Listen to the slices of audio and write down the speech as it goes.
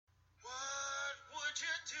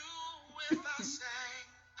if I sang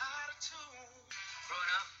out of tune?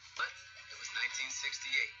 Growing up, but it was 1968.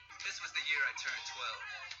 This was the year I turned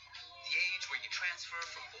 12. The age where you transfer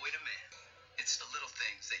from boy to man. It's the little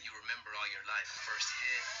things that you remember all your life. First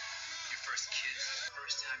hit, your first kiss, the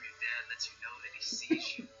first time your dad lets you know that he sees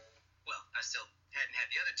you. Well, I still hadn't had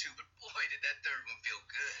the other two, but boy, did that third one feel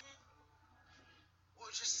good.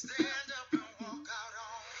 Would you stand up and walk out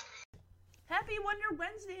on me? Happy Wonder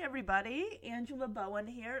Wednesday, everybody. Angela Bowen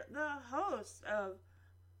here, the host of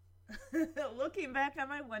Looking Back on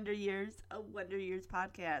My Wonder Years, a Wonder Years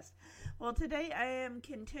podcast. Well, today I am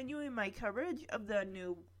continuing my coverage of the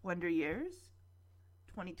new Wonder Years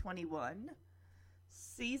 2021,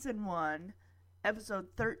 Season 1, Episode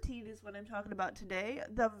 13 is what I'm talking about today.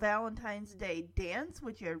 The Valentine's Day Dance,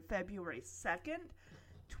 which aired February 2nd,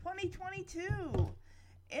 2022.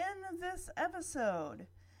 In this episode,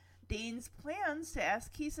 Dean's plans to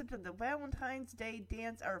ask Kisa to the Valentine's Day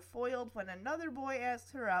dance are foiled when another boy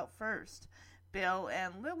asks her out first. Bill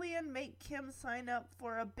and Lillian make Kim sign up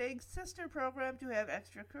for a big sister program to have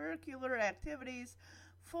extracurricular activities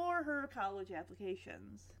for her college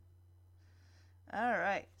applications.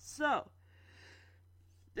 Alright, so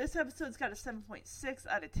this episode's got a 7.6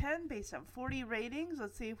 out of 10 based on 40 ratings.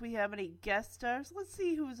 Let's see if we have any guest stars. Let's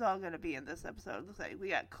see who's all going to be in this episode. Looks like we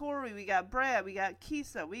got Corey, we got Brad, we got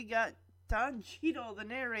Kisa, we got Don Cheadle, the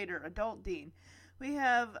narrator, adult Dean. We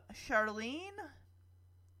have Charlene.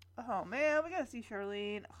 Oh man, we got to see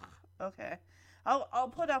Charlene. Okay.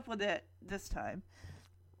 I'll put up with it this time.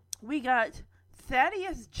 We got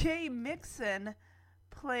Thaddeus J. Mixon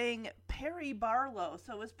playing Perry Barlow.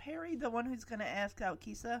 So is Perry the one who's going to ask out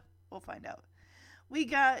Kisa? We'll find out. We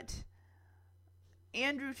got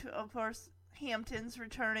Andrew, of course, Hampton's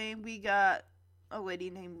returning. We got a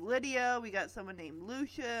lady named Lydia. We got someone named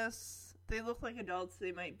Lucius. They look like adults.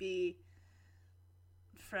 They might be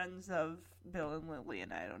friends of Bill and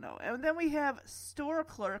Lillian. I don't know. And then we have Store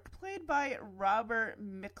Clerk, played by Robert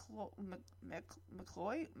McLeroy.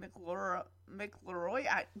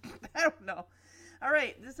 I don't know. All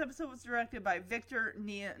right, this episode was directed by Victor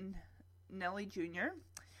Nelly Jr.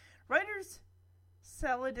 Writers,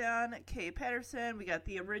 Saladin K. Patterson. We got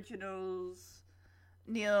the originals,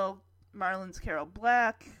 Neil Marlin's Carol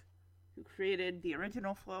Black, who created the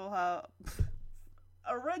original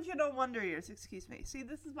original Wonder Years, excuse me. See,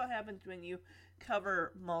 this is what happens when you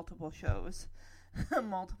cover multiple shows,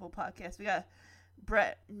 multiple podcasts. We got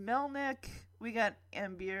Brett Melnick. We got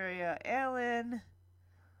Amberia Allen,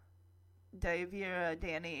 Davira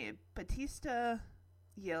Danny Batista,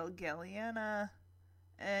 Yale Galliana,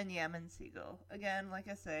 and Yaman Siegel. Again, like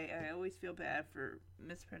I say, I always feel bad for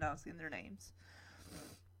mispronouncing their names.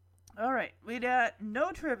 Alright, we got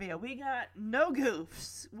no trivia. We got no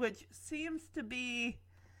goofs, which seems to be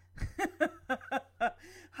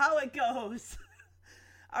how it goes.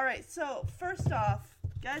 Alright, so first off,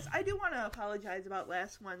 guys, I do want to apologize about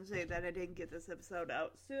last Wednesday that I didn't get this episode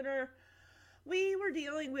out sooner. We were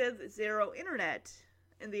dealing with zero internet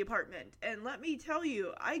in the apartment. And let me tell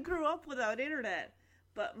you, I grew up without internet.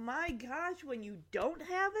 But my gosh, when you don't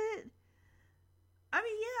have it, I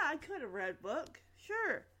mean, yeah, I could have read a book.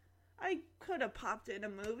 Sure. I could have popped in a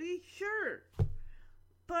movie. Sure.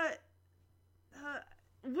 But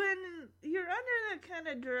when you're under that kind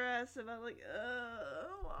of duress about like,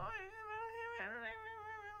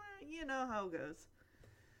 you know how it goes.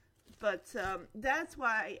 But that's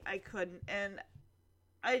why I couldn't, and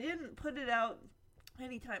I didn't put it out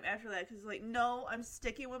anytime after that, because, like, no, I'm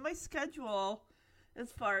sticking with my schedule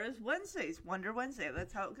as far as Wednesdays, Wonder Wednesday,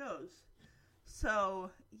 that's how it goes. So,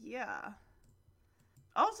 yeah.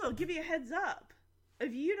 Also, give you a heads up,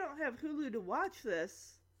 if you don't have Hulu to watch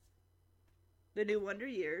this, the new Wonder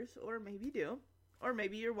Years, or maybe you do, or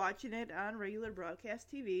maybe you're watching it on regular broadcast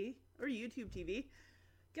TV, or YouTube TV,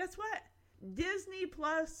 guess what? Disney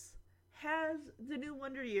Plus has the new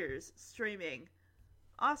Wonder Years streaming.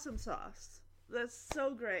 Awesome sauce. That's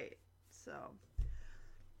so great. So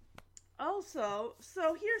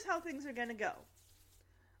here's how things are going to go.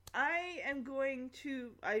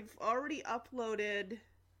 I've already uploaded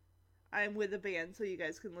I'm With a Band so you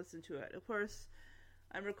guys can listen to it. Of course,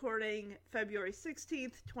 I'm recording February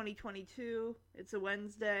 16th, 2022. It's a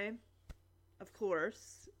Wednesday, of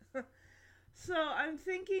course. So I'm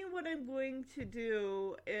thinking what I'm going to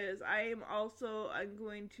do is I'm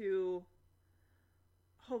going to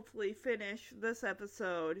hopefully finish this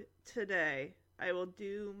episode today. I will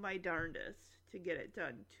do my darndest to get it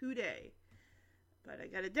done today. But I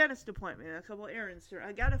got a dentist appointment and a couple errands to run.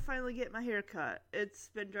 I gotta finally get my hair cut. It's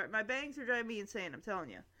been my bangs are driving me insane, I'm telling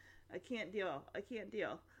you. I can't deal.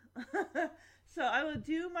 So I will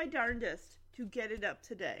do my darndest to get it up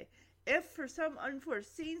today. if for some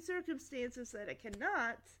unforeseen circumstances that I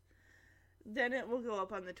cannot, then it will go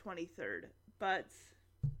up on the 23rd. But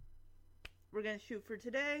we're going to shoot for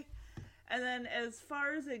today. And then as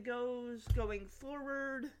far as it goes going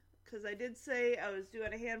forward, because I did say I was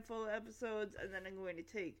doing a handful of episodes and then I'm going to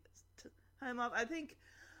take time off. I think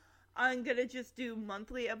I'm going to just do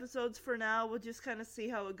monthly episodes for now. We'll just kind of see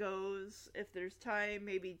how it goes. If there's time,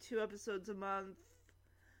 maybe 2 episodes a month.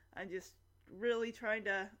 I'm just really trying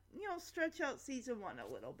to, stretch out season 1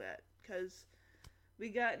 a little bit. Because we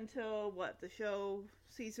got until, the show,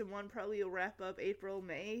 season 1 probably will wrap up April,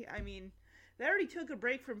 May. I mean, they already took a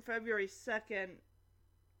break from February 2nd.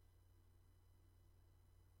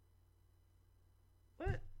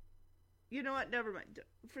 What? You know what? Never mind.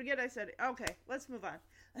 Forget I said it. Okay, let's move on.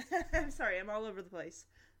 I'm sorry, I'm all over the place.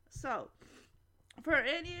 So, for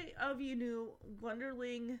any of you new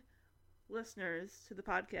Wonderling listeners to the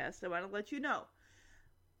podcast, I want to let you know,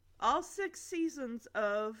 all 6 seasons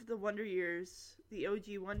of the Wonder Years, the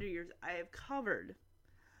OG Wonder Years, I have covered.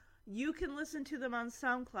 You can listen to them on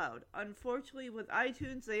SoundCloud. Unfortunately, with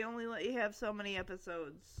iTunes, they only let you have so many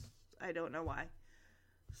episodes. I don't know why.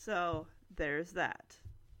 So, there's that.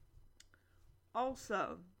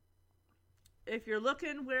 Also, if you're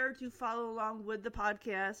looking where to follow along with the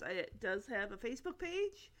podcast, it does have a Facebook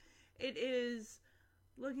page. It is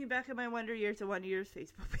Looking Back at My Wonder Years, a Wonder Years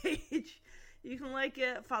Facebook page. You can like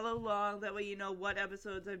it, follow along. That way you know what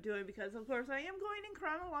episodes I'm doing, because, of course, I am going in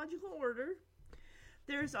chronological order.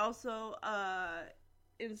 There's also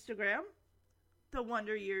Instagram, the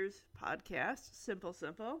Wonder Years Podcast. Simple.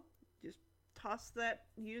 Just toss that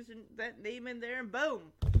name in there and boom,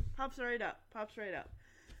 pops right up.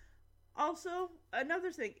 Also,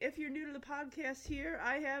 another thing, if you're new to the podcast here,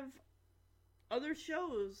 I have other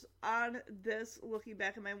shows on this Looking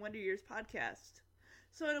Back at My Wonder Years podcast.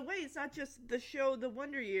 So in a way, it's not just the show, The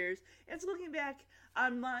Wonder Years. It's looking back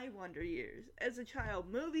on my Wonder Years. As a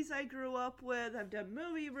child, movies I grew up with. I've done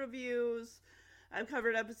movie reviews. I've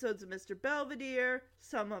covered episodes of Mr. Belvedere,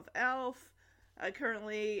 some of Elf. I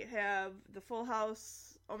currently have the Full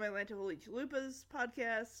House, Oh My Lanta Holy Chalupas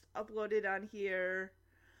podcast uploaded on here.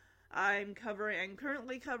 I'm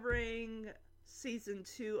currently covering season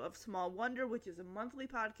 2 of Small Wonder, which is a monthly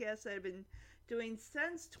podcast that I've been doing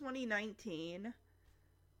since 2019.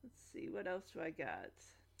 Let's see, what else do I got?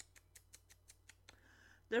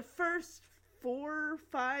 The first 4 or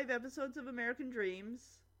 5 episodes of American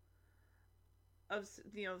Dreams of,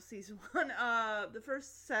 season 1. The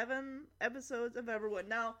first 7 episodes of Everwood.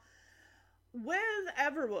 Now, with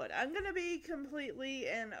Everwood, I'm going to be completely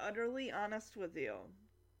and utterly honest with you.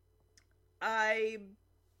 I'm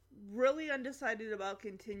really undecided about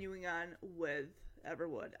continuing on with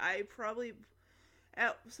Everwood. I probably,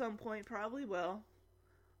 at some point, probably will.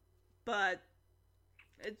 But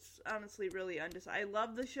it's honestly really undecided. I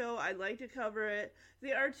love the show. I like to cover it.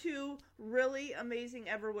 There are 2 really amazing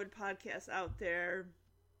Everwood podcasts out there.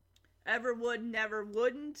 Everwood Never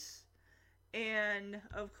Wouldn't. And,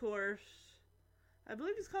 of course, I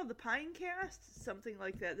believe it's called the Pinecast. Something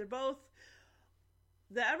like that. They're both...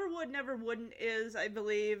 The Everwood Never Wouldn't is, I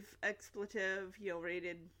believe, expletive,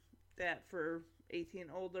 rated that for 18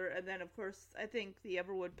 older. And then, of course, I think the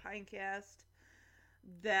Everwood Pinecast,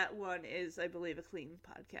 that one is, I believe, a clean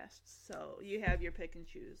podcast. So you have your pick and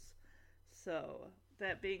choose. So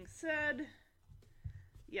that being said,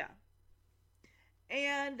 yeah.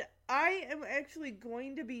 And I am actually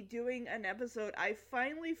going to be doing an episode. I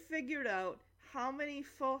finally figured out how many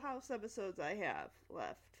Full House episodes I have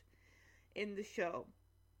left in the show.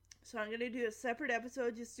 So I'm going to do a separate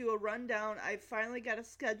episode, just do a rundown. I finally got a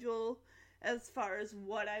schedule as far as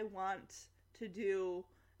what I want to do,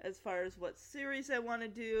 as far as what series I want to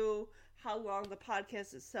do, how long the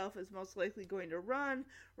podcast itself is most likely going to run.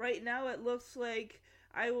 Right now it looks like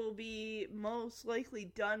I will be most likely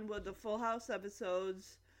done with the Full House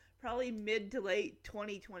episodes probably mid to late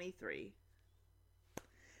 2023.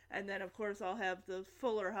 And then, of course, I'll have the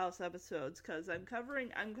Fuller House episodes, because I'm covering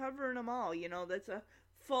them all. That's a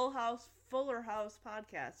Full House, Fuller House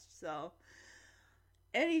podcast. So,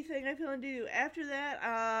 anything I feel to do after that,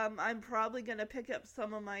 I'm probably going to pick up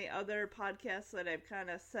some of my other podcasts that I've kind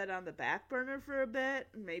of set on the back burner for a bit,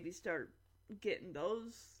 and maybe start getting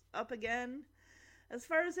those up again. As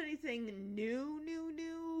far as anything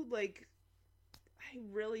new, like, I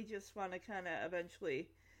really just want to kind of eventually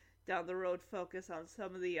down the road focus on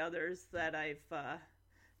some of the others that I've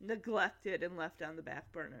neglected and left on the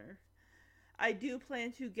back burner. I do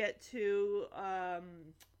plan to get to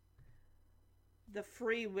the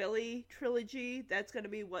Free Willy trilogy. That's going to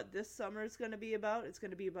be what this summer is going to be about. It's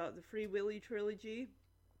going to be about the Free Willy trilogy.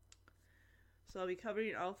 So I'll be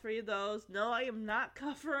covering all 3 of those. No, I am not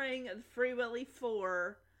covering Free Willy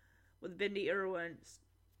 4 with Bindi Irwin.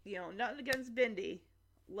 You know, nothing against Bindi.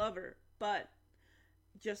 Love her. But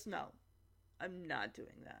just no. I'm not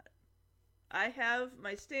doing that. I have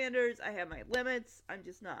my standards. I have my limits. I'm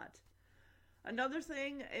just not. Another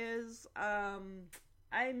thing is I'm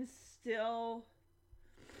still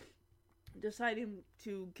deciding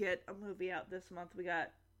to get a movie out this month. We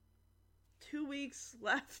got 2 weeks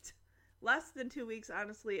left. Less than 2 weeks,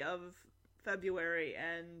 honestly, of February.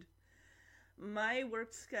 And my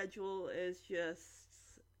work schedule is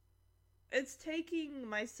just... It's taking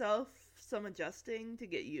myself some adjusting to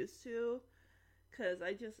get used to. Because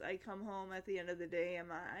I come home at the end of the day,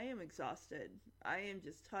 I am exhausted. I am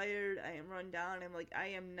just tired. I am run down.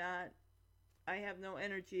 I have no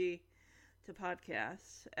energy to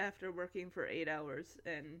podcast after working for 8 hours.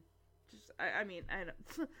 And just, I don't...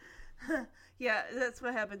 Yeah, that's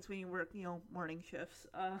what happens when you work, morning shifts.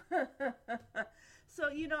 So,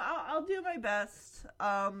 I'll do my best.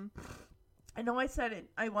 I know I said it.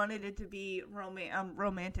 I wanted it to be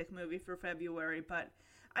romantic movie for February, but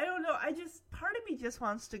I don't know. Part of me just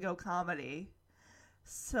wants to go comedy.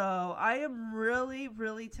 So I am really,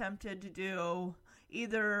 really tempted to do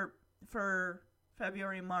either for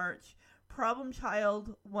February, March, Problem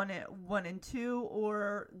Child 1 and 2,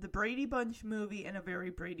 or the Brady Bunch movie and a Very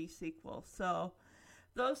Brady sequel. So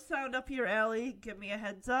those sound up your alley. Give me a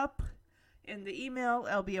heads up in the email,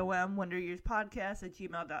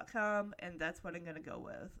 lbomwonderyearspodcast@gmail.com, and that's what I'm going to go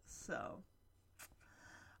with. So,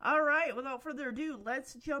 all right, without further ado,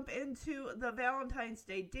 let's jump into the Valentine's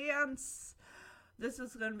Day dance. This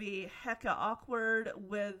is going to be hecka awkward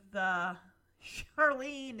with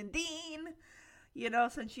Charlene and Dean.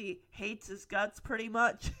 Since she hates his guts pretty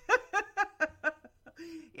much.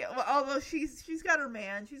 Yeah, well, although she's got her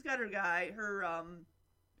man, she's got her guy, her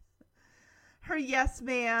yes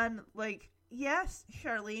man, like, yes,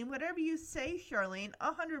 Charlene, whatever you say, Charlene,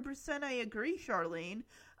 100% I agree, Charlene.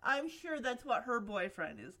 I'm sure that's what her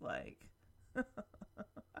boyfriend is like.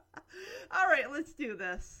 All right, let's do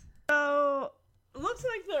this. So, looks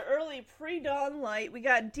like the early pre-dawn light. We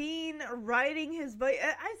got Dean riding his bike.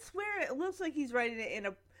 I swear it looks like he's riding it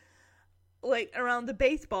in around the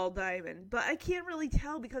baseball diamond. But I can't really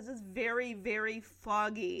tell because it's very, very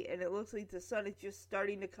foggy. And it looks like the sun is just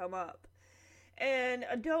starting to come up. And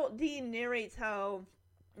adult Dean narrates how,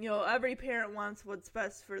 every parent wants what's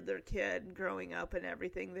best for their kid growing up and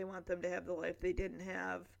everything. They want them to have the life they didn't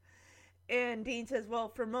have. And Dean says, well,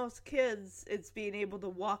 for most kids, it's being able to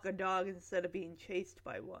walk a dog instead of being chased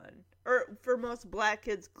by one. Or for most black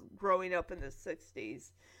kids growing up in the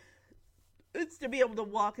 60s, it's to be able to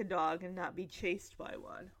walk a dog and not be chased by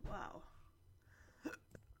one. Wow.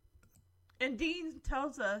 And Dean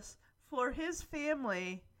tells us, for his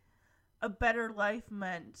family, a better life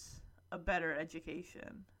meant a better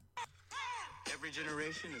education. Every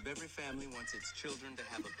generation of every family wants its children to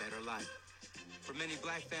have a better life. For many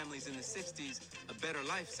black families in the 60s, a better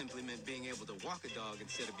life simply meant being able to walk a dog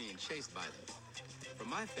instead of being chased by them. For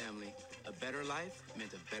my family, a better life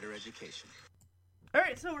meant a better education. All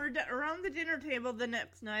right, so we're around the dinner table the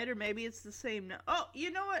next night, or maybe it's the same night. Oh, you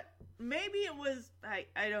know what? Maybe it was, I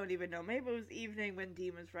don't even know. Maybe it was evening when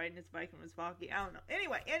Dean was riding his bike and was foggy. I don't know.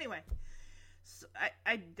 Anyway. So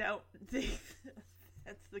I don't think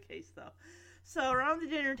that's the case, though. So, around the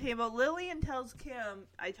dinner table, Lillian tells Kim,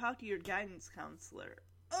 I talked to your guidance counselor.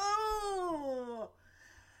 Oh!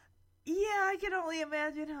 Yeah, I can only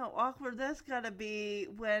imagine how awkward that's gotta be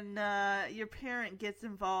when your parent gets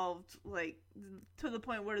involved, to the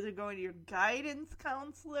point where they're going to your guidance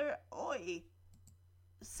counselor. Oi!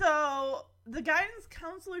 So, the guidance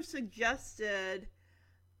counselor suggested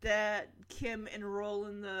that Kim enroll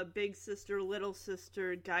in the Big Sister, Little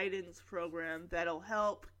Sister guidance program that'll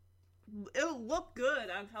help. It'll look good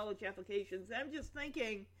on college applications. I'm just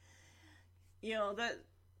thinking, that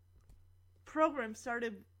program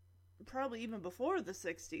started probably even before the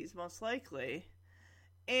 60s, most likely.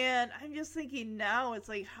 And I'm just thinking now it's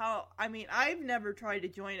like I've never tried to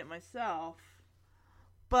join it myself.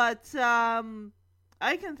 But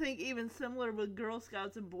I can think even similar with Girl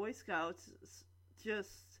Scouts and Boy Scouts.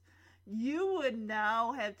 You would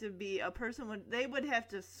now have to be a person they would have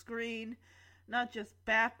to screen not just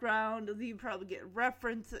background, you probably get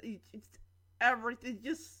reference, everything,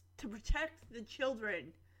 just to protect the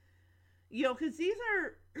children. Because these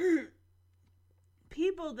are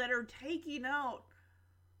people that are taking out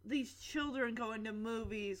these children, going to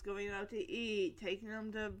movies, going out to eat, taking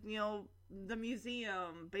them to, the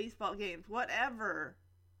museum, baseball games, whatever,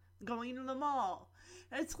 going to the mall.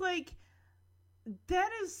 And it's like, that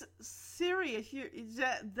is serious.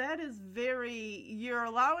 That is you're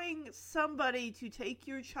allowing somebody to take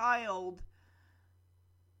your child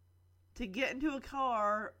to get into a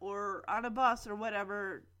car or on a bus or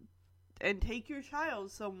whatever and take your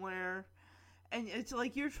child somewhere. And it's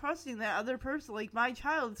like you're trusting that other person. Like, my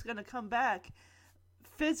child's going to come back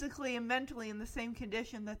physically and mentally in the same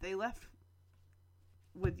condition that they left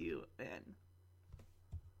with you in.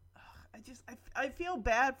 I feel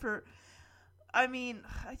bad for... I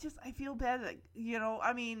feel bad that,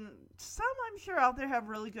 some I'm sure out there have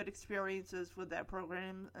really good experiences with that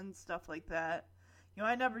program and stuff like that.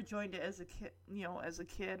 I never joined it as a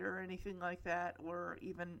kid or anything like that, or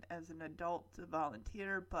even as an adult to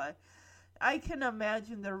volunteer, but I can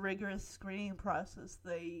imagine the rigorous screening process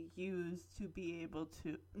they use to be able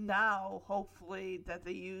to, now, hopefully, that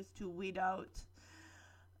they use to weed out,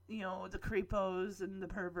 the creepos and the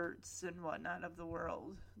perverts and whatnot of the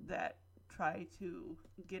world that try to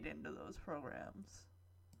get into those programs.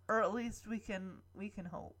 Or at least we can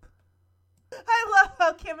hope. I love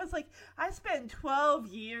how Kim is like, I spent 12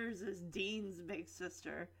 years as Dean's big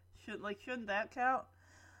sister. Shouldn't that count?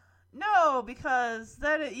 No, because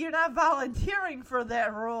you're not volunteering for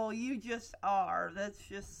that role. You just are.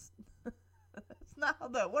 That's not how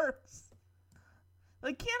that works.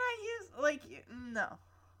 Can I use, no.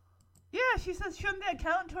 Yeah, she says, shouldn't that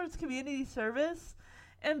count towards community service?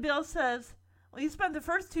 And Bill says, well, you spent the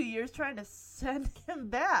first 2 years trying to send him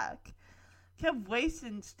back. Kept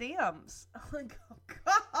wasting stamps. I'm like, oh,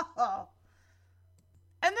 God.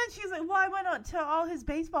 And then she's like, well, I went out to all his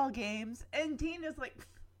baseball games. And Dean is like,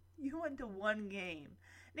 you went to one game.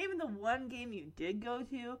 And even the one game you did go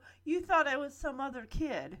to, you thought I was some other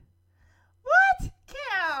kid. What?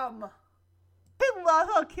 Kim! I love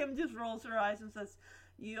how Kim just rolls her eyes and says,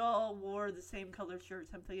 you all wore the same color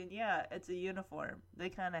shirts. I'm thinking, yeah, it's a uniform. They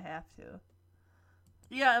kind of have to.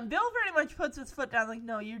 Yeah, and Bill pretty much puts his foot down like,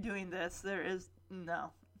 no, you're doing this. There is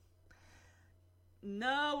no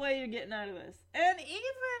way you're getting out of this. And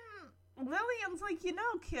even Lillian's like,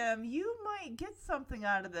 Kim, you might get something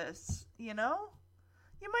out of this, You might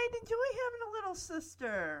enjoy having a little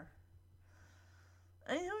sister.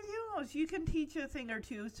 And who knows, you can teach a thing or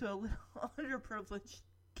two to a little underprivileged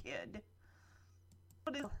kid.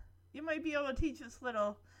 You might be able to teach this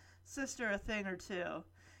little sister a thing or two.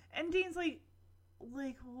 And Dean's like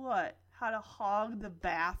what? How to hog the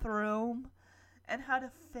bathroom? And how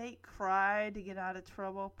to fake cry to get out of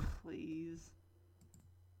trouble? Please.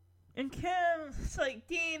 And Kim's like,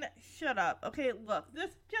 Dean, shut up. Okay, look,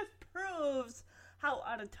 this just proves how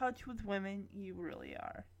out of touch with women you really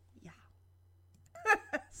are. Yeah.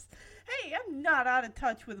 Hey, I'm not out of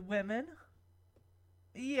touch with women.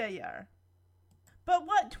 Yeah, you are. But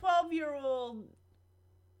what 12-year-old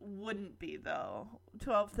wouldn't be, though?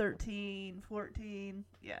 12, 13, 14,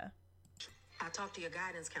 yeah. I talked to your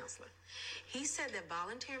guidance counselor. He said that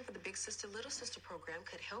volunteering for the Big Sister, Little Sister program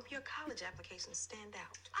could help your college application stand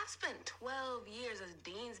out. I spent 12 years as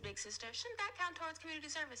Dean's big sister. Shouldn't that count towards community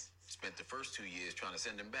service? Spent the first 2 years trying to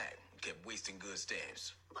send him back. Kept wasting good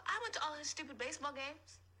stamps. But I went to all his stupid baseball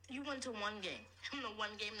games. You went to one game. The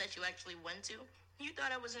one game that you actually went to. You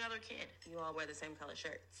thought I was another kid. You all wear the same color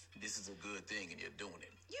shirts. This is a good thing and you're doing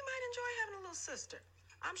it. You might enjoy having a little sister.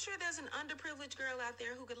 I'm sure there's an underprivileged girl out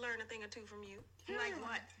there who could learn a thing or two from you. Like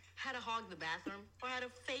what? How to hog the bathroom? Or how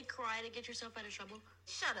to fake cry to get yourself out of trouble?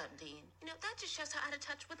 Shut up, Dean. That just shows how out of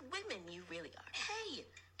touch with women you really are. Hey,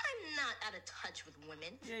 I'm not out of touch with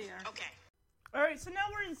women. Yeah, you are. Okay. All right, so now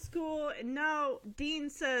we're in school, and now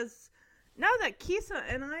Dean says, now that Kisa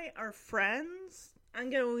and I are friends, I'm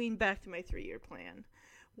going to lean back to my 3-year plan,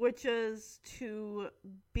 which is to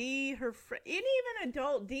be her friend. And even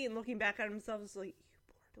adult Dean, looking back at himself, is like,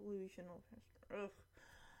 you poor delusional. Ugh.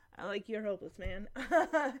 I like, you're hopeless, man. Even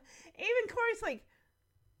Corey's like,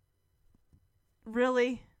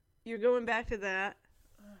 really? You're going back to that?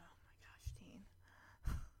 Oh, my gosh, Dean.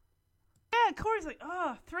 Yeah, Corey's like,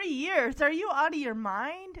 3 years? Are you out of your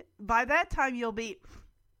mind? By that time, you'll be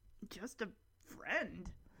just a friend.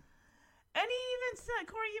 And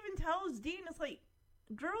Corey even tells Dean, it's like,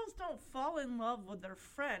 girls don't fall in love with their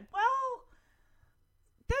friend. Well,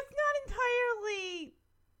 that's not entirely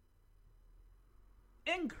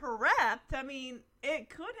incorrect. I mean, it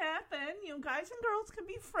could happen. Guys and girls could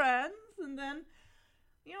be friends, and then,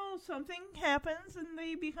 something happens and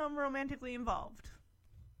they become romantically involved.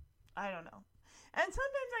 I don't know. And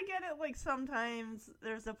sometimes I get it, like, sometimes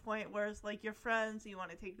there's a point where it's like you're friends, you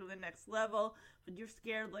want to take it to the next level, but you're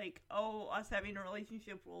scared, like, us having a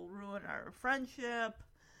relationship will ruin our friendship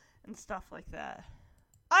and stuff like that.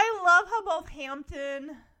 I love how both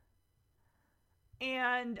Hampton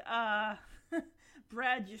and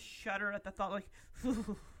Brad just shuddered at the thought, like,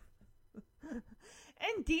 and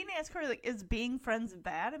Dean asked Corey, like, is being friends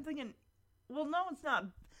bad? I'm thinking, well, no, it's not.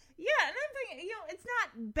 Yeah, and I'm thinking, it's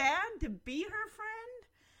not bad to be her friend.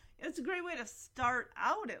 It's a great way to start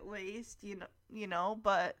out, at least,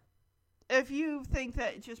 but if you think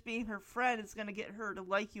that just being her friend is going to get her to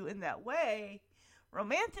like you in that way,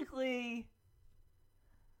 romantically,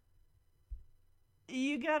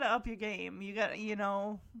 you gotta up your game. You gotta, you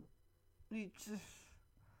just...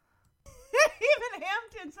 Even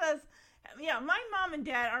Hampton says, yeah, my mom and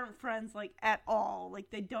dad aren't friends, like, at all. Like,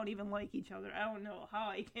 they don't even like each other. I don't know how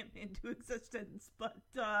I came into existence, but,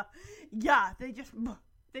 yeah, they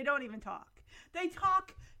don't even talk. They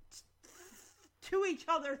talk to each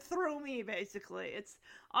other through me, basically. It's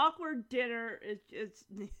awkward dinner. It's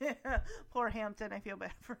poor Hampton. I feel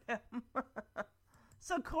bad for him.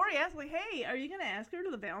 So Corey asked, like, hey, are you going to ask her to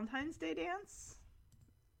the Valentine's Day dance?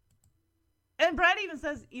 And Brad even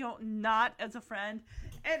says, not as a friend.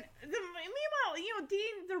 And meanwhile,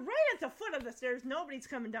 Dean, they're right at the foot of the stairs. Nobody's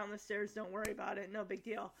coming down the stairs. Don't worry about it. No big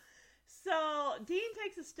deal. So Dean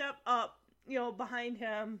takes a step up, behind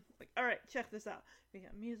him. Like, all right, check this out. We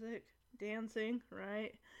got music, dancing,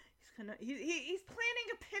 right? He's planning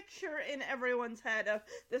a picture in everyone's head of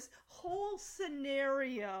this whole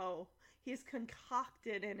scenario he's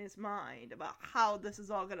concocted in his mind about how this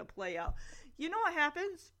is all going to play out. You know what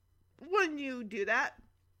happens when you do that?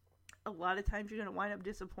 A lot of times you're going to wind up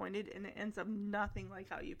disappointed, and it ends up nothing like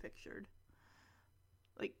how you pictured.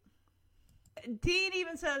 Like, Dean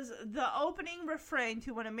even says the opening refrain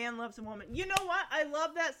to When a Man Loves a Woman. You know what? I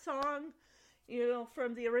love that song,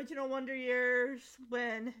 from the original Wonder Years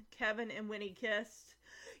when Kevin and Winnie kissed.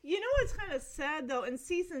 You know what's kind of sad, though? In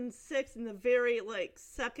season 6, in the very,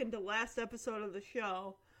 second to last episode of the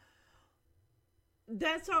show,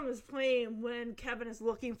 that song is playing when Kevin is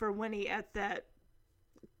looking for Winnie at that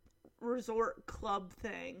resort club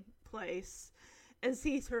place and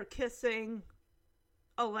sees her kissing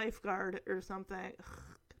a lifeguard or something. Ugh,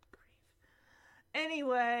 good grief.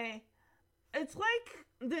 Anyway, it's like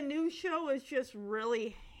the new show is just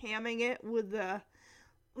really hamming it with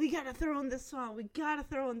we gotta throw in this song,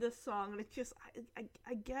 and it's just,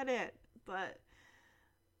 I get it, but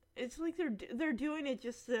it's like they're doing it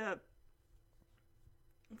just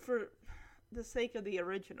for the sake of the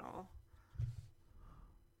original.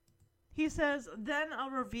 He says, then I'll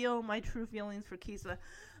reveal my true feelings for Kisa.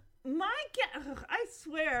 I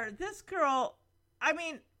swear, this girl,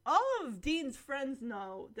 all of Dean's friends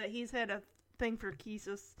know that he's had a thing for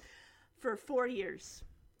Kisa for 4 years.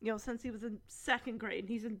 Since he was in 2nd grade.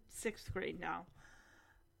 He's in 6th grade now.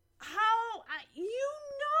 That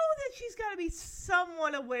she's got to be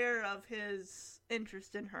somewhat aware of his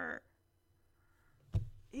interest in her.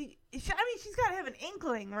 She's got to have an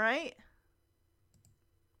inkling, right?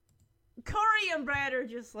 Corey and Brad are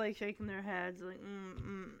just, shaking their heads, I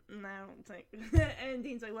don't think. And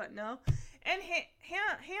Dean's like, what, no? And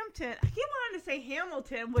Hampton, I keep wanting to say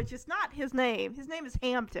Hamilton, which is not his name. His name is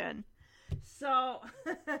Hampton. So,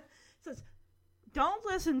 says, don't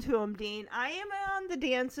listen to him, Dean. I am on the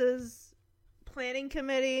dances planning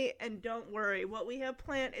committee, and don't worry. What we have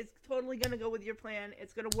planned is totally going to go with your plan.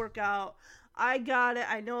 It's going to work out. I got it.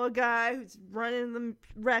 I know a guy who's running the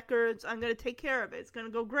records. I'm going to take care of it. It's going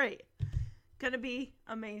to go great. Going to be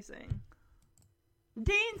amazing.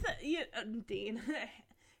 Dean.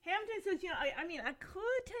 Hampton says, I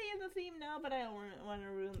could tell you the theme now, but I don't want to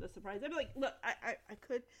ruin the surprise. I'd be like, look, I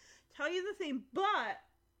could tell you the theme, but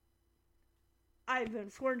I've been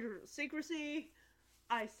sworn to secrecy.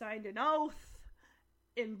 I signed an oath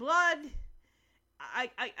in blood. I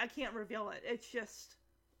can't reveal it. It's just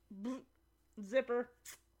zipper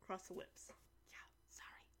across the lips. Yeah,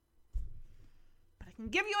 sorry. But I can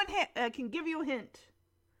give you a hint.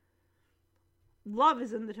 Love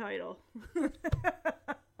is in the title.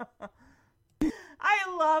 I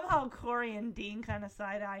love how Corey and Dean kind of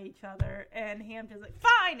side-eye each other, and Hampton's like,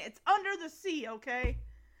 fine, it's Under the Sea, okay?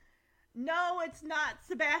 No, it's not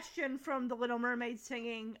Sebastian from The Little Mermaid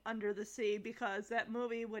singing Under the Sea, because that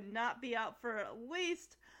movie would not be out for at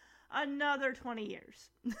least another 20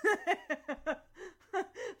 years.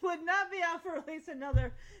 Would not be out for at least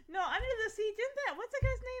another... No, Under the Sea, what's that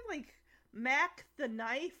guy's name? Mac the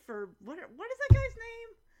Knife, or what is that guy's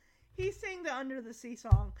name? He sang the Under the Sea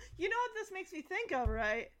song. You know what this makes me think of,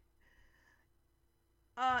 right?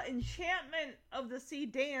 Enchantment of the Sea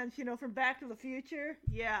Dance, from Back to the Future.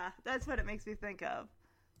 Yeah, that's what it makes me think of.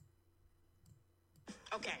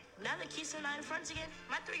 Okay, now that Kisa and I are friends again,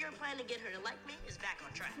 my 3-year plan to get her to like me is back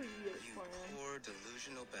on track. You poor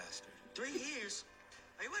delusional bastard. 3 years?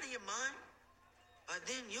 Are you out of your mind?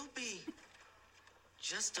 Then you'll be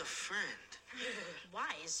Just a friend. Why?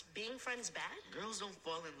 Is being friends bad? Girls don't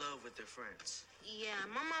fall in love with their friends. Yeah,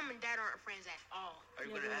 my mom and dad aren't friends at all. Are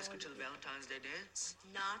you gonna ask her to the Valentine's Day dance?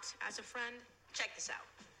 Not as a friend. Check this out.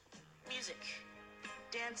 Music.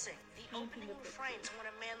 Dancing. The opening refrain to when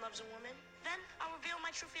a man loves a woman. Then I'll reveal my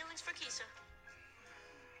true feelings for Kisa.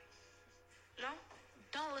 No?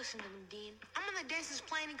 Don't listen to them, Dean. I'm on the dances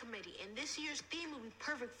planning committee, and this year's theme will be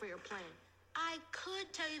perfect for your plan. I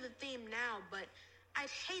could tell you the theme now, but I'd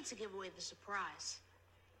hate to give away the surprise.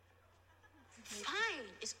 Fine.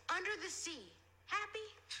 It's Under the Sea. Happy?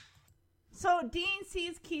 So Dean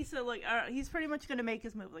sees Kisa, like, he's pretty much going to make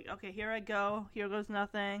his move. Like, okay, here I go. Here goes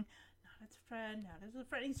nothing. Not as a friend. Not as a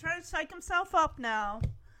friend. He's trying to psych himself up now.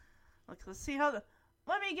 Like, let's see how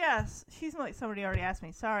let me guess. She's like, somebody already asked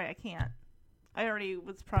me. Sorry, I can't. I already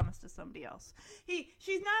was promised to somebody else.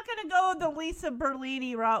 She's not going to go the Lisa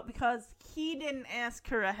Berlini route because he didn't ask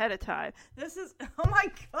her ahead of time. This is, oh my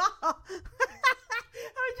God. I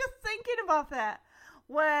was just thinking about that.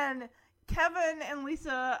 When Kevin and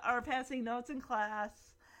Lisa are passing notes in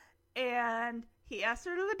class and he asks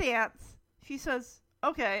her to the dance, she says,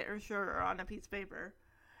 okay, or sure, on a piece of paper.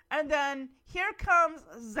 And then here comes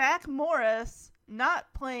Zach Morris,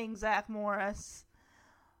 not playing Zach Morris.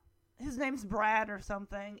 His name's Brad or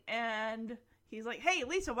something, and he's like, hey,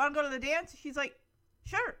 Lisa, want to go to the dance? She's like,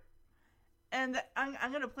 sure. And I'm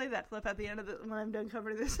going to play that clip at the end of when I'm done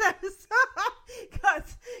covering this episode,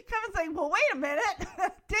 because Kevin's like, well, wait a minute,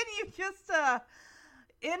 didn't you just,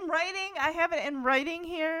 in writing, I have it in writing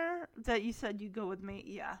here, that you said you'd go with me,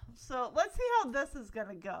 yeah. So let's see how this is going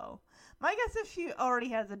to go. My guess is she already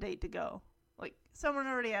has a date to go. Like, someone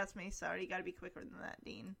already asked me, sorry, you got to be quicker than that,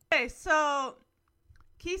 Dean. Okay, so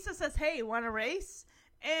Kisa says, hey, want to race?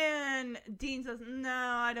 And Dean says, no,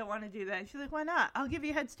 I don't want to do that. And she's like, why not? I'll give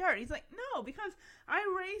you a head start. He's like, no, because I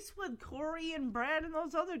race with Corey and Brad and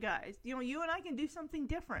those other guys. You know, you and I can do something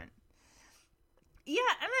different. Yeah,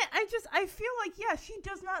 and I feel like, yeah, she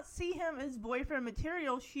does not see him as boyfriend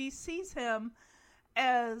material. She sees him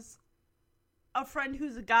as a friend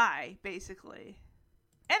who's a guy, basically.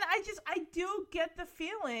 And I do get the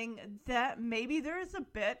feeling that maybe there is a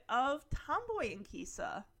bit of tomboy in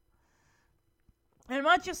Kisa. And I'm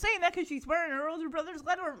not just saying that because she's wearing her older brother's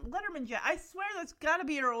Letterman jacket. I swear that's got to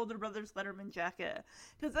be her older brother's Letterman jacket.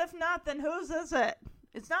 Because if not, then whose is it?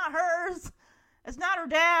 It's not hers. It's not her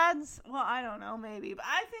dad's. Well, I don't know, maybe. But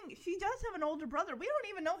I think she does have an older brother. We don't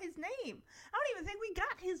even know his name. I don't even think we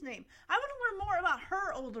got his name. I want to learn more about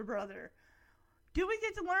her older brother. Do we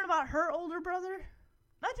get to learn about her older brother?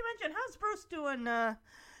 Not to mention, how's Bruce doing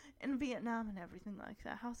in Vietnam and everything like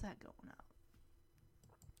that? How's that going out?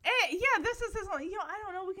 Hey, yeah, this is his, I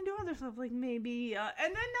don't know, we can do other stuff, like maybe, and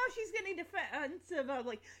then now she's getting defensive of,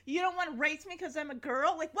 like, you don't want to race me because I'm a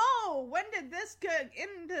girl? Like, whoa, when did this get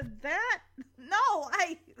into that? No,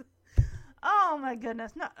 oh my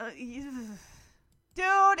goodness, no,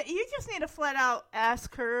 dude, you just need to flat out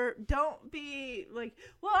ask her. Don't be like,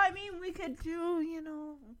 well, I mean, we could do,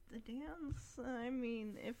 the dance. I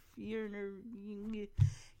mean, if you're,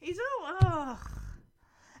 he's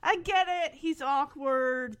I get it. He's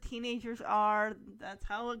awkward. Teenagers are. That's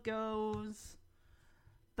how it goes.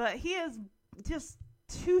 But he is just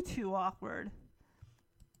too awkward.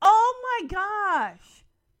 Oh my gosh.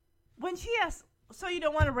 When she asks, so you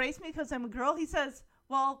don't want to race me because I'm a girl? He says,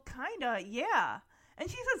 well, kinda, yeah. And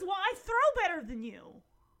she says, well, I throw better than you.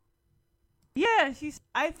 Yeah,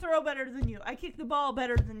 I throw better than you. I kick the ball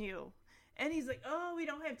better than you. And he's like, oh, we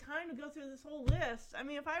don't have time to go through this whole list. I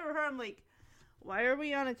mean, if I were her, I'm like, why are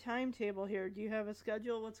we on a timetable here? Do you have a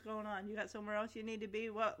schedule? What's going on? You got somewhere else you need to be?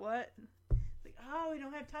 What? It's like, oh, we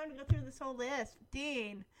don't have time to go through this whole list.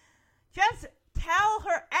 Dean, just tell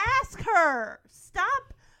her, ask her.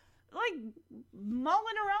 Stop,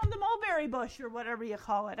 mulling around the mulberry bush or whatever you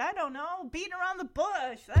call it. I don't know. Beating around the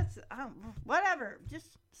bush. That's, whatever.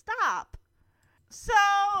 Just stop. So,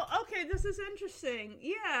 okay, this is interesting.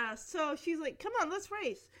 Yeah, so she's like, come on, let's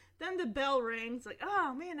race. Then the bell rings, like,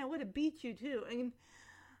 oh, man, I would have beat you, too. And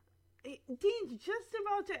Dean's just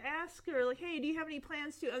about to ask her, like, hey, do you have any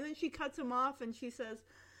plans to? And then she cuts him off, and she says,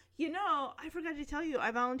 I forgot to tell you,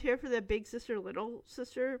 I volunteer for the Big Sister, Little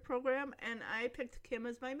Sister program, and I picked Kim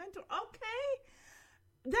as my mentor. Okay.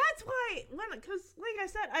 That's why, because, like I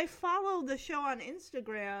said, I follow the show on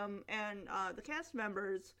Instagram and the cast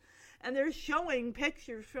members, and they're showing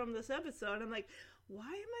pictures from this episode. I'm like, why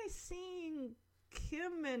am I seeing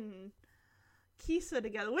Kim and Kisa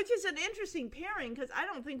together, which is an interesting pairing because I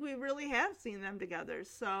don't think we really have seen them together.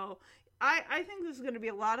 So I think this is going to be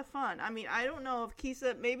a lot of fun. I mean, I don't know if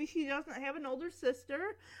Kisa, maybe she doesn't have an older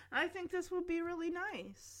sister. I think this would be really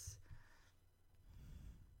nice.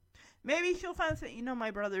 Maybe she'll find that, my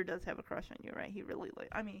brother does have a crush on you, right? He really,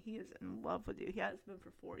 he is in love with you. He has been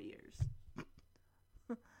for 4 years.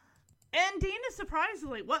 And Dean is surprised,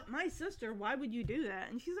 like, what, my sister? Why would you do that?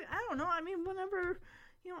 And she's like, I don't know. Whenever,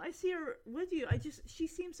 I see her with you, she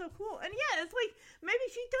seems so cool. And yeah, it's like, maybe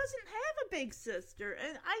she doesn't have a big sister.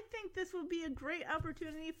 And I think this would be a great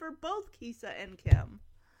opportunity for both Kisa and Kim.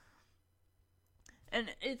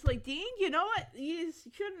 And it's like, Dean, you know what? You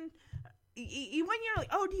shouldn't... when you're like,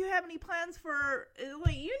 oh, do you have any plans for,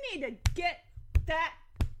 like, you need to get that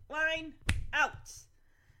line out.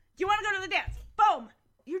 Do you want to go to the dance? Boom.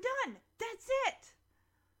 You're done. That's it.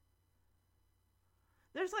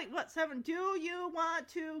 There's like, what, 7? Do you want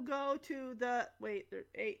to go to the, wait, there's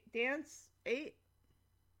 8, dance? 8?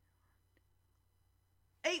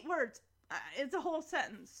 8 words. It's a whole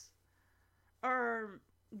sentence. Or,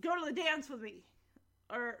 go to the dance with me.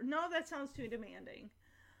 Or, no, that sounds too demanding.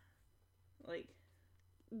 Like,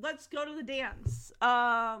 let's go to the dance. So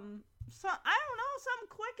I don't know, something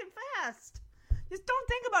quick and fast. Just don't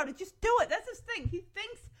think about it. Just do it. That's his thing. He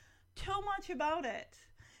thinks too much about it.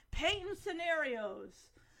 Painting scenarios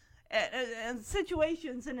and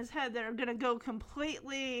situations in his head that are going to go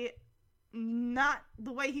completely not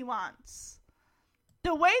the way he wants.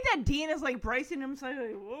 The way that Dean is, like, bracing himself,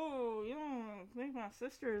 like, whoa, you don't think my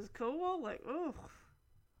sister is cool? Like, ugh.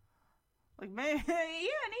 Like, man, yeah,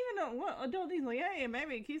 and even adult Dean's like, hey,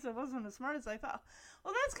 maybe Kisa wasn't as smart as I thought.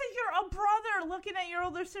 Well, that's because you're a brother looking at your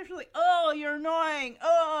older sister like, oh, you're annoying.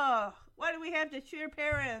 Oh, why do we have to share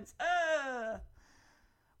parents?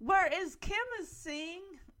 Whereas Kim is seeing,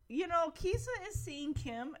 Kisa is seeing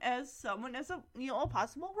Kim as someone, as a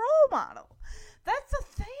possible role model. That's the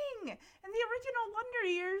thing. In the original Wonder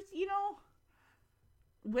Years,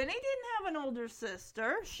 Winnie didn't have an older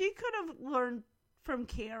sister. She could have learned from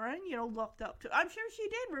Karen, looked up to. I'm sure she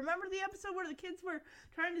did. Remember the episode where the kids were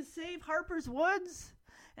trying to save Harper's Woods?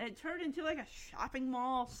 And it turned into like a shopping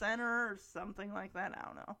mall center or something like that. I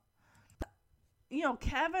don't know.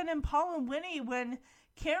 Kevin and Paul and Winnie, when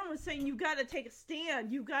Karen was saying, you got to take a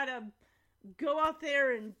stand. You got to go out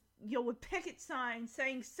there and, with picket signs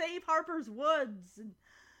saying, save Harper's Woods. And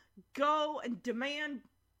go and demand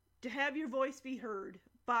to have your voice be heard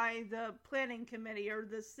by the planning committee or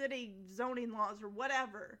the city zoning laws or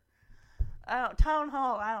whatever. Town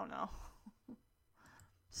hall, I don't know.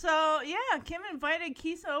 So, yeah, Kim invited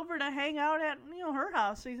Kisa over to hang out at, her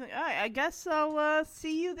house. So he's like, all right, I guess I'll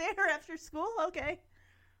see you there after school. Okay.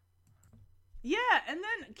 Yeah, and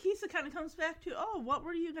then Kisa kind of comes back to, oh, what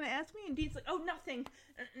were you going to ask me? And Dean's like, oh, nothing.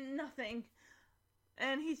 Nothing.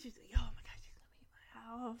 And he's just like, oh, my gosh, she's going to be at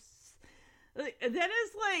my house. Like, that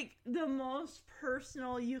is, like, the most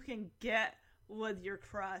personal you can get with your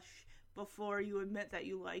crush before you admit that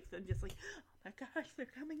you like them. Just like, oh my gosh, they're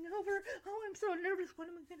coming over. Oh, I'm so nervous. What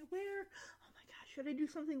am I going to wear? Oh my gosh, should I do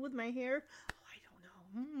something with my hair? Oh, I don't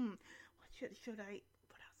know. What should I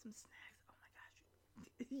put out some snacks? Oh my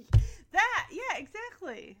gosh. That, yeah,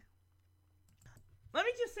 exactly. Let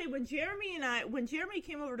me just say, when Jeremy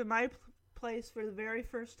came over to my place for the very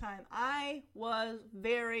first time, I was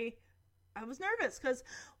nervous because,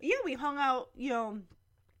 yeah, we hung out,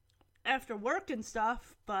 after work and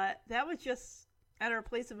stuff, but that was just at our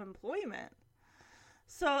place of employment.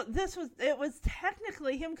 So it was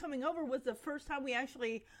technically him coming over was the first time we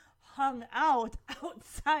actually hung out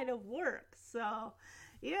outside of work. So,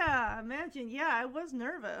 yeah, imagine, yeah, I was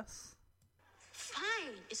nervous.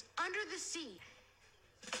 Fine, it's under the sea.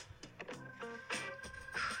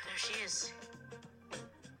 There she is.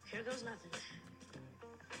 Here goes nothing.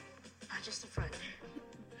 Not just a friend.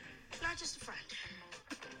 Not just a friend.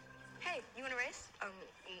 Hey, you want to race?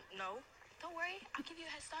 No. Don't worry, I'll give you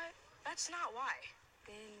a head start. That's not why.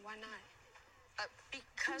 Then why not?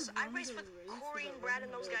 Because I race with Corey and Brad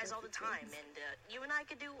and those guys all the time, and you and I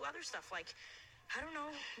could do other stuff, like, I don't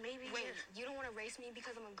know, maybe... Wait, you don't want to race me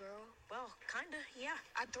because I'm a girl? Well, kinda, yeah.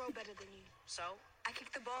 I throw better than you. So? I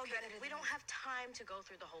kick the ball better than you. We don't have time to go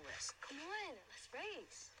through the whole list. Come on, let's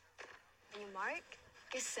race. And you mark,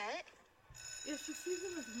 get set. Yeah, she sees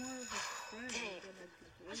him as more of a friend. Dang,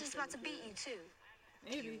 I'm just about to beat you, too.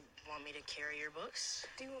 Do Maybe. you want me to carry your books?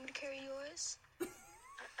 Do you want me to carry yours?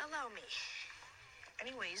 Allow me.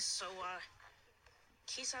 Anyways, so,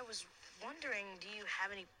 Keith, I was wondering, do you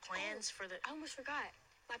have any plans for the... I almost forgot.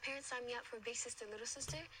 My parents signed me up for Big Sister, Little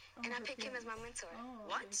Sister, and I picked him as my mentor.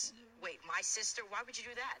 What? Wait, my sister? Why would you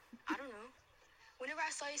do that? I don't know. Whenever I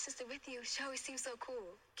saw your sister with you, she always seemed so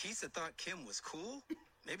cool. Kisa thought Kim was cool?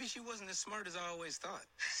 Maybe she wasn't as smart as I always thought.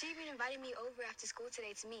 She even invited me over after school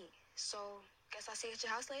today to meet. So, guess I'll see you at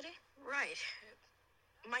your house later? Right.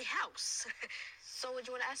 My house. So, what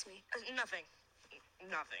you want to ask me? Nothing.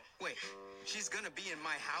 Nothing. Wait, she's gonna be in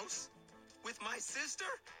my house? With my sister?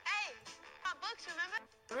 Hey, my books,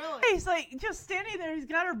 remember? Really? He's like just standing there. He's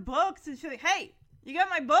got her books, and she's like, "Hey, you got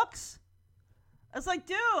my books?" It's like,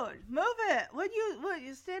 dude, move it. What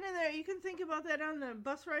you standing there? You can think about that on the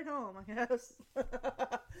bus ride home, I guess.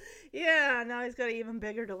 Yeah, now he's got an even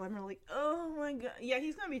bigger dilemma. Like, oh my god. Yeah,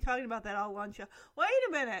 he's gonna be talking about that all lunch. Wait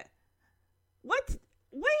a minute. What?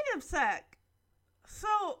 Wait a sec.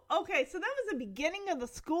 So, okay, so that was the beginning of the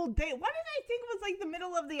school day. Why did I think it was like the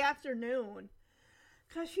middle of the afternoon?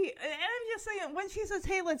 And I'm just saying, when she says,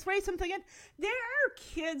 hey, let's race something in, there are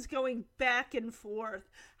kids going back and forth.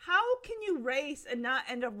 How can you race and not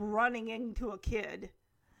end up running into a kid?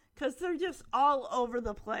 Because they're just all over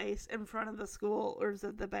the place in front of the school, or is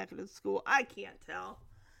it the back of the school? I can't tell.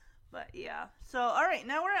 But yeah. So, all right,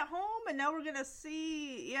 now we're at home, and now we're going to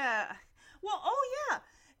see, yeah. Well, oh yeah.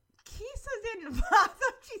 Kisa didn't, I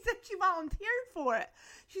thought she said she volunteered for it.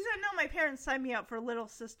 She said, no, my parents signed me up for Little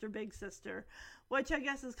Sister, Big Sister. Which I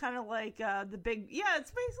guess is kind of like the big, yeah,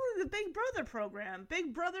 it's basically the Big Brother program.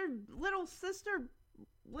 Big Brother, Little Sister,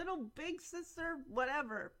 Little Big Sister,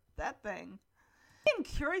 whatever, that thing. I'm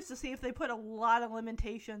curious to see if they put a lot of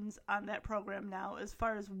limitations on that program now as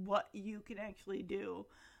far as what you can actually do.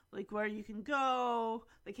 Like where you can go,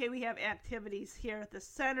 like, hey, we have activities here at the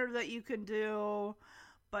center that you can do,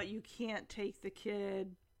 but you can't take the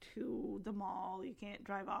kid to the mall. You can't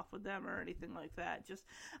drive off with them or anything like that.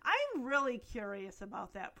 I'm really curious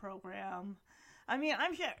about that program. I mean,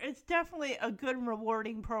 I'm sure it's definitely a good and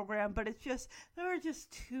rewarding program, but it's just, there are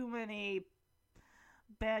just too many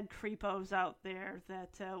bad creepos out there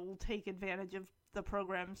that will take advantage of the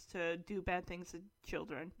programs to do bad things to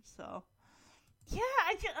children. So, yeah,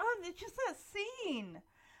 it's just that scene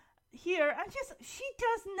here, she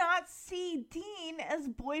does not see Dean as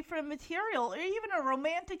boyfriend material or even a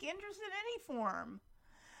romantic interest in any form.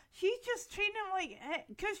 She's just treating him like,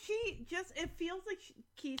 because it feels like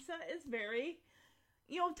Kisa is very,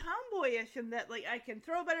 tomboyish, and that, like, I can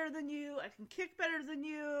throw better than you, I can kick better than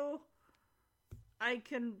you, I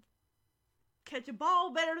can catch a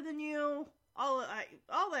ball better than you, all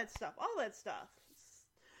that stuff.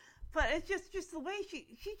 But it's just the way she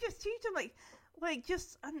just treats him like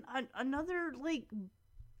just another, like,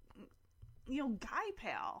 guy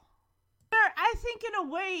pal. I think in a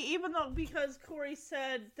way, even though, because Corey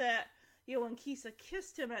said that, when Kisa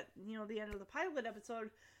kissed him at, the end of the pilot episode,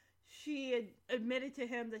 she had admitted to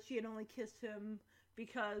him that she had only kissed him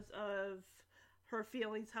because of her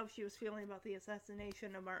feelings, how she was feeling about the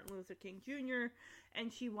assassination of Martin Luther King Jr.,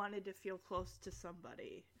 and she wanted to feel close to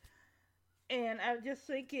somebody. And I'm just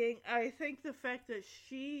thinking, I think the fact that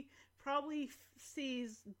she probably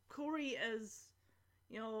sees Corey as,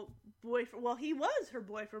 boyfriend. Well, he was her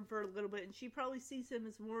boyfriend for a little bit, and she probably sees him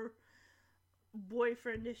as more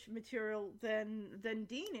boyfriendish material than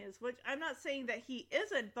Dean is, which I'm not saying that he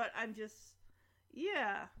isn't, but I'm just,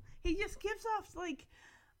 yeah. He just gives off, like,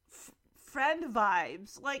 friend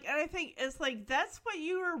vibes. Like, and I think it's like, that's what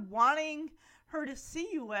you were wanting her to see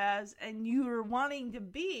you as, and you were wanting to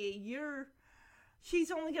be.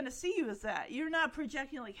 She's only going to see you as that. You're not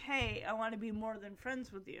projecting like, hey, I want to be more than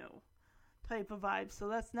friends with you type of vibe. So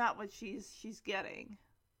that's not what she's getting.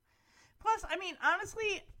 Plus, I mean,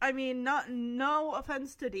 honestly, no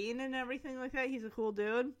offense to Dean and everything like that. He's a cool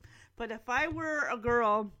dude. But if I were a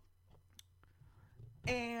girl,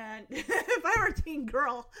 and if I were a teen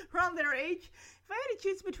girl around their age, if I had to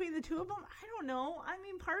choose between the two of them, I don't know. I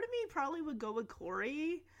mean, part of me probably would go with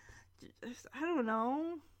Corey. I don't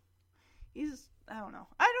know. I don't know.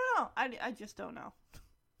 I just don't know.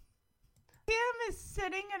 Kim is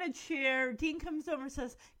sitting in a chair. Dean comes over and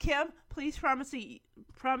says, Kim, please promise me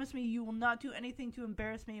you will not do anything to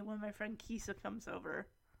embarrass me when my friend Kisa comes over.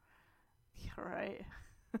 Yeah, right.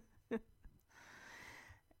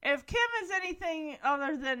 If Kim is anything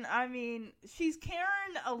other than, she's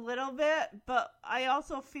Karen a little bit, but I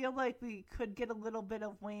also feel like we could get a little bit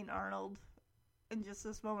of Wayne Arnold in just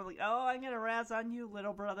this moment. Like, oh, I'm going to razz on you,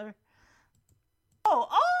 little brother.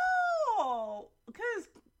 Oh, because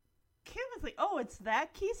Kim is like, oh, it's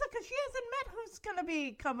that Kisa? Because she hasn't met who's going to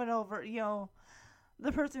be coming over,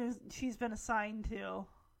 the person she's been assigned to.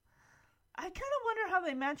 I kind of wonder how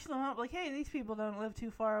they match them up. Like, hey, these people don't live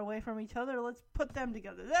too far away from each other. Let's put them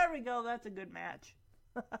together. There we go. That's a good match.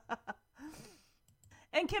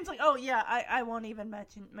 And Kim's like, oh, yeah, I won't even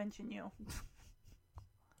mention you.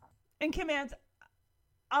 And Kim adds,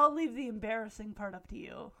 I'll leave the embarrassing part up to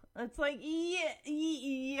you. It's like, yeah,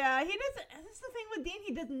 he doesn't, this is the thing with Dean,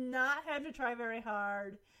 he does not have to try very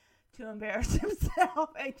hard to embarrass himself.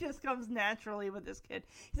 It just comes naturally with this kid.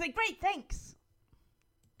 He's like, great, thanks.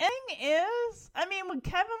 thing is, I mean, when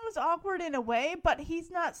Kevin was awkward in a way, but he's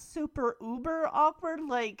not super uber awkward.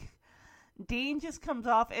 Like, Dean just comes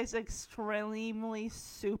off as extremely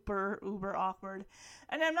super uber awkward.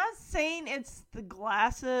 And I'm not saying it's the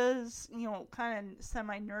glasses, you know, kind of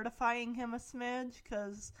semi-nerdifying him a smidge,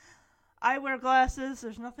 because I wear glasses.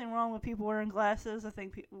 There's nothing wrong with people wearing glasses. I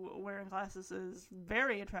think wearing glasses is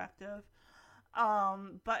very attractive.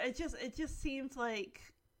 But it just seems like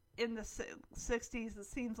in the 60s, it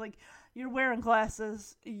seems like you're wearing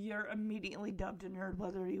glasses, you're immediately dubbed a nerd,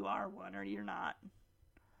 whether you are one or you're not.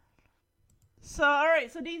 So,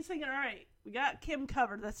 alright, so Dean's thinking, alright, we got Kim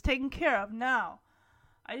covered. That's taken care of. Now,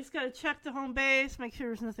 I just gotta check the home base, make sure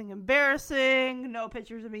there's nothing embarrassing, no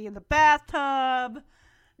pictures of me in the bathtub,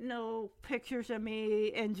 no pictures of me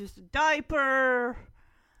in just a diaper,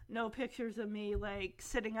 no pictures of me, like,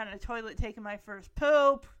 sitting on a toilet taking my first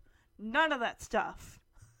poop, none of that stuff.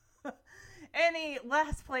 Any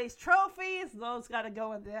last place trophies, those gotta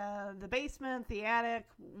go in the basement, the attic,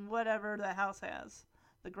 whatever the house has.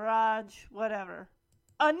 The garage, whatever.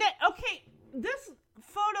 Okay, this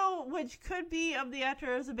photo, which could be of the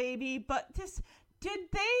actor as a baby, but did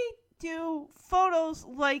they do photos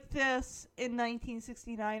like this in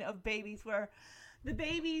 1969 of babies where the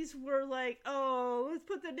babies were like, oh, let's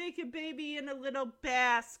put the naked baby in a little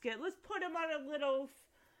basket. Let's put him on a little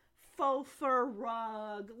faux fur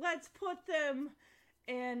rug. Let's put them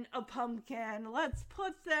in a pumpkin. Let's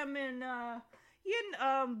put them in,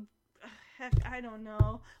 heck, I don't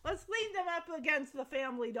know. Let's lean them up against the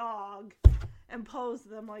family dog and pose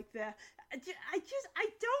them like that. I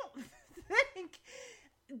don't think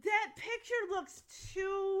that picture looks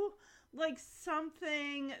too like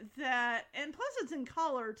something that, and plus it's in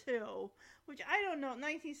color too, which I don't know.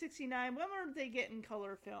 1969, when were they getting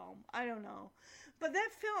color film? I don't know. But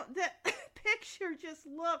that picture just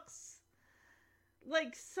looks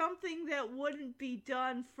like something that wouldn't be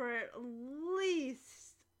done for at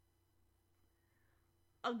least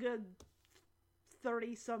a good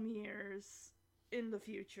 30-some years in the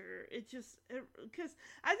future. Because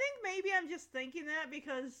I think maybe I'm just thinking that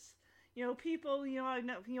because, you know, people, you know, I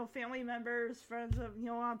know, you know, family members, friends of, you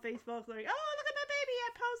know, on Facebook, like, oh, look at my baby,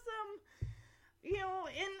 I post them, you know,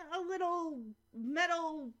 in a little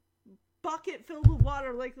metal bucket filled with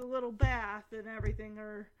water, like a little bath and everything,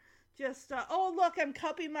 or just, oh, look, I'm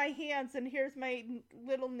cupping my hands, and here's my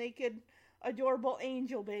little naked, adorable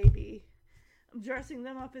angel baby. I'm dressing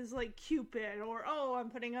them up as, like, Cupid, or, oh,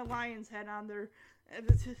 I'm putting a lion's head on their,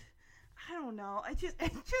 I don't know, it just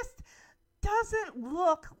doesn't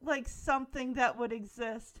look like something that would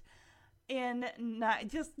exist in,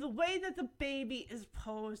 just the way that the baby is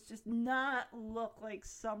posed, just not look like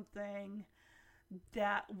something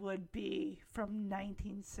that would be from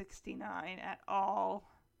 1969 at all.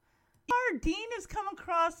 Dean has come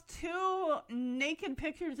across 2 naked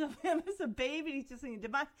pictures of him as a baby. He's just thinking,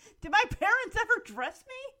 did my parents ever dress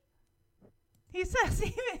me? He says he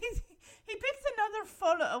picks another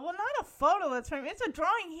photo. Well, not a photo that's from him. It's a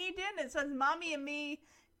drawing he did. It says, Mommy and me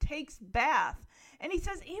takes bath. And he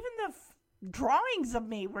says even the drawings of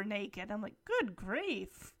me were naked. I'm like, good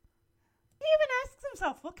grief. He even asks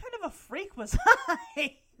himself, what kind of a freak was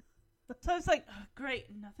I? So it's like, oh, great,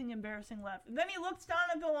 nothing embarrassing left. And then he looks down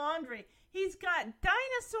at the laundry. He's got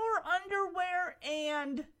dinosaur underwear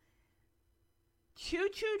and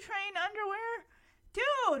choo-choo train underwear.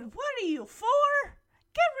 Dude, what are you for?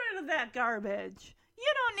 Get rid of that garbage.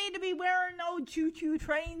 You don't need to be wearing no choo-choo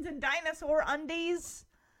trains and dinosaur undies.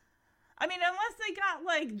 I mean, unless they got,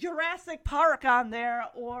 like, Jurassic Park on there,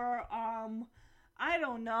 or, I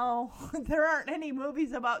don't know. There aren't any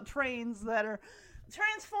movies about trains that are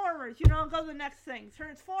Transformers, you know, go to the next thing.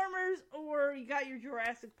 Transformers, or you got your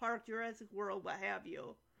Jurassic Park, Jurassic World, what have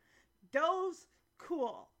you. Those,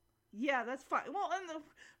 cool. Yeah, that's fine. Well, and probably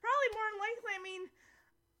more than likely, I mean,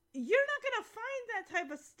 you're not going to find that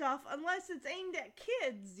type of stuff unless it's aimed at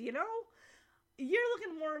kids, you know? You're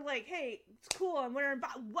looking more like, hey, it's cool, I'm wearing,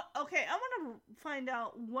 what? Okay, I want to find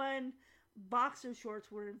out when boxer shorts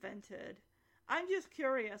were invented. I'm just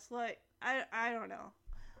curious, like, I don't know.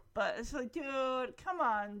 But it's like, dude, come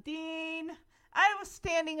on, Dean. I was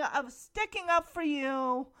sticking up for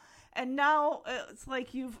you, and now it's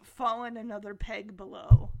like you've fallen another peg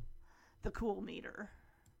below the cool meter.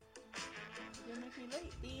 You're gonna make me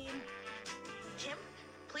late, Dean. Kim,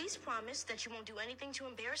 please promise that you won't do anything to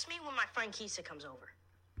embarrass me when my friend Kisa comes over.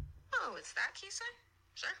 Oh, it's that, Kisa?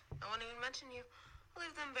 Sure, I won't even mention you. I'll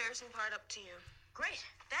leave the embarrassing part up to you. Great,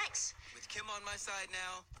 thanks. With Kim on my side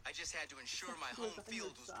now, I just had to ensure my home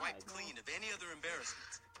field was wiped clean of any other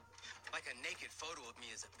embarrassments. Like a naked photo of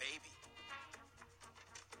me as a baby.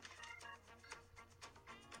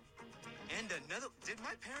 And another, did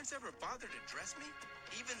my parents ever bother to dress me?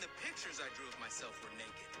 Even the pictures I drew of myself were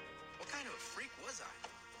naked. What kind of a freak was I?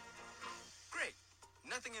 Great.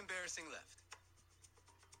 Nothing embarrassing left.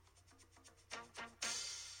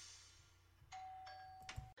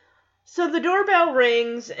 So the doorbell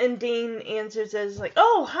rings and Dean answers as like,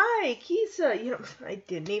 "Oh, hi, Kisa. I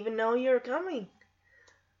didn't even know you were coming.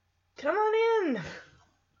 Come on in."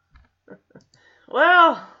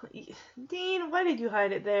 Well, Dean, why did you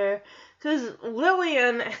hide it there? Because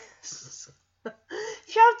Lillian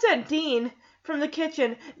shouts at Dean from the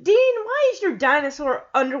kitchen, "Dean, why is your dinosaur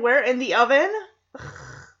underwear in the oven?"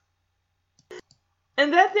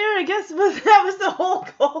 And that there, I guess, that was the whole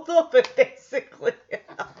cold open, basically.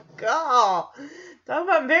 God. Talk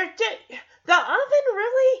about the oven,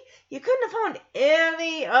 really? You couldn't have found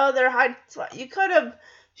any other hiding spot. You could have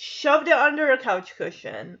shoved it under a couch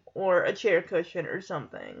cushion or a chair cushion or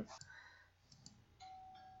something.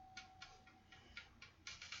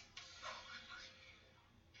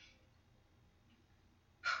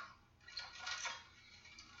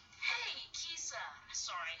 Hey, Kisa.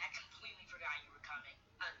 Sorry, I completely forgot you were coming.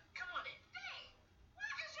 Come on in. Hey, why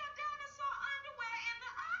is your dinosaur underwear in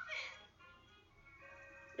the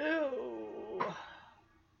oven? Ooh.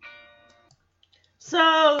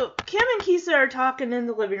 So, Kim and Kisa are talking in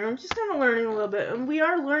the living room, just kind of learning a little bit. And we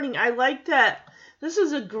are learning. I like that. This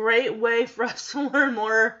is a great way for us to learn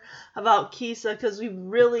more about Kisa because we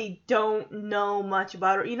really don't know much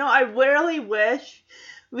about her. I really wish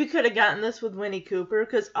we could have gotten this with Winnie Cooper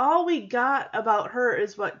because all we got about her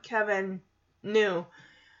is what Kevin knew.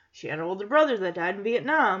 She had an older brother that died in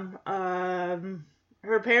Vietnam.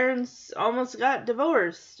 Her parents almost got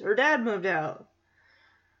divorced. Her dad moved out.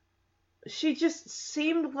 She just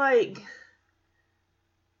seemed like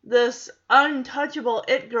this untouchable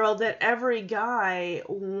it girl that every guy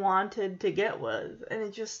wanted to get with. And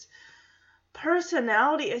it just,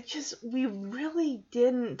 personality, we really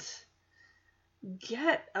didn't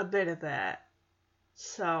get a bit of that.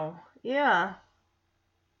 So, yeah.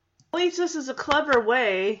 At least this is a clever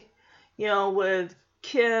way, with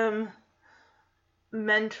Kim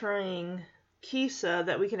mentoring Kisa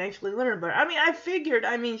that we can actually learn about. I figured,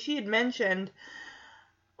 she had mentioned,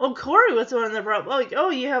 well, Corey was the one that brought, like, "Oh,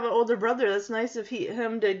 you have an older brother. That's nice of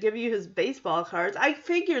him to give you his baseball cards." I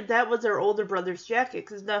figured that was her older brother's jacket,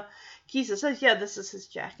 because now Kisa says, "Yeah, this is his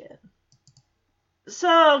jacket."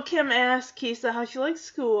 So Kim asks Kisa how she likes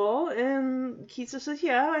school, and Kisa says,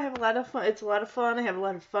 "Yeah, I have a lot of fun. It's a lot of fun. I have a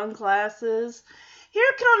lot of fun classes."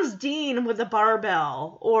 Here comes Dean with a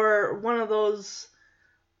barbell, or one of those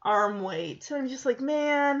arm weights. And I'm just like,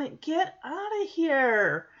 man, get out of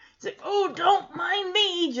here. He's like, "Oh, don't mind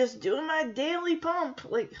me, just doing my daily pump."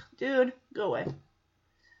 Like, dude, go away.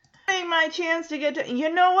 Take my chance to get to, you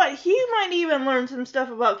know what? He might even learn some stuff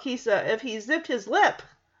about Kisa if he zipped his lip.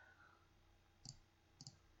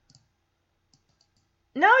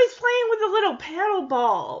 Now he's playing with a little paddle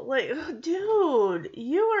ball. Like, dude,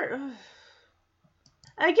 you are...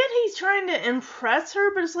 I get he's trying to impress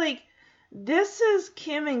her, but it's like, this is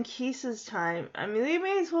Kim and Kisa's time. They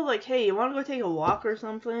may as well, like, "Hey, you want to go take a walk or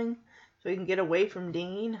something? So we can get away from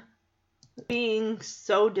Dean being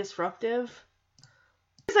so disruptive."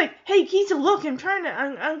 It's like, "Hey, Kisa, look, I'm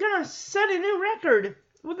gonna set a new record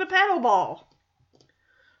with a paddle ball."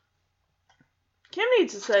 Kim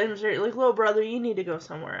needs to set him straight. Like, "Little brother, you need to go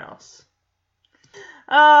somewhere else."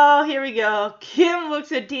 Oh, here we go. Kim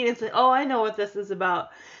looks at Dean and says, "Oh, I know what this is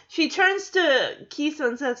about." She turns to Kisa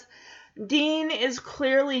and says, "Dean is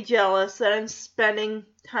clearly jealous that I'm spending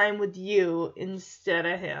time with you instead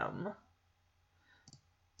of him."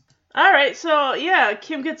 Alright, so yeah,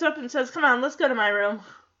 Kim gets up and says, "Come on, let's go to my room.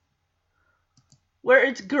 Where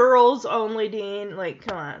it's girls only, Dean." Like,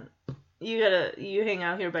 come on. You hang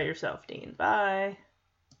out here by yourself, Dean. Bye.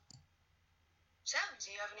 So,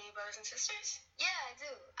 do you have any brothers and sisters? Yeah, I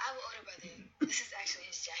do. I have an older brother. This is actually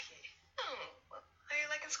his jacket. Oh, well, how are you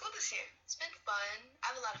liking school this year? It's been fun.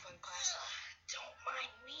 I have a lot of fun classes. Don't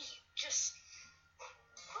mind me. Just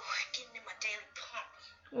getting in my daily pump.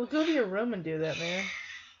 Well, go to your room and do that, man.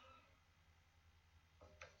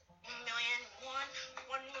 1,000,001,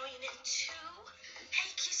 1,000,002. Hey,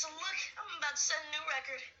 Kisa, look. I'm about to set a new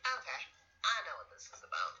record. Okay, I know what this is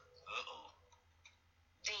about. Uh-oh.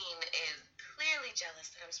 Dean is clearly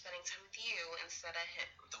jealous that I'm spending time with you instead of him.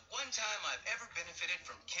 The one time I've ever benefited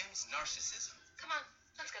from Kim's narcissism. Come on,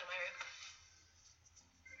 let's go to my room.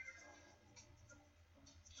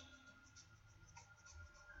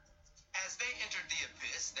 As they entered the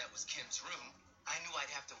abyss that was Kim's room, I knew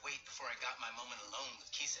I'd have to wait before I got my moment alone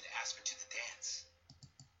with Kisa to ask her to the dance.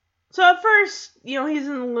 So at first, he's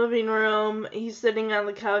in the living room, he's sitting on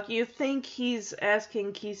the couch. You think he's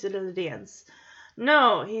asking Kisa to dance.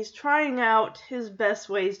 No, he's trying out his best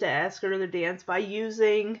ways to ask her to dance by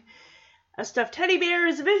using a stuffed teddy bear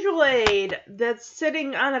as a visual aid that's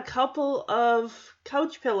sitting on a couple of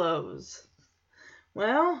couch pillows.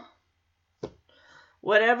 Well,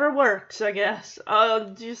 whatever works, I guess.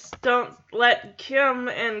 Just don't let Kim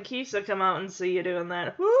and Kisa come out and see you doing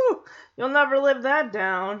that. Whew, you'll never live that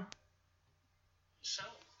down. So,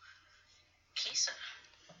 Kisa,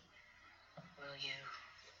 will you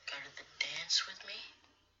go to the dance with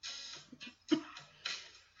me?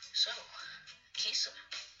 So, Kisa,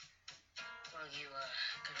 will you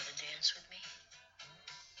go to the dance with me?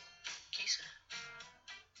 Kisa,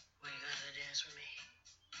 will you go to the dance with me?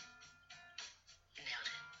 You nailed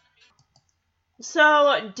it.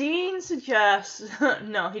 So, Dean suggests...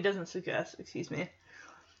 no, he doesn't suggest, excuse me.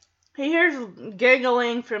 He hears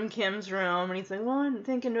giggling from Kim's room, and he's like, well, I'm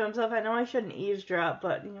thinking to himself, I know I shouldn't eavesdrop,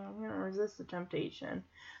 but, I'm going to resist the temptation.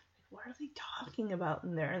 What are they talking about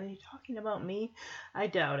in there? Are they talking about me? I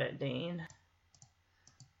doubt it, Dean.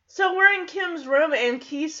 So we're in Kim's room, and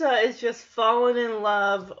Kisa is just falling in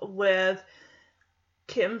love with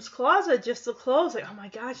Kim's closet, just the clothes. Like, oh my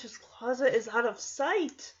gosh, his closet is out of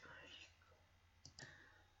sight.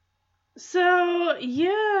 So,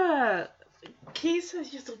 yeah, Kisa's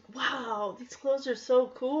just like, wow, these clothes are so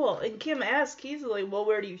cool. And Kim asks Kisa, like, well,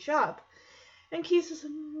 where do you shop? And Kisa's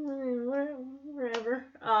like, wherever.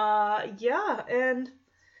 Yeah, and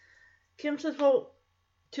Kim says, well,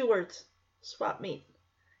 2 words, swap meet.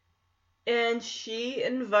 And she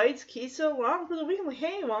invites Kisa along for the weekend, like,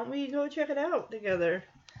 hey, why don't we go check it out together?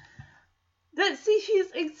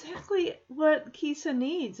 She's exactly what Kisa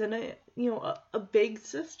needs, and a big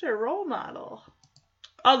sister role model.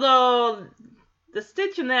 Although the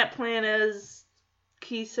stitch in that plan is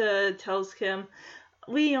Kisa tells Kim,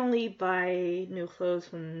 we only buy new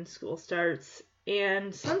clothes when school starts,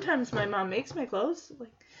 and sometimes my mom makes my clothes.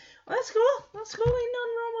 Like, well, that's cool. That's cool. Ain't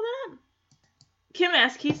nothing wrong with that. Kim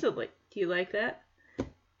asks Kisa, like, do you like that?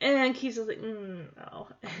 And Kisa's like, no.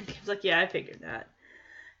 And Kim's like, yeah, I figured that.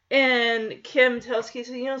 And Kim tells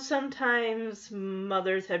Kisa, sometimes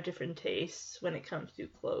mothers have different tastes when it comes to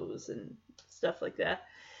clothes and stuff like that.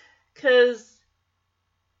 Because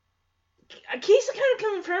Kisa kind of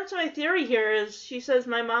confirms my theory here, is she says,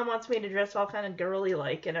 my mom wants me to dress all kind of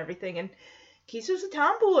girly-like and everything, and Kisa's a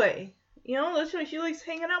tomboy. That's why she likes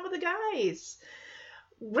hanging out with the guys.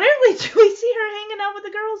 Rarely do we see her hanging out with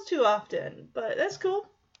the girls too often, but that's cool.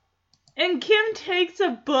 And Kim takes a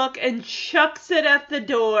book and chucks it at the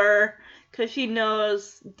door because she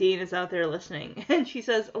knows Dean is out there listening. And she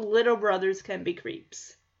says, little brothers can be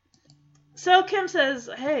creeps. So Kim says,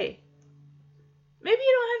 hey, maybe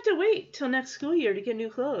you don't have to wait till next school year to get new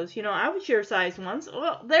clothes. I was your size once.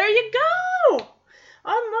 Well, there you go!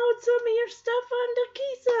 Unload some of your stuff onto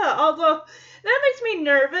Kisa. Although, that makes me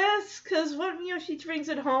nervous because what, she brings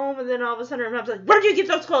it home and then all of a sudden her mom's like, where'd you get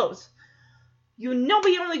those clothes? We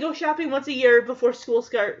only go shopping once a year before school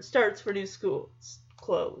starts for new school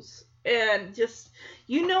clothes. And just,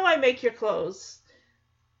 I make your clothes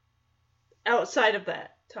outside of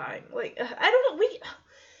that time. Like, I don't know, we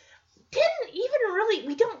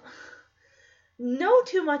don't know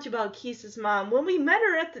too much about Kisa's mom. When we met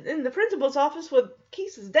her in the principal's office with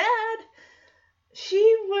Kisa's dad,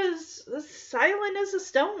 she was as silent as a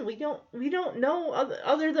stone. We don't know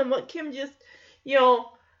other than what Kim just,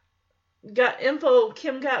 got info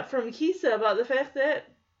Kim got from Kisa about the fact that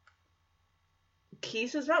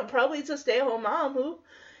Kisa's mom probably is a stay-at-home mom who,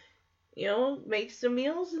 makes the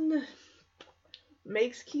meals and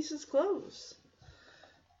makes Kisa's clothes.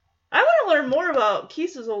 I want to learn more about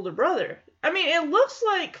Kisa's older brother. I mean, it looks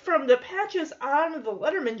like from the patches on the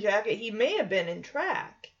Letterman jacket, he may have been in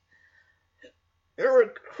track.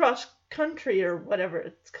 Or cross country, or whatever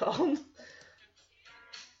it's called.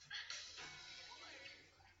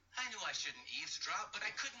 I knew I shouldn't eavesdrop, but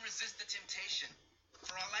I couldn't resist the temptation.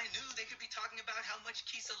 For all I knew, they could be talking about how much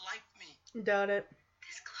Kisa liked me. Doubt it.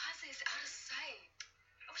 This closet is out of sight.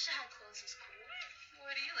 I wish I had clothes in school.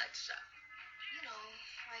 Where do you like to shop?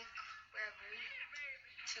 Like wherever.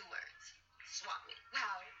 2 words. Swap meet.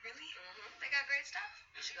 Wow, really? They got great stuff?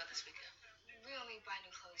 You should go this weekend. We only buy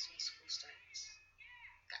new clothes when school starts.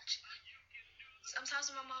 Gotcha.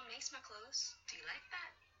 Sometimes my mom makes my clothes. Do you like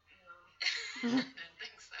that? No. Didn't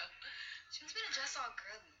think so. She wants me to dress all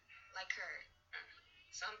girly, like her.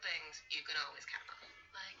 Some things you can always count on.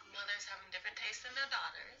 Like mothers having different tastes than their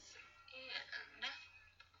daughters.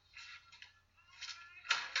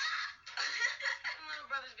 And little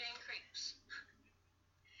brothers being creeps.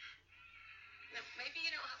 Now, maybe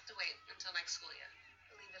you don't have to wait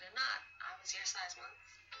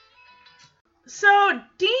So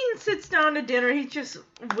Dean sits down to dinner. He's just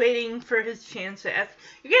waiting for his chance to ask.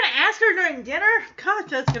 You're going to ask her during dinner? Gosh,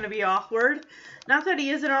 that's going to be awkward. Not that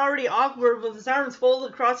he isn't already awkward with his arms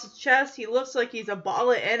folded across his chest. He looks like he's a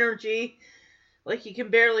ball of energy. Like he can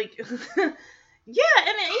barely... Yeah,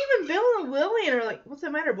 and even Bill and Lillian are like, what's the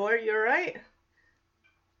matter, boy? Are you alright?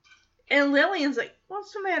 And Lillian's like,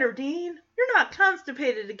 what's the matter, Dean? You're not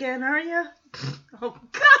constipated again, are you? Oh,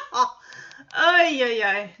 God! Ay, ay,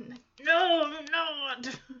 ay. No, I'm not.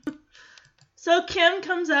 So Kim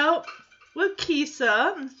comes out with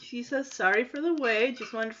Keesa. She says, sorry for the wait.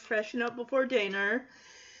 Just wanted to freshen up before dinner.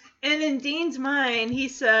 And in Dean's mind, he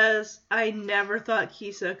says, I never thought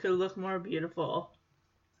Keesa could look more beautiful.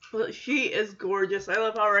 Well, she is gorgeous. I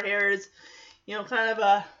love how her hair is, kind of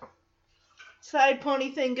a side pony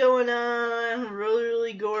thing going on. Really,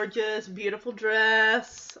 really gorgeous. Beautiful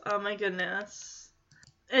dress. Oh my goodness.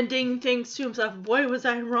 And Dean thinks to himself, boy, was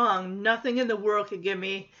I wrong. Nothing in the world could give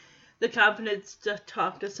me the confidence to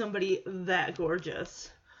talk to somebody that gorgeous.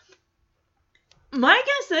 My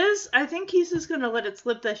guess is, I think Keesa's going to let it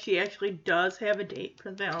slip that she actually does have a date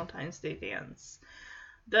for the Valentine's Day dance.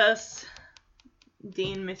 Thus,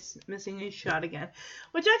 Dean missing his shot again.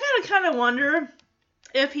 Which I kind of wonder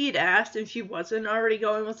if he'd asked if she wasn't already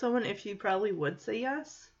going with someone, if she probably would say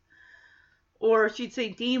yes. Or she'd say,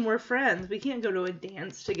 Dean, we're friends. We can't go to a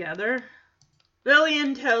dance together.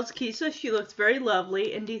 Lillian tells Keesa she looks very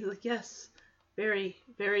lovely. And Dean's like, yes, very,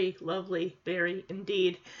 very lovely. Very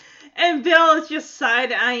indeed. And Bill is just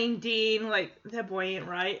side-eyeing Dean like, that boy ain't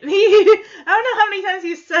right. I don't know how many times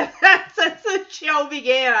he's said that since the show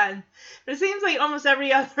began. But it seems like almost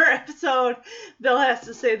every other episode, Bill has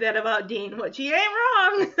to say that about Dean, which he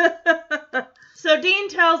ain't wrong. So Dean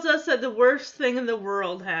tells us that the worst thing in the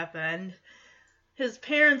world happened. His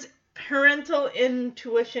parents' parental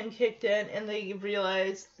intuition kicked in, and they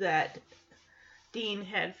realized that Dean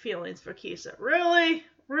had feelings for Keesa. Really?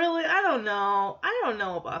 Really? I don't know. I don't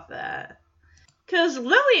know about that. Because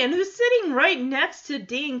Lillian, who's sitting right next to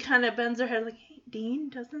Dean, kind of bends her head like, hey, Dean,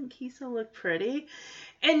 doesn't Keesa look pretty?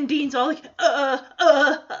 And Dean's all like,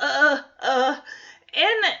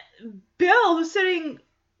 And Bill, who's sitting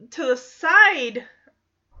to the side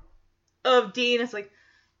of Dean, is like,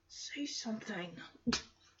 say something.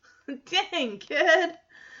 Dang, kid.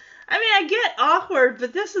 I mean, I get awkward,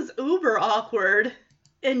 but this is uber awkward.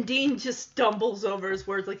 And Dean just stumbles over his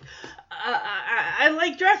words like, I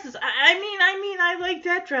like dresses. I mean, I like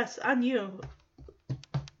that dress on you.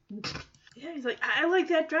 Yeah, he's like, I like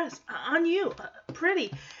that dress on you.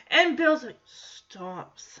 Pretty. And Bill's like,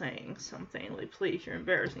 stop saying something. Like, please, you're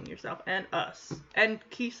embarrassing yourself and us. And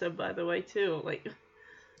Keesa, by the way, too. Like,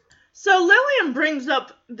 so Lillian brings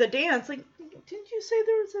up the dance. Like, didn't you say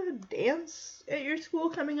there was a dance at your school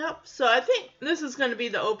coming up? So I think this is going to be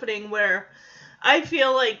the opening where I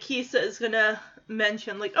feel like Keesa is going to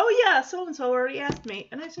mention, like, oh yeah, so-and-so already asked me.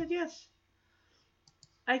 And I said, yes.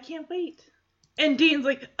 I can't wait. And Dean's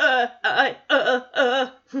like,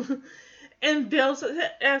 And Bill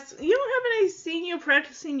asks, you haven't seen you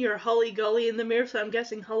practicing your Hully Gully in the mirror, so I'm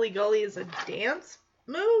guessing Hully Gully is a dance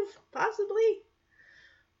move, possibly?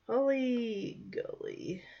 Hully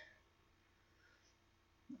Gully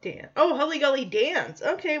dance. Oh, Hully Gully dance.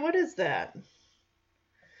 Okay, what is that?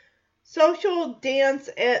 Social dance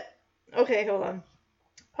at... Okay, hold on.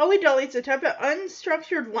 Hully Gully is a type of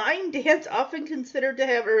unstructured line dance often considered to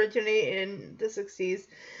have originated in the 60s,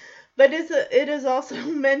 but it is also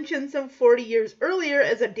mentioned some 40 years earlier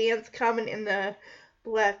as a dance common in the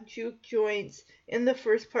black juke joints in the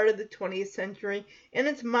first part of the 20th century. In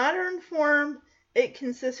its modern form, it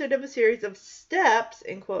consisted of a series of steps,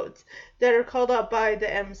 in quotes, that are called out by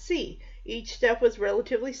the MC. Each step was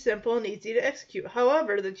relatively simple and easy to execute.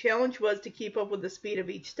 However, the challenge was to keep up with the speed of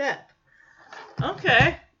each step.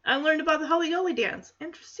 Okay, I learned about the Hully Gully dance.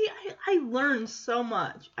 And see, I learned so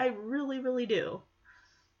much. I really, really do.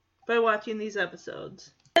 By watching these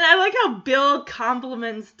episodes. And I like how Bill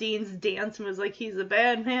compliments Dean's dance moves like he's a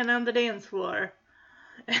bad man on the dance floor.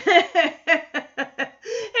 And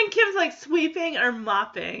Kim's like sweeping or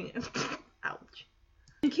mopping. Ouch.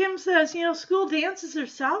 And Kim says, school dances are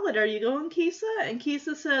solid. Are you going, Keesa? And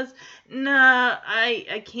Keesa says, nah,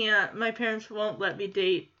 I can't. My parents won't let me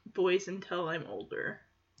date boys until I'm older.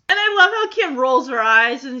 And I love how Kim rolls her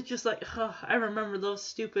eyes and it's just like, oh, I remember those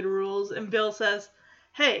stupid rules. And Bill says,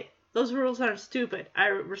 hey, those rules aren't stupid. I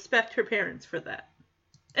respect her parents for that.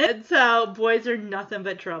 And so boys are nothing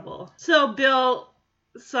but trouble. So Bill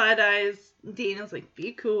side-eyes Dean is like,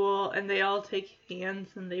 be cool. And they all take hands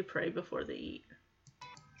and they pray before they eat.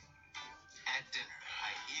 At dinner,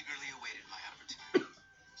 I eagerly awaited my opportunity.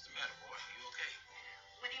 What's the matter, boy? You okay?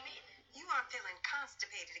 What do you mean? You aren't feeling confident.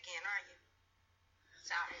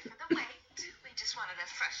 for the wait. We just wanted to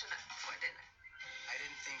freshen up before dinner. I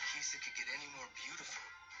didn't think Kisa could get any more beautiful.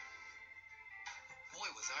 Boy,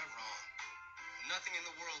 was I wrong. Nothing in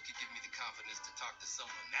the world could give me the confidence to talk to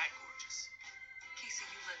someone that gorgeous. Kisa,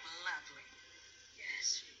 you look lovely.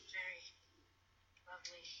 Yes, very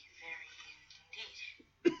lovely, very indeed.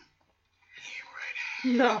 Yeah, right.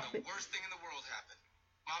 No. And the worst thing in the world happened.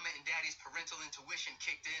 Mama and Daddy's parental intuition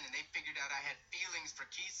kicked in and they figured out I had feelings for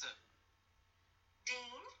Kisa.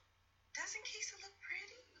 Dean, doesn't Kisa look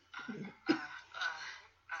pretty?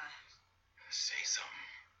 Say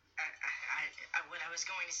something. What I was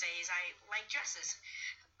going to say is I like dresses.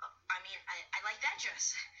 I like that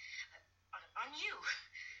dress. On you.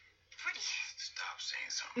 Pretty. Stop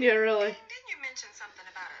saying something. Yeah, really. Didn't you mention something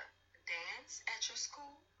about a dance at your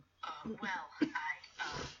school? Haven't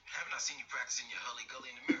I seen you practicing your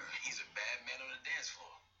hully-gully in the mirror? He's a bad man on the dance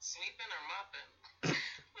floor. Sweeping or mopping?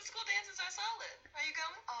 But school dances are solid. Are you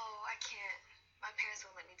going? Oh, I can't. My parents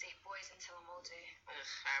won't let me date boys until I'm older.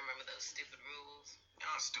 I remember those stupid rules. You're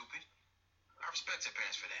not stupid. I respect your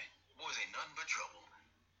parents for that. Boys ain't nothing but trouble.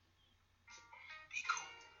 Be cool.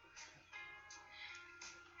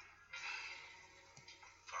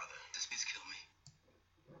 Father, does this kill me?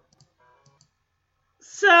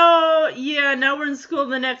 So, yeah, now we're in school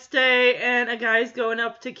the next day, and a guy's going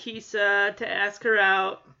up to Kisa to ask her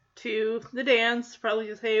out to the dance. Probably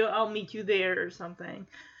just, hey, I'll meet you there or something.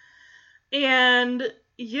 And,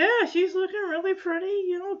 yeah, she's looking really pretty.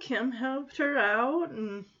 You know, Kim helped her out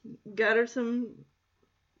and got her some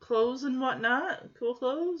clothes and whatnot. Cool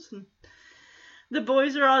clothes. And the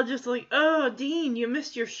boys are all just like, oh, Dean, you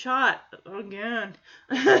missed your shot again.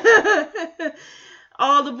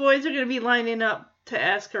 All the boys are going to be lining up to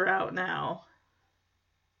ask her out now.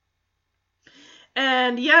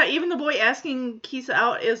 And yeah, even the boy asking Kisa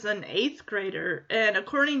out is an 8th grader. And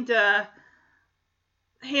according to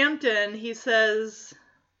Hampton, he says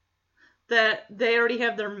that they already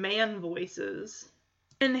have their man voices.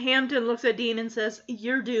 And Hampton looks at Dean and says,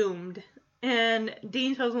 you're doomed. And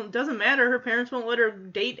Dean tells him, doesn't matter, her parents won't let her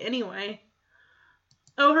date anyway.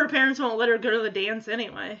 Oh, her parents won't let her go to the dance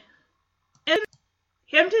anyway. And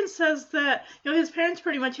Hampton says that, you know, his parents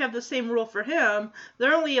pretty much have the same rule for him.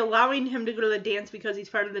 They're only allowing him to go to the dance because he's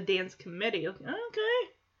part of the dance committee. Like,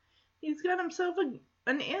 okay. He's got himself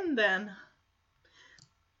an in then.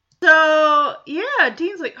 So, yeah,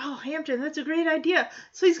 Dean's like, oh, Hampton, that's a great idea.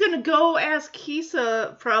 So he's going to go ask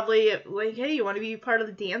Kisa probably, like, hey, you want to be part of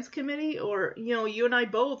the dance committee? Or, you know, you and I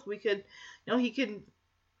both, we could, you know, he could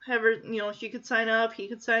have her, you know, she could sign up, he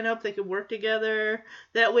could sign up, they could work together.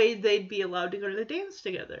 That way they'd be allowed to go to the dance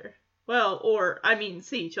together. Well, or, I mean,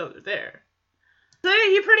 see each other there. So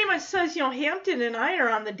he pretty much says, you know, Hampton and I are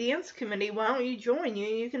on the dance committee. Why don't you join?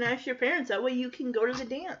 You can ask your parents. That way you can go to the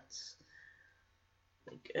dance.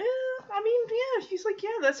 Like, I mean, yeah. She's like, yeah,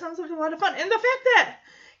 that sounds like a lot of fun. And the fact that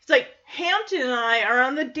he's like, Hampton and I are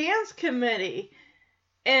on the dance committee.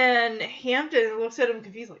 And Hampton looks at him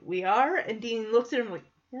confused, like, we are? And Dean looks at him like,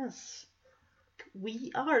 yes,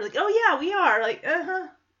 we are. Like, oh yeah, we are. Like,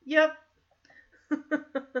 yep.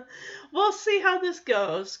 We'll see how this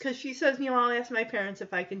goes, because she says, you know, I'll ask my parents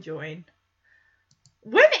if I can join.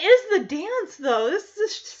 When is the dance, though?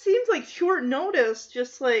 This seems like short notice.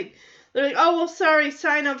 Just like, they're like, oh, well, sorry,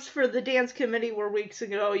 sign-ups for the dance committee were weeks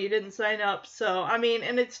ago. You didn't sign up. So, I mean,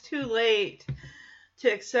 and it's too late to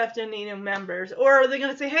accept any new members. Or are they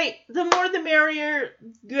going to say, hey, the more the merrier,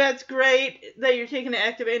 that's great that you're taking an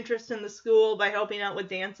active interest in the school by helping out with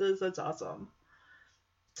dances. That's awesome.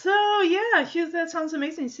 So, yeah, that sounds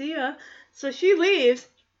amazing. See ya. So she leaves,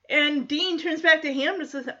 and Dean turns back to Hampton and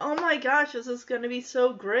says, oh my gosh, this is going to be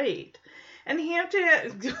so great. And Hampton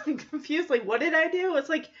is confused, like, what did I do? It's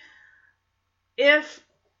like, if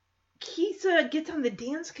Kisa gets on the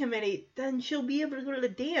dance committee, then she'll be able to go to the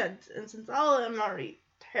dance. And since I'm already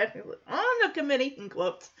technically on the committee, in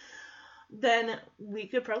quotes, then we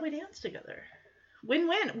could probably dance together.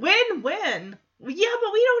 Win-win. Win-win. Yeah,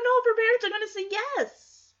 but we don't know if her parents are going to say yes.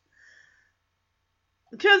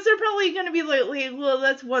 Because they're probably going to be like, well,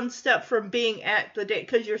 that's one step from being at the dance,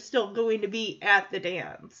 because you're still going to be at the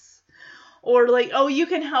dance. Or like, oh, you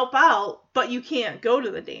can help out, but you can't go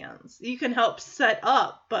to the dance. You can help set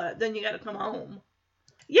up, but then you got to come home.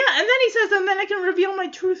 Yeah, and then he says, and then I can reveal my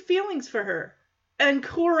true feelings for her. And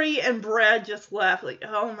Corey and Brad just laugh like,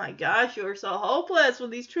 oh my gosh, you are so hopeless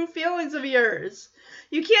with these true feelings of yours.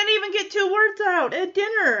 You can't even get 2 words out at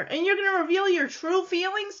dinner, and you're going to reveal your true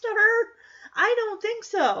feelings to her? I don't think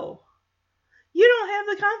so. You don't have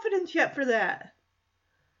the confidence yet for that.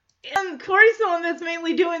 And Corey's the one that's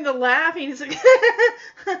mainly doing the laughing. He's like,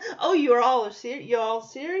 oh, you're all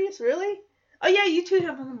serious? Really? Oh, yeah, you two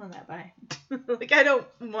have one on that. Bye. Like, I don't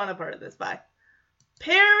want a part of this. Bye.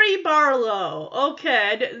 Perry Barlow.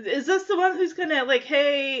 Okay. Is this the one who's gonna, like,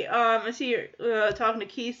 hey, I see you're talking to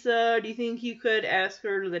Kisa. Do you think you could ask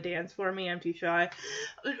her to the dance for me? I'm too shy.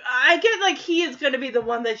 I get, like, he is gonna be the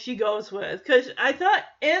one that she goes with. Because I thought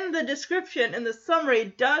in the description, in the summary,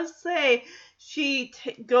 it does say she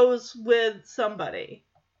goes with somebody.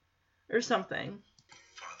 Or something.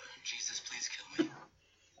 Father, Jesus, please kill me.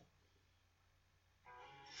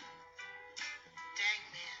 Dang,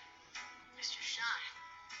 man. Mr. Shy.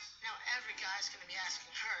 Now every guy's gonna be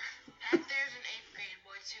asking her. And there's an 8th grade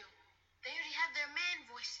boy, too. They already have their man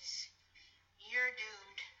voices. You're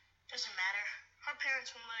doomed. Doesn't matter. Our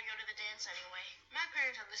parents won't let her go to the dance anyway. My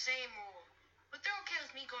parents have the same rule. But they're okay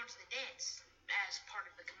with me going to the dance as part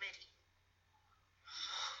of the committee.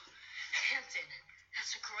 Hampton,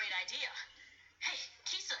 that's a great idea. Hey,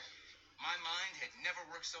 Kisa. My mind had never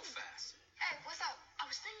worked so fast. Hey, what's up? I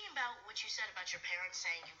was thinking about what you said about your parents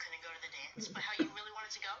saying you couldn't go to the dance, but how you really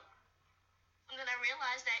wanted to go. And then I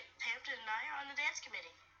realized that Hampton and I are on the dance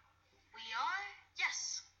committee. We are?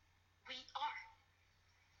 Yes, we are.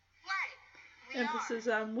 Right, we Emphasis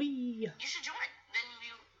are. on we. You should join. Then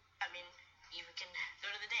you can go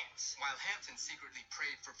to the dance. While Hampton secretly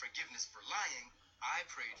prayed for forgiveness for lying, I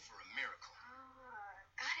prayed for a miracle.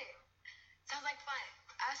 Got it. Sounds like fun.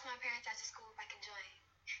 I asked my parents after school if I can join.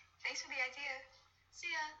 Thanks for the idea.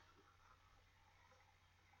 See ya.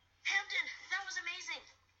 Hampton, that was amazing.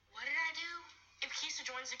 What did I do? If Kisa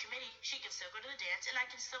joins the committee, she can still go to the dance, and I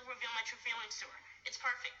can still reveal my true feelings to her. It's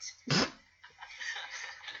perfect.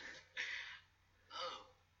 Oh,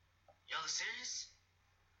 y'all are serious?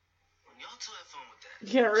 Well, y'all two have fun with that.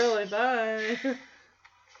 Yeah, really, bye.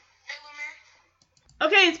 Hey, Lumer.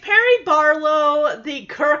 Okay, it's Perry Barlow, the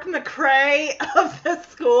Kirk McRae of the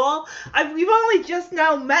school. We've only just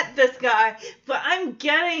now met this guy, but I'm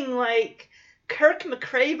getting, like, Kirk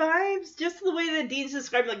McRae vibes, just the way that Dean's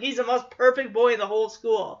described, like, he's the most perfect boy in the whole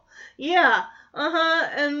school. Yeah,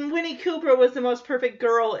 and Winnie Cooper was the most perfect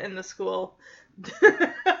girl in the school.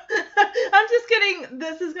 I'm just kidding,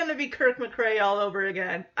 this is gonna be Kirk McRae all over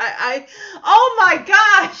again. Oh my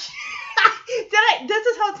gosh! This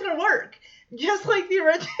is how it's gonna work. Just like the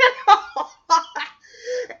original.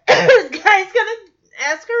 This guy's gonna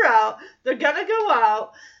ask her out, they're gonna go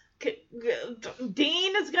out,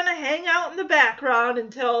 Dean is gonna hang out in the background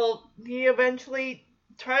until he eventually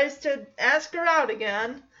tries to ask her out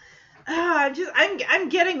again. I'm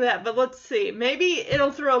getting that, but let's see. Maybe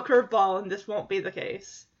it'll throw a curveball and this won't be the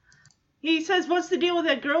case. He says, "What's the deal with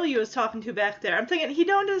that girl you was talking to back there?" I'm thinking he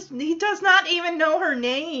does not even know her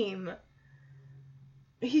name.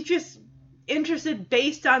 He's just interested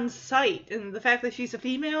based on sight and the fact that she's a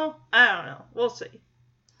female. I don't know. We'll see.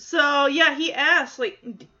 So yeah, he asked, like,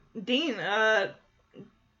 Dean,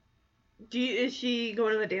 is she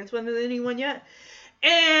going to the dance with anyone yet?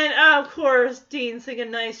 And, of course, Dean's thinking,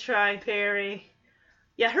 nice try, Perry.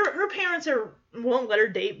 Yeah, her parents won't let her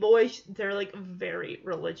date boys. They're, like, very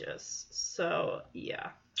religious. So, yeah.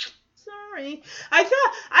 Sorry.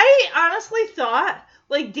 I honestly thought,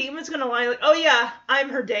 like, Dean was gonna lie, like, oh yeah, I'm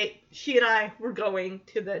her date. She and I were going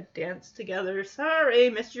to the dance together. Sorry,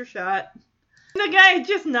 missed your shot. The guy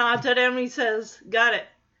just nods at him and he says, got it.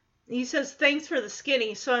 He says, thanks for the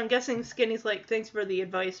skinny, so I'm guessing skinny's like, thanks for the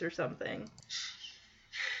advice or something.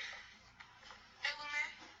 Hey, Lumer.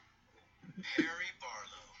 Perry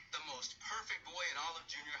Barlow, the most perfect boy in all of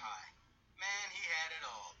junior high. Man, he had it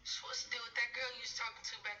all. So what's the deal with that girl you was talking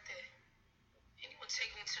to back there? Anyone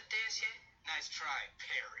taking you to the dance yet? Nice try,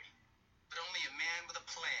 Perry. But only a man with a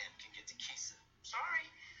plan can get to Kisa. Sorry.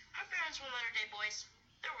 Her parents won't let her date boys.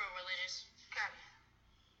 They're real religious. Got it.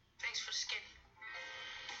 Thanks for the skinny.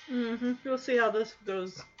 We'll see how this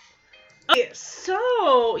goes. Okay,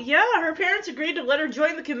 so, yeah, her parents agreed to let her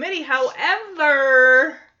join the committee.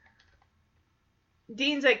 However,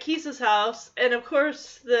 Dean's at Kisa's house, and of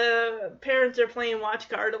course the parents are playing watch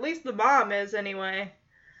guard. At least the mom is, anyway.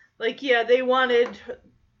 Like, yeah, they wanted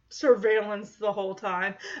surveillance the whole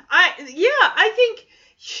time. I think,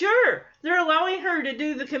 sure, they're allowing her to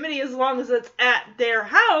do the committee as long as it's at their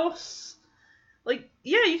house. Like,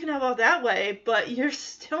 yeah, you can have all that way, but you're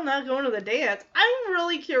still not going to the dance. I'm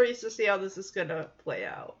really curious to see how this is gonna play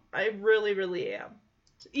out. I really, really am.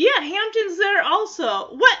 Yeah, Hampton's there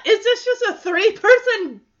also. What? Is this just a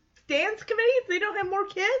 3-person dance committee? They don't have more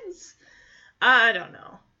kids? I don't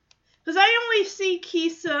know. Because I only see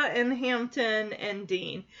Kisa and Hampton and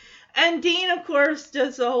Dean. And Dean, of course,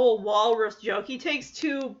 does the whole walrus joke. He takes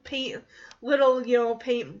 2 paintbrush,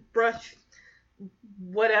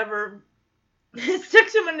 whatever,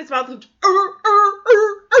 sticks them in his mouth and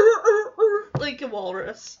like a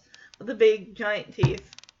walrus with the big giant teeth.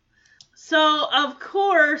 So, of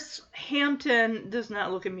course, Hampton does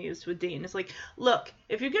not look amused with Dean. It's like, look,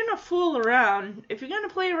 if you're going to fool around, if you're going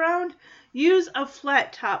to play around, use a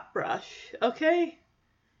flat top brush, okay?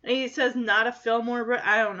 And he says, not a Fillmore brush.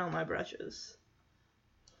 I don't know my brushes.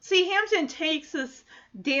 See, Hampton takes this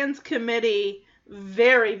dance committee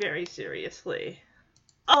very, very seriously.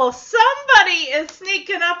 Oh, somebody is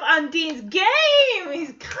sneaking up on Dean's game!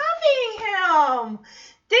 He's copying him!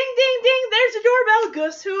 Ding, ding, ding, there's the doorbell.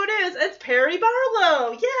 Guess who it is? It's Perry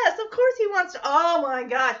Barlow. Yes, of course he wants to. Oh my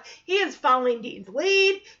gosh, he is following Dean's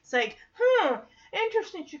lead. It's like,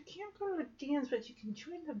 interesting. You can't go to a dance, but you can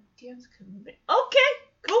join the dance committee. Okay,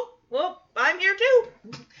 cool. Well, I'm here too.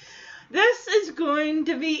 This is going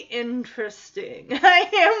to be interesting. I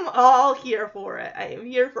am all here for it. I am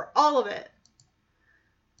here for all of it.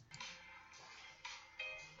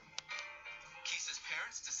 Kisa's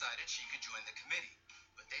parents decided she could join the committee,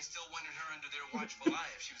 but they still wanted her under their watchful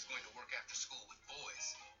eye if she was going to work after school with boys.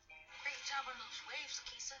 Great job on those waves,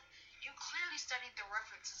 Kisa. You clearly studied the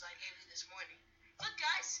references I gave you this morning. Look,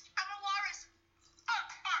 guys, I'm a walrus.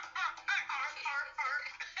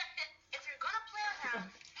 If you're gonna play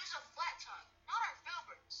around, use a flat top, not our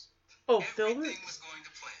filberts. Oh, Everything was going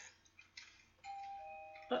to plan.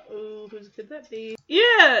 Uh-oh, who could that be?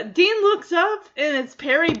 Yeah, Dean looks up, and it's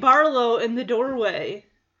Perry Barlow in the doorway.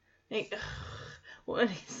 Like, what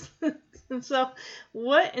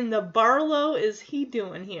in the Barlow is he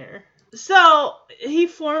doing here? So, he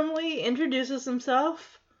formally introduces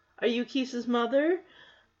himself. Are you Kisa's mother?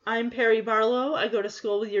 I'm Perry Barlow. I go to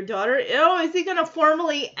school with your daughter. Oh, is he going to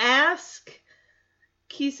formally ask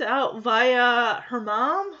Kisa out via her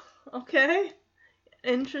mom? Okay.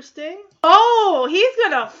 Interesting. Oh, he's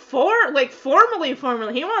going to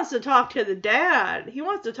formally. He wants to talk to the dad. He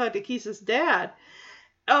wants to talk to Kisa's dad.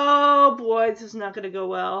 Oh, boy, this is not going to go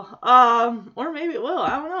well. Or maybe it will.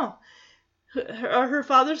 I don't know. Her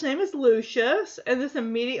father's name is Lucius, and this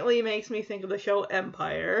immediately makes me think of the show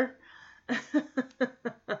Empire.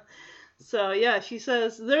 So, yeah, she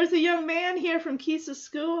says, there's a young man here from Kisa's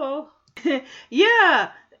school.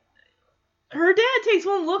 Yeah. Her dad takes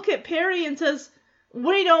one look at Perry and says,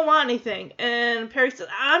 we don't want anything. And Perry says,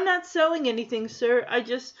 I'm not selling anything, sir.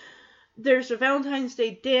 There's a Valentine's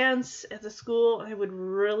Day dance at the school. I would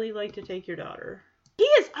really like to take your daughter. He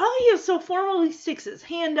is so formal. He sticks his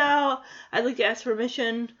hand out. I'd like to ask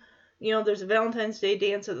permission. You know, there's a Valentine's Day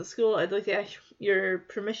dance at the school. I'd like to ask your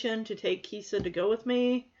permission to take Kisa to go with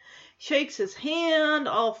me. Shakes his hand,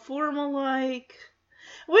 all formal-like.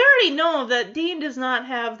 We already know that Dean does not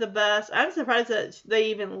have the best. I'm surprised that they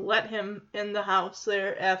even let him in the house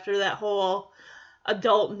there after that whole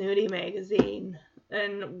adult nudie magazine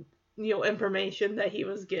and, you know, information that he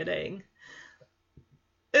was getting.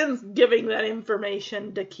 And giving that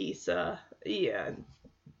information to Kisa. Yeah.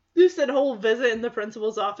 Just that whole visit in the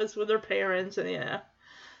principal's office with her parents, and yeah.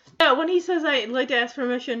 Yeah, when he says, I'd like to ask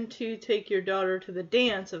permission to take your daughter to the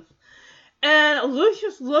dance. And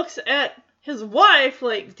Lucius looks at his wife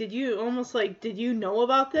like, did you know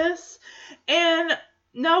about this? And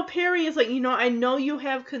now Perry is like, I know you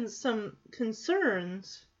have some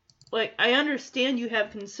concerns. Like, I understand you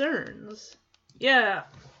have concerns. Yeah.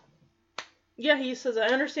 Yeah, he says, I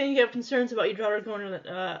understand you have concerns about your daughter going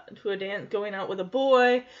to a dance, going out with a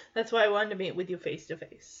boy. That's why I wanted to meet with you face to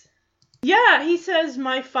face. Yeah, he says,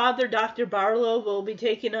 my father, Dr. Barlow, will be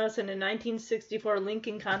taking us in a 1964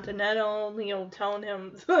 Lincoln Continental, telling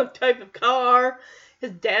him the type of car.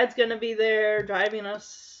 His dad's going to be there driving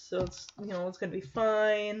us, so it's going to be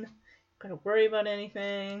fine. Not going to worry about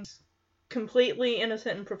anything. Completely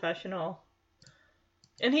innocent and professional.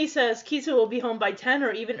 And he says Kisa will be home by 10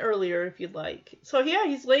 or even earlier if you'd like. So yeah,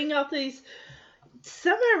 he's laying out these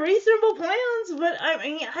semi-reasonable plans, but I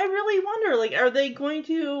really wonder, are they going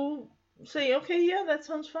to say, okay, yeah, that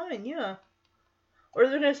sounds fine, yeah. Or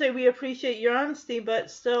they're going to say, we appreciate your honesty,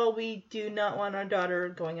 but still we do not want our daughter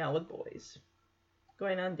going out with boys.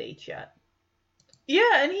 Going on dates yet.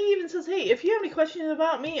 Yeah, and he even says, hey, if you have any questions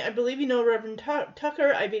about me, I believe you know Reverend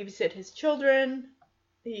Tucker. I babysit his children.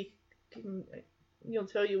 He'll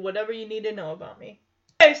tell you whatever you need to know about me.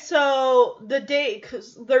 Okay, so the date,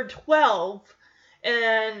 because they're 12,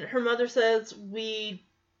 and her mother says, we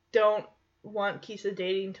don't want Kisa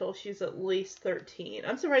dating until she's at least 13.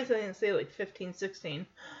 I'm surprised they didn't say 15, 16.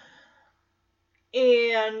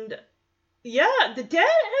 And, yeah, the dad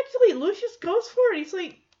actually, Lucius goes for it. He's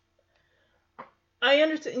like, I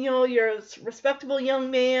understand, you're a respectable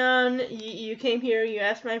young man, you came here, you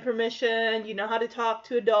asked my permission, you know how to talk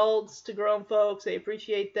to adults, to grown folks, they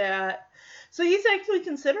appreciate that. So he's actually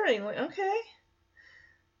considering, okay.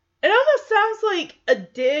 It almost sounds like a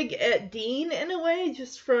dig at Dean in a way,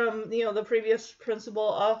 just from, the previous principal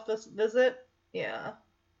office visit. Yeah.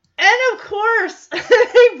 And of course,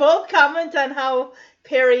 they both comment on how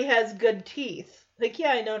Perry has good teeth. Like,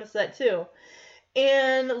 yeah, I noticed that too.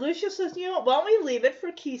 And Lucius says, why don't we leave it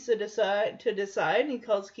for Kisa to decide? And he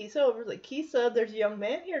calls Kisa over, like, Kisa, there's a young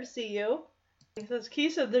man here to see you. He says,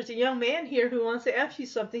 Kisa, there's a young man here who wants to ask you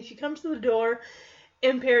something. She comes to the door,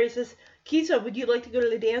 and Perry says, Kisa, would you like to go to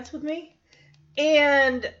the dance with me?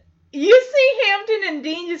 And you see Hampton and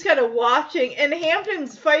Dean just kind of watching, and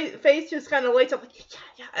Hampton's face just kind of lights up, like,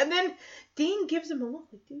 yeah. And then Dean gives him a look,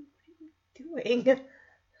 like, dude, what are you doing?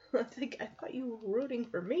 I thought you were rooting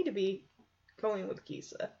for me to be going with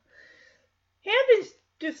Kisa. Hampton's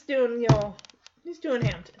just doing, he's doing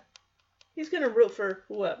Hampton. He's going to root for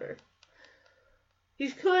whoever.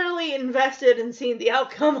 He's clearly invested in seeing the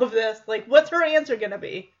outcome of this. Like, what's her answer going to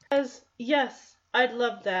be? He says, yes, I'd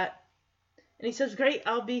love that. And he says, great,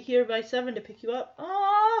 I'll be here by 7 to pick you up.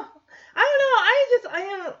 Oh, I don't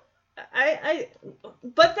know.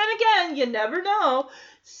 But then again, you never know.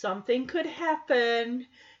 Something could happen.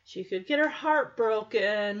 She could get her heart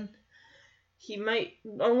broken. He might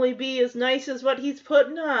only be as nice as what he's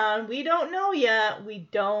putting on. We don't know yet. We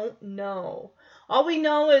don't know. All we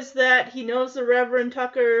know is that he knows the Reverend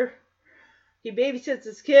Tucker. He babysits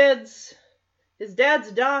his kids. His dad's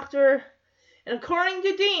a doctor. And according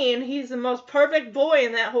to Dean, he's the most perfect boy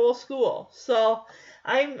in that whole school. So,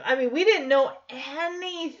 we didn't know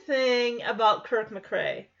anything about Kirk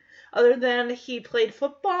McRae. Other than he played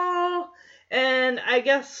football. And I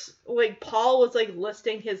guess, Paul was,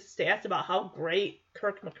 listing his stats about how great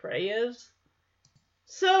Kirk McRae is.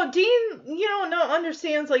 So, Dean,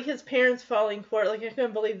 understands, his parents falling for it. I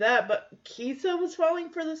couldn't believe that. But Kisa was falling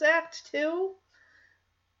for this act, too?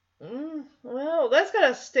 Well, that's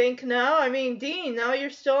gotta stink now. Dean, now you're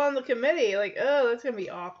still on the committee. That's gonna be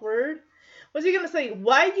awkward. What's he gonna say?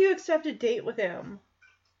 Why'd you accept a date with him?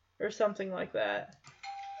 Or something like that.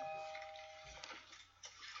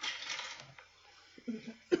 What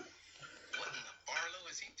in the Barlow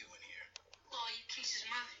is he doing here? Well, are you Keisha's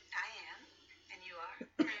mother? I am. And you are?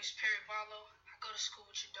 My name's Perry Barlow. I go to school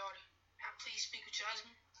with your daughter. May I please speak with your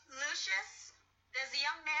husband? Lucius, there's a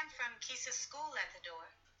young man from Kisa's school at the door.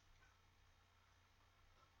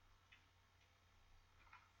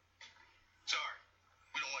 Sorry,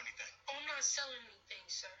 we don't want anything. Oh, I'm not selling anything,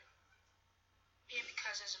 sir. Yeah,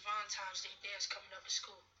 because there's a Valentine's Day dance coming up at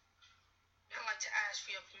school. And I'd like to ask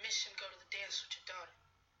for your permission to go to the dance with your daughter.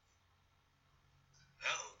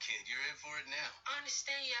 Uh-oh, kid, you're in for it now. I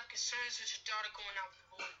understand you have concerns with your daughter going out with a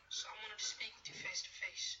boy, so I wanted to speak with you face to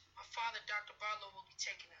face. My father, Dr. Barlow, will be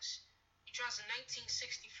taking us. He drives a 1964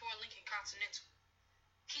 Lincoln Continental.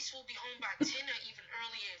 Keith will be home by 10 or even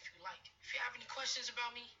earlier if you like. If you have any questions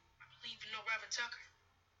about me, I believe you know Reverend Tucker.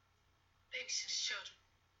 Babysit his children.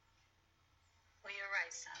 Well, you're right,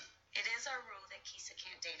 son. It is our rule that Kisa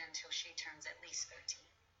can't date until she turns at least 13.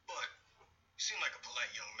 But you seem like a polite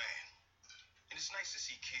young man. And it's nice to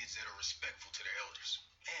see kids that are respectful to their elders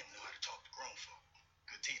and know how to talk to grown folk.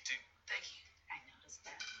 Good teeth, too. Thank you. I noticed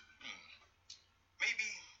that. Maybe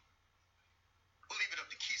we'll leave it up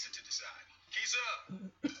to Kisa to decide. Kisa,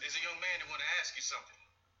 there's a young man that want to ask you something.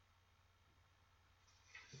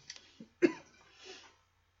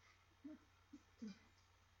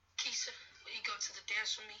 Kisa, will you go to the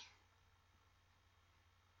dance with me?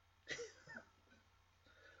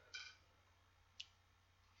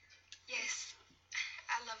 Yes,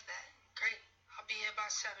 I love that. Great. I'll be here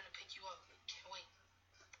by 7 to pick you up. Can't wait.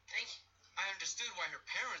 Thank you. I understood why her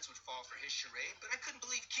parents would fall for his charade, but I couldn't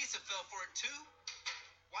believe Kisa fell for it too.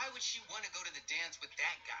 Why would she want to go to the dance with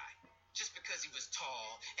that guy? Just because he was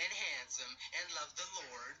tall and handsome and loved the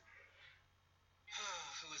Lord?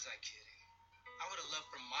 Who was I kidding? I would have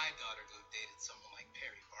loved for my daughter to have dated someone like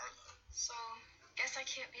Perry Barlow. So, guess I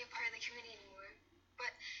can't be a part of the committee anymore. But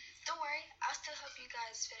don't worry, I'll still help you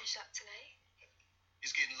guys finish up tonight.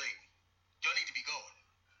 It's getting late. Y'all need to be going.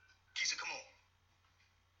 Kisa, come on.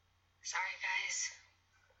 Sorry, guys.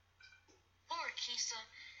 Poor Kisa.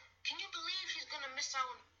 Can you believe she's gonna miss out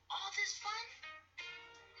on all this fun?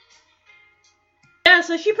 Yeah,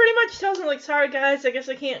 so she pretty much tells him, sorry guys, I guess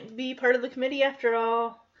I can't be part of the committee after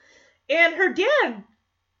all. And her dad,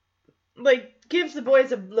 gives the boys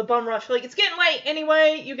the bum rush. It's getting late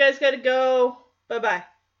anyway, you guys gotta go. Bye-bye.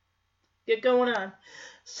 Get going on.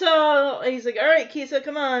 So, he's like, alright, Kisa,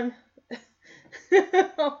 come on.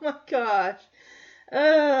 Oh my gosh.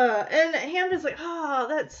 And Hampton's like, oh,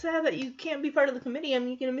 that's sad that you can't be part of the committee.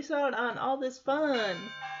 You're gonna miss out on all this fun.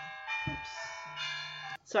 Oops.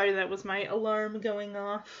 Sorry, that was my alarm going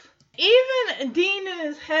off. even Dean in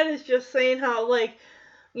his head is just saying how, like,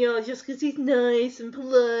 you know, just because he's nice and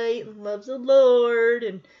polite and loves the Lord,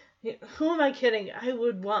 and who am I kidding? I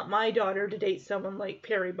would want my daughter to date someone like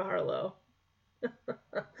Perry Barlow.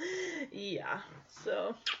 Yeah,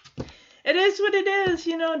 so it is what it is,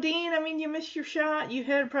 you know, Dean. I mean, you missed your shot. You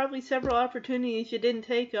had probably several opportunities. You didn't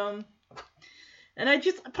take them. And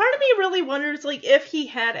part of me really wonders, like, if he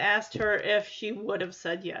had asked her if she would have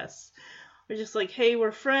said yes. Or just like, hey,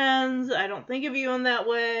 we're friends. I don't think of you in that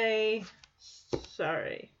way.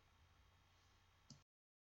 Sorry.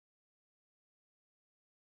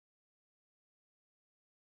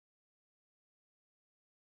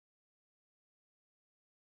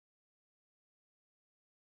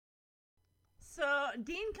 So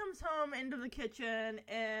Dean comes home into the kitchen,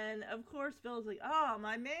 and of course Bill's like, oh,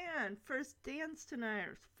 my man, first dance tonight,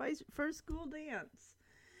 or first school dance.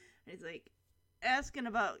 And he's like asking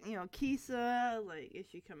about, you know, Kisa, like, is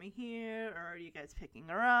she coming here, or are you guys picking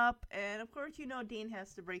her up? And of course, you know, Dean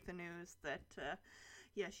has to break the news that,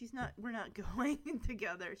 yeah, we're not going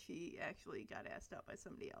together. She actually got asked out by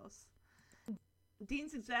somebody else.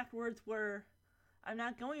 Dean's exact words were, I'm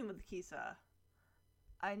not going with Kisa.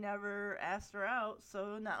 I never asked her out,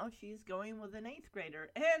 so now she's going with an 8th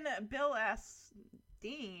grader. And Bill asks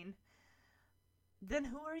Dean, then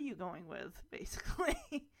who are you going with, basically?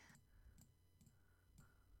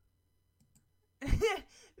 Bill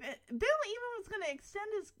even was going to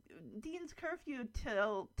extend Dean's curfew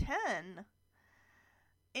till 10.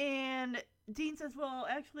 And Dean says, well,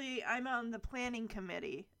 actually, I'm on the planning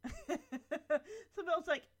committee. So Bill's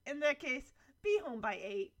like, in that case, be home by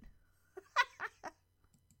 8.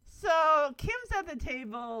 So Kim's at the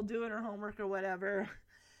table doing her homework or whatever,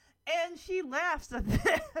 and she laughs at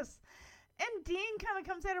this. And Dean kind of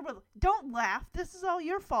comes at her with, don't laugh, this is all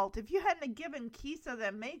your fault. If you hadn't given Kisa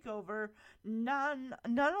that makeover, none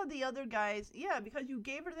of the other guys, yeah, because you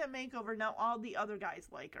gave her that makeover, now all the other guys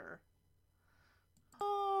like her.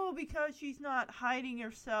 Oh, because she's not hiding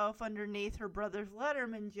herself underneath her brother's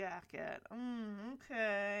Letterman jacket.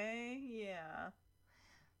 Okay, yeah.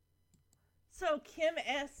 So Kim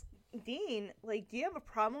asks Dean, like, do you have a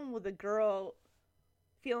problem with a girl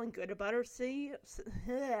feeling good about herself?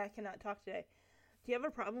 I cannot talk today. Do you have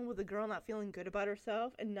a problem with a girl not feeling good about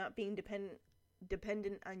herself and not being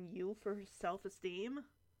dependent on you for her self-esteem?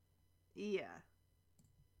 Yeah.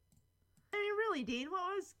 I mean, really, Dean,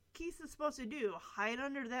 what was Kisa supposed to do? Hide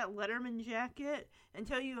under that Letterman jacket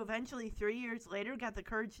until you eventually, 3 years later, got the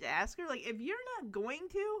courage to ask her? Like, if you're not going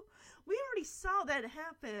to, we already saw that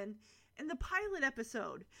happen in the pilot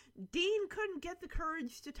episode. Dean couldn't get the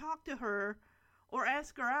courage to talk to her or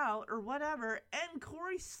ask her out or whatever, and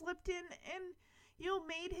Corey slipped in and, you know,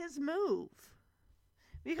 made his move.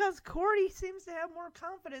 Because Corey seems to have more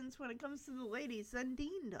confidence when it comes to the ladies than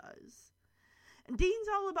Dean does. And Dean's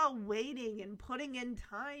all about waiting and putting in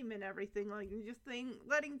time and everything, like, just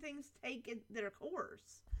letting things take their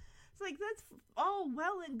course. It's like, that's all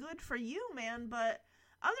well and good for you, man, but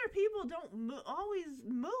other people don't always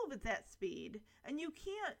move at that speed, and you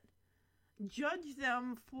can't judge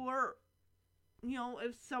them for, you know,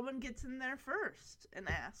 if someone gets in there first and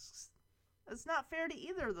asks. It's not fair to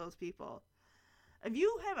either of those people. If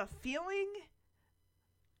you have a feeling,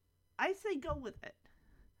 I say go with it.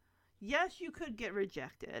 Yes, you could get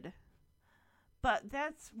rejected, but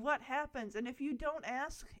that's what happens, and if you don't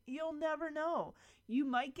ask, you'll never know. You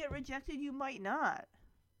might get rejected, you might not.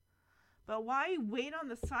 But why wait on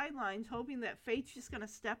the sidelines hoping that fate's just going to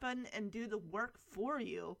step in and do the work for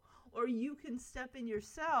you? Or you can step in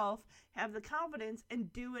yourself, have the confidence,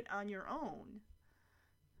 and do it on your own.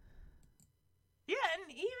 Yeah,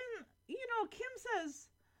 and even, you know, Kim says,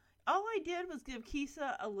 all I did was give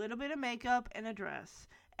Kisa a little bit of makeup and a dress.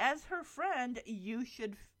 As her friend, you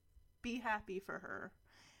should be happy for her.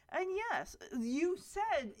 And yes, you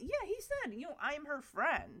said, yeah, he said, you know, I'm her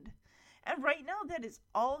friend. And right now, that is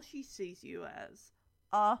all she sees you as.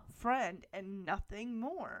 A friend and nothing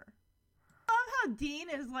more. I love how Dean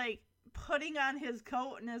is, like, putting on his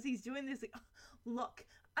coat, and as he's doing this, like, look,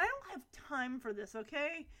 I don't have time for this,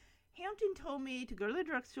 okay? Hampton told me to go to the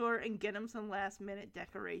drugstore and get him some last-minute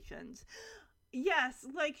decorations. Yes,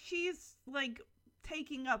 like, she's, like,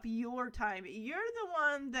 taking up your time. You're the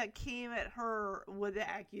one that came at her with the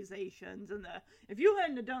accusations and the, if you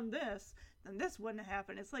hadn't have done this, then this wouldn't have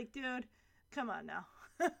happened. It's like, dude, come on now.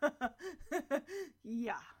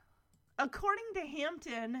 Yeah. According to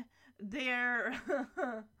Hampton, their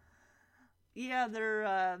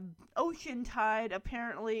ocean tide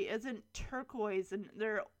apparently isn't turquoise, and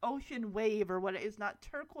their ocean wave or what is not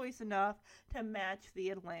turquoise enough to match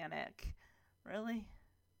the Atlantic. Really?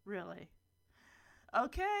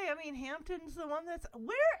 Okay, I mean, Hampton's the one that's...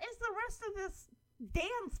 Where is the rest of this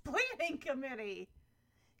dance planning committee?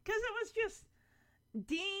 Because it was just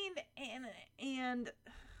Dean and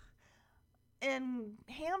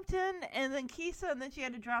Hampton, and then Keisa, and then she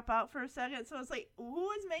had to drop out for a second. So it's like, who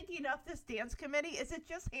is making up this dance committee? Is it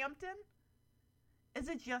just Hampton? Is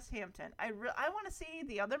it just Hampton? I want to see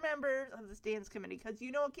the other members of this dance committee, because you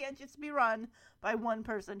know it can't just be run by one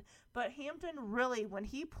person. But Hampton really, when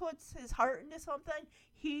he puts his heart into something,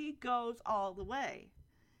 he goes all the way.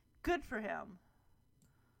 Good for him.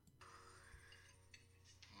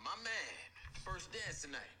 My man, first dance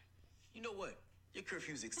tonight. You know what? Your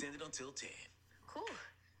curfew's extended until 10. Cool.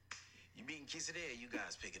 You meeting Keisa there? You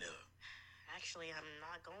guys pick it up. Actually, I'm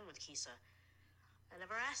not going with Keisa. I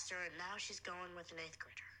never asked her, and now she's going with an 8th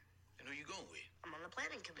grader. And who you going with? I'm on the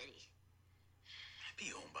planning committee. Be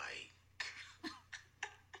home by 8.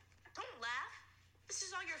 Don't laugh. This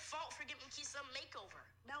is all your fault for giving Keisa a makeover.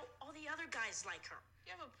 Now all the other guys like her.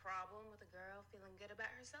 You have a problem with a girl feeling good about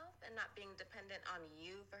herself and not being dependent on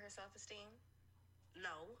you for her self-esteem?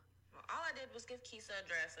 No. Well, all I did was give Keisa a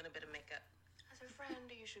dress and a bit of makeup. As her friend,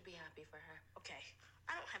 you should be happy for her. Okay,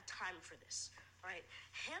 I don't have time for this. All right,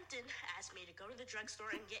 Hampton asked me to go to the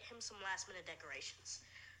drugstore and get him some last-minute decorations.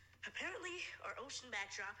 Apparently, our ocean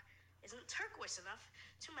backdrop isn't turquoise enough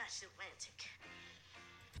to match the Atlantic.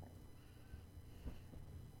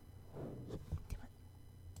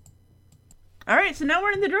 All right, so now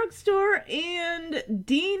we're in the drugstore, and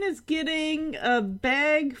Dean is getting a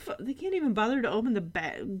bag. They can't even bother to open the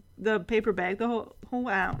bag, the paper bag. The whole.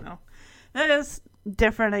 I don't know. That is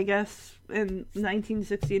different, I guess, in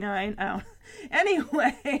 1969. I don't.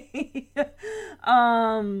 Anyway,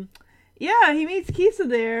 yeah, he meets Keisa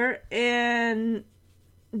there, and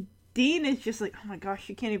Dean is just like, oh my gosh,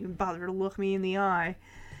 you can't even bother to look me in the eye.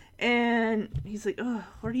 And he's like, oh,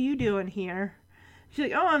 what are you doing here? She's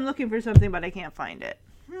like, oh, I'm looking for something, but I can't find it.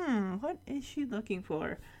 What is she looking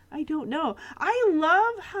for? I don't know. I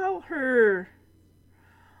love how her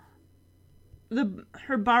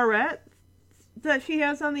barrette that she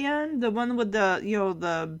has on the end, the one with the, I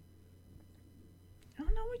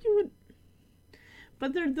don't know what you would,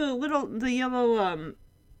 but they're the yellow,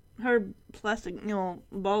 her plastic,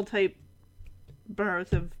 ball type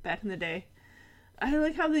bars of back in the day. I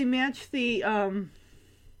like how they match the,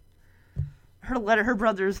 her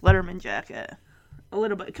brother's Letterman jacket a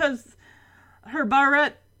little bit, because her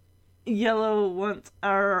barrette yellow ones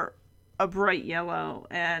are a bright yellow,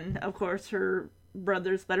 and of course her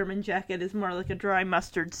brother's Letterman jacket is more like a dry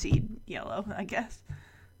mustard seed yellow, I guess.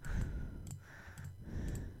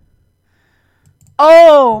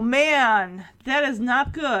 Oh man, that is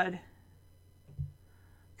not good,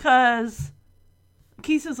 because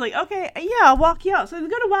Keisa's like, okay, yeah, I'll walk you out. So he's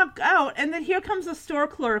going to walk out, and then here comes the store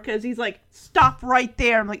clerk as he's like, stop right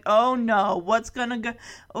there. I'm like, oh no, what's going to go?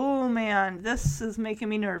 Oh man, this is making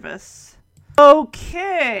me nervous.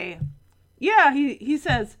 Okay. Yeah, he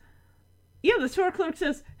says, yeah, the store clerk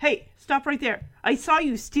says, hey, stop right there. I saw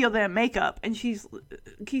you steal that makeup. And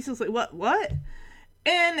Keisa's like, what?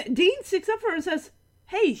 And Dean sticks up for her and says,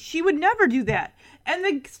 hey, she would never do that. And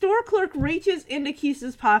the store clerk reaches into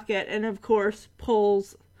Keisa's pocket and, of course,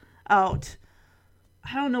 pulls out,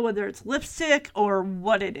 I don't know whether it's lipstick or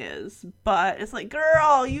what it is, but it's like,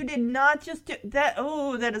 girl, you did not just do that.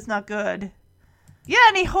 Oh, that is not good. Yeah,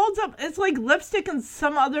 and he holds up, it's like lipstick and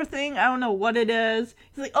some other thing. I don't know what it is.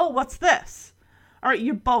 He's like, oh, what's this? All right,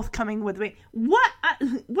 you're both coming with me. What?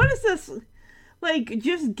 What is this? Like,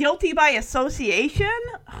 just guilty by association?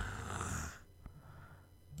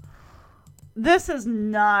 This is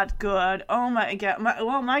not good. Oh my god.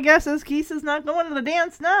 My guess is Keisa's not going to the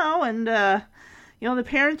dance now, and the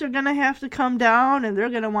parents are gonna have to come down, and they're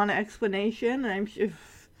gonna want an explanation. And I'm sure,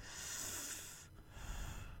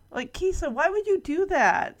 like, Keisa, why would you do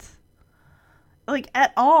that? Like,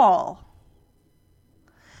 at all?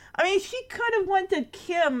 I mean, she could have went to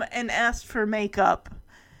Kim and asked for makeup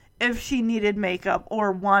if she needed makeup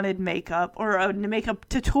or wanted makeup, or a makeup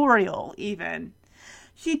tutorial even.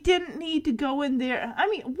 She didn't need to go in there. I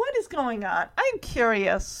mean, what is going on? I'm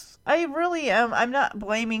curious. I really am. I'm not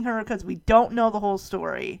blaming her because we don't know the whole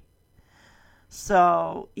story.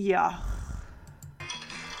 So, yeah.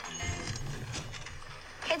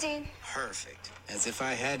 Hey, Dean. Perfect. As if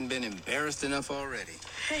I hadn't been embarrassed enough already.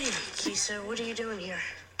 Hey, Keisa, what are you doing here?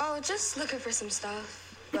 Oh, just looking for some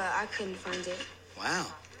stuff, but I couldn't find it. Wow.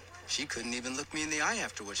 She couldn't even look me in the eye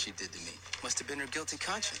after what she did to me. Must have been her guilty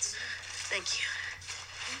conscience. Thank you.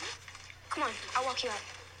 Come on, I'll walk you out.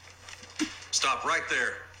 Stop right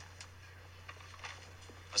there.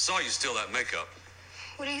 I saw you steal that makeup.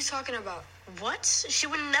 What are you talking about? What? She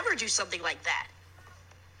would never do something like that.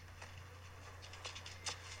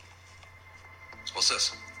 What's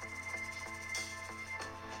this?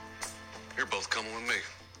 You're both coming with me.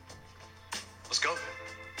 Let's go.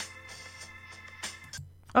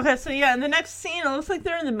 Okay, so yeah, in the next scene, it looks like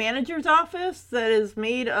they're in the manager's office that is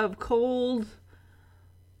made of cold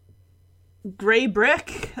gray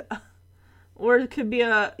brick. Or it could be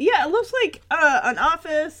it looks like an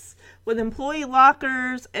office with employee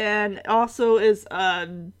lockers, and also is a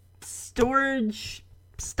storage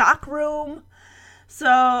stock room. So,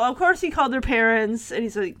 of course, he called their parents, and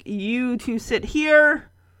he's like, you two sit here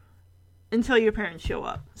until your parents show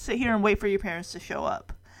up. Sit here and wait for your parents to show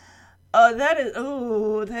up. That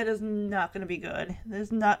is not going to be good. That is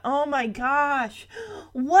not, oh my gosh.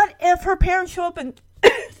 What if her parents show up and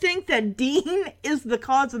think that Dean is the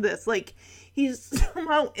cause of this? Like, he's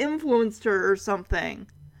somehow influenced her or something.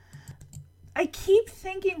 I keep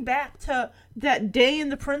thinking back to that day in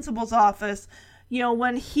the principal's office,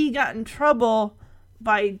 when he got in trouble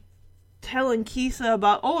by telling Keisa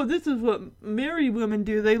about, this is what married women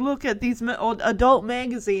do. They look at these adult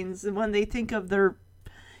magazines when they think of their,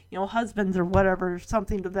 husbands or whatever,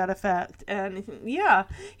 something to that effect. And yeah,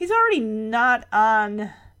 he's already not on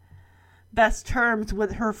best terms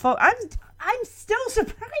with her I'm still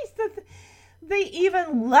surprised that they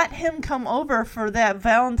even let him come over for that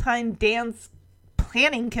Valentine dance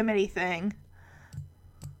planning committee thing.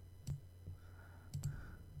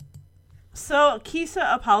 So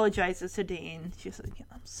Keisa apologizes to Dean. She's like,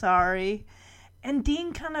 I'm sorry. And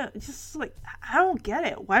Dean kind of just like, I don't get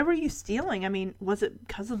it. Why were you stealing? I mean, was it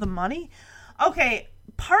because of the money? Okay,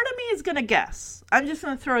 part of me is going to guess. I'm just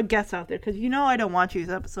going to throw a guess out there because I don't watch these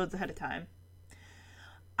episodes ahead of time.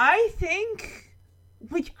 I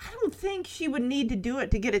don't think she would need to do it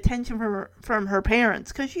to get attention from her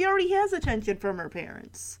parents, because she already has attention from her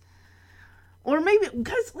parents. Or maybe,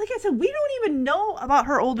 because, like I said, we don't even know about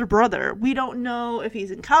her older brother. We don't know if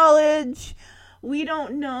he's in college. We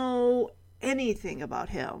don't know anything about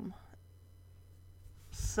him.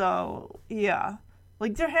 So, yeah.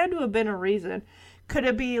 Like, there had to have been a reason. Could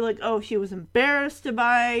it be like, she was embarrassed to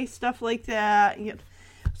buy stuff like that?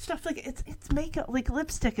 Stuff like, it's makeup, like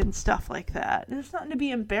lipstick and stuff like that. There's nothing to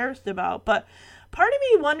be embarrassed about. But part of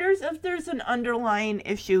me wonders if there's an underlying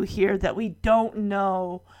issue here that we don't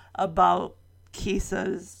know about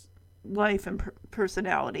Keisa's life and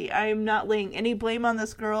personality. I am not laying any blame on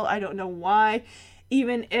this girl. I don't know why.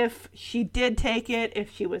 Even if she did take it,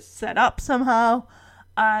 if she was set up somehow,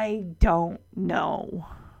 I don't know.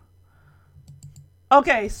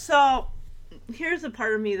 Okay, so here's a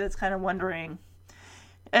part of me that's kind of wondering.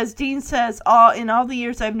 As Dean says, in all the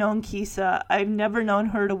years I've known Keisa, I've never known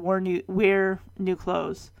her to wear new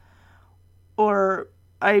clothes. Or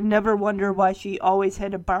I've never wondered why she always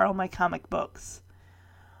had to borrow my comic books.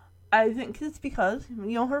 I think it's because,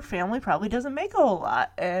 her family probably doesn't make a whole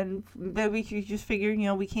lot. And maybe she just figured,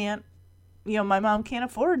 we can't, my mom can't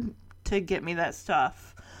afford to get me that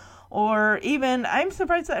stuff. Or even, I'm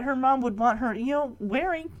surprised that her mom would want her,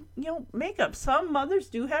 wearing, makeup. Some mothers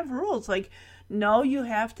do have rules. Like, no, you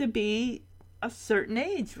have to be a certain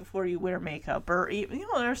age before you wear makeup. Or,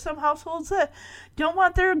 there's some households that don't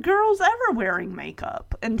want their girls ever wearing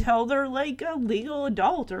makeup until they're like a legal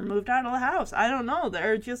adult or moved out of the house. I don't know.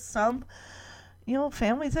 There are just some,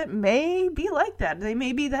 families that may be like that. They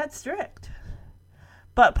may be that strict.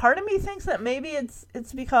 But part of me thinks that maybe it's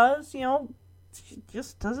because, she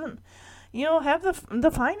just doesn't, have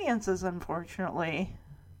the finances, unfortunately.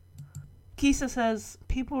 Keisa says,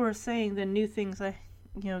 people were saying the new things I,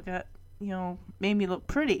 got, made me look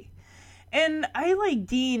pretty. And I like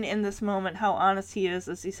Dean in this moment, how honest he is,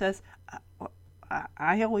 as he says,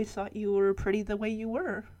 I always thought you were pretty the way you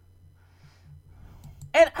were.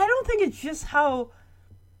 And I don't think it's just how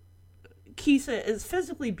Keisa is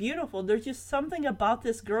physically beautiful. There's just something about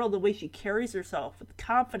this girl, the way she carries herself with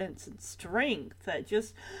confidence and strength,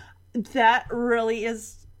 that really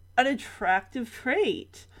is an attractive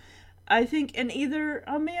trait. I think in either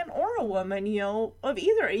a man or a woman, of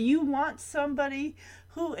either. You want somebody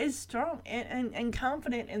who is strong and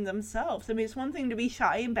confident in themselves. I mean, it's one thing to be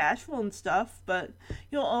shy and bashful and stuff, but,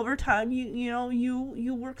 over time,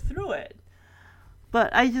 you work through it.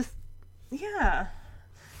 But it's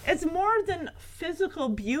more than physical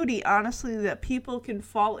beauty, honestly, that people can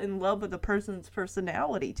fall in love with a person's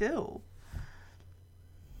personality, too.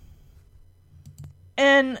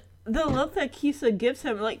 And the look that Keisa gives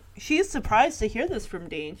him, like, she's surprised to hear this from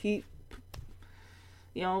Dean.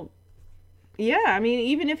 I mean,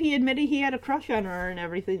 even if he admitted he had a crush on her and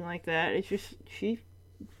everything like that, it's just, she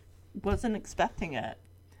wasn't expecting it.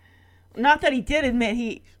 Not that he did admit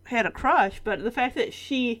he had a crush, but the fact that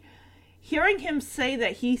hearing him say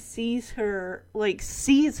that he sees her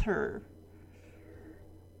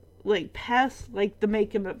like, past, like, the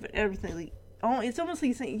makeup of everything. Like, oh, it's almost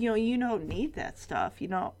like saying, you don't need that stuff.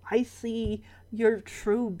 I see your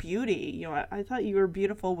true beauty. I thought you were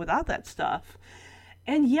beautiful without that stuff.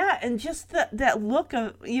 And yeah, and just that look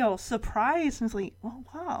of, surprise. And it's like, oh,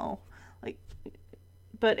 wow. Like,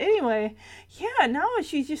 but anyway, yeah, now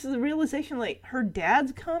she's just the realization, like, her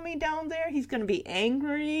dad's coming down there. He's going to be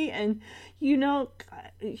angry. And,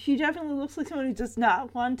 she definitely looks like someone who does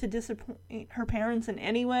not want to disappoint her parents in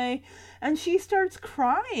any way. And she starts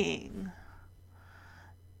crying.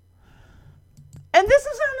 And this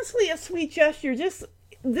is honestly a sweet gesture. Just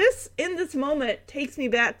in this moment takes me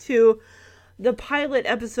back to the pilot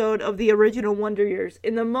episode of the original Wonder Years.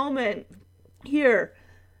 In the moment here,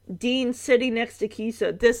 Dean sitting next to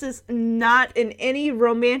Keisa. This is not in any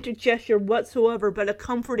romantic gesture whatsoever, but a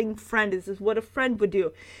comforting friend. This is what a friend would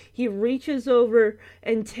do. He reaches over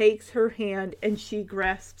and takes her hand, and she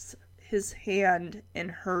grasps his hand in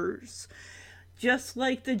hers. Just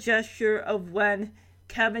like the gesture of when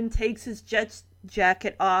Kevin takes his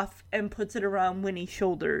jacket off and puts it around Winnie's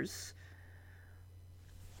shoulders.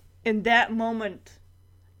 In that moment,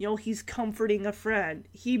 he's comforting a friend.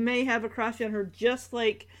 He may have a crush on her just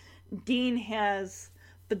like Dean has,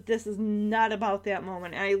 but this is not about that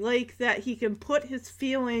moment. And I like that he can put his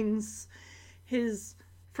feelings, his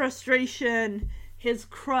frustration, his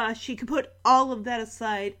crush, he can put all of that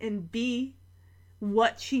aside and be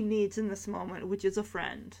what she needs in this moment, which is a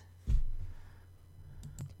friend.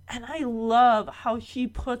 And I love how she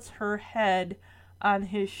puts her head on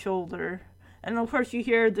his shoulder. And of course you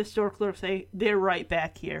hear the store clerk say, they're right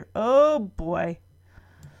back here. Oh boy.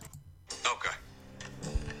 Okay.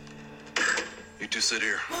 You two sit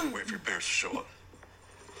here. Wait for your parents to show up.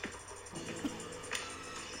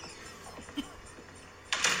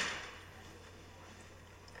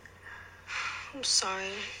 I'm sorry.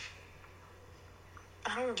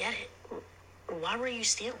 I don't get it. Why were you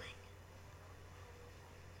stealing?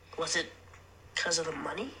 Was it because of the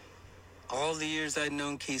money? All the years I'd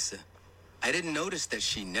known Keisa, I didn't notice that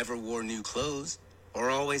she never wore new clothes or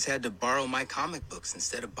always had to borrow my comic books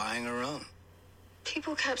instead of buying her own.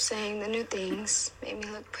 People kept saying the new things made me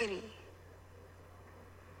look pretty.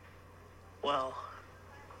 Well,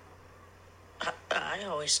 I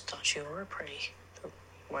always thought you were pretty, the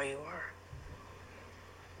way you are.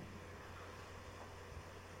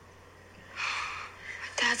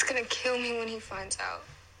 Dad's gonna kill me when he finds out.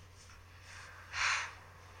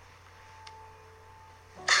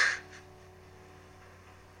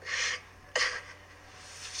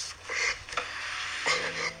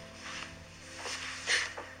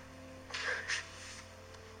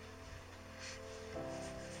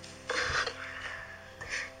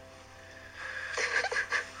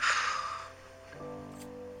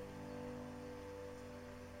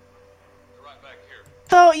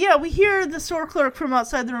 So, yeah, we hear the store clerk from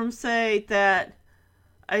outside the room say that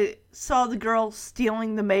I saw the girl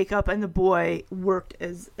stealing the makeup and the boy worked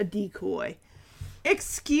as a decoy.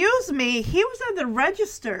 Excuse me, he was at the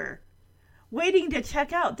register waiting to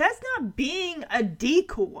check out. That's not being a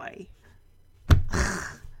decoy.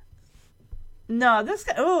 No, this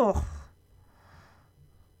guy, oh.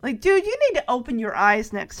 Like, dude, you need to open your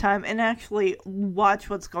eyes next time and actually watch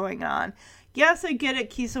what's going on. Yes, I get it,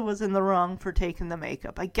 Keisa was in the wrong for taking the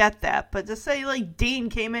makeup. I get that. But to say, like, Dean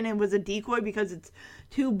came in and was a decoy because it's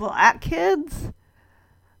two black kids?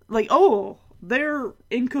 Like, oh, they're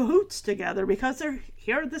in cahoots together because they're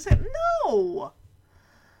here at the same... No!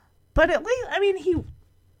 But at least, I mean,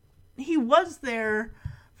 he was there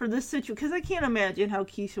for this situation. Because I can't imagine how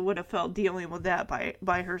Keisa would have felt dealing with that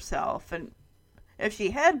by herself. And if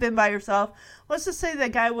she had been by herself, let's just say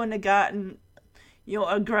that guy wouldn't have gotten...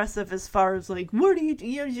 aggressive as far as, like, what are you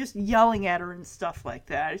just yelling at her and stuff like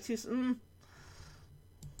that. It's just,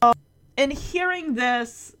 And hearing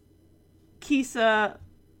this, Keisa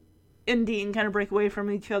and Dean kind of break away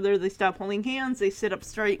from each other. They stop holding hands. They sit up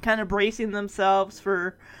straight, kind of bracing themselves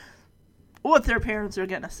for what their parents are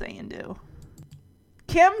going to say and do.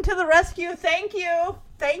 Kim to the rescue. Thank you.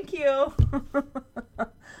 Thank you.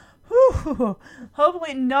 Whew.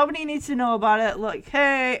 Hopefully nobody needs to know about it. Look,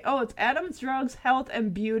 hey, it's Adam's Drugs, Health,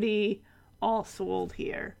 and Beauty all sold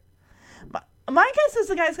here. My guess is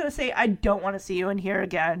the guy's going to say, I don't want to see you in here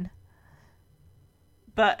again.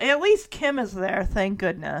 But at least Kim is there, thank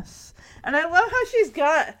goodness. And I love how she's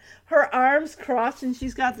got her arms crossed and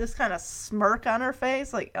she's got this kind of smirk on her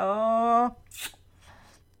face. Like, oh,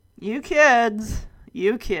 you kids.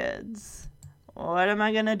 What am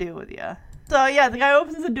I going to do with you? So, yeah, the guy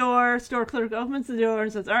opens the door, store clerk opens the door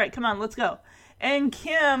and says, all right, come on, let's go. And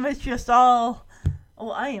Kim is just all,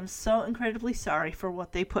 I am so incredibly sorry for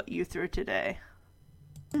what they put you through today.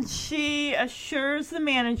 She assures the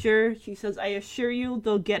manager, she says, I assure you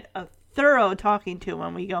they'll get a thorough talking to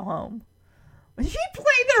when we go home. She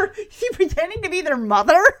pretending to be their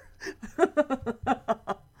mother?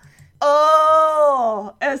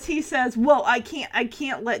 Oh, as he says, well, I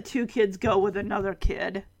can't let two kids go with another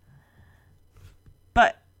kid.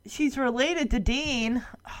 But she's related to Dean.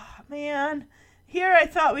 Oh, man. Here I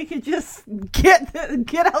thought we could just get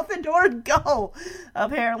out the door and go.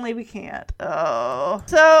 Apparently we can't. Oh.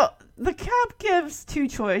 So the cop gives two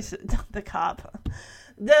choices.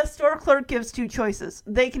 The store clerk gives two choices.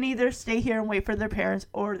 They can either stay here and wait for their parents,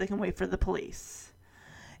 or they can wait for the police.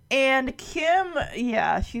 And Kim,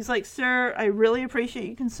 she's like, sir, I really appreciate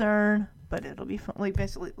your concern, but it'll be fun. Like,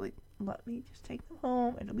 basically, like, let me just take them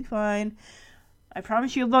home. It'll be fine. I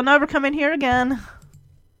promise you they'll never come in here again.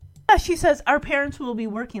 She says, our parents will be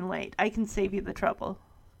working late. I can save you the trouble.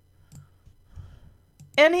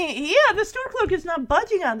 And the store clerk is not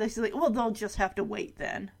budging on this. He's like, well, they'll just have to wait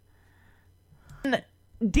then. And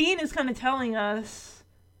Dean is kind of telling us,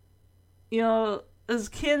 as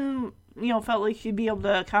Kim, felt like she'd be able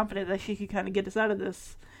to, confident that she could kind of get us out of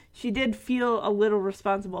this, she did feel a little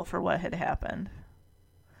responsible for what had happened.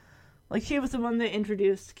 Like, she was the one that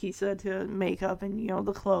introduced Keisa to makeup and,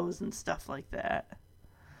 the clothes and stuff like that.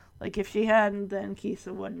 Like, if she hadn't, then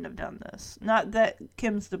Keisa wouldn't have done this. Not that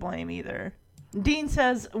Kim's to blame either. Dean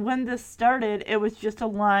says, when this started, it was just a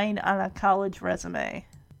line on a college resume.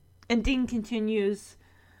 And Dean continues,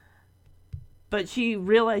 but she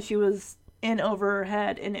realized she was in over her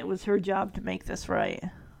head, and it was her job to make this right.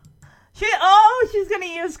 She's going to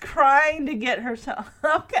use crying to get herself.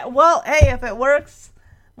 Okay, well, hey, if it works,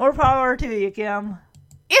 more power to you, Kim.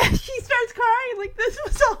 Yeah, she starts crying like this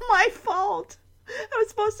was all my fault. I was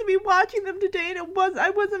supposed to be watching them today, and I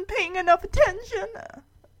wasn't paying enough attention.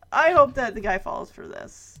 I hope that the guy falls for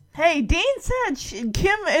this. Hey, Dean said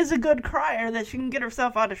Kim is a good crier, that she can get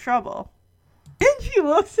herself out of trouble. And she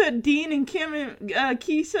looks at Dean and Kim and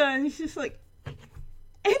Keisa, and she's just like,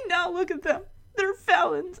 and now look at them. They're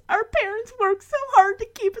felons. Our parents worked so hard to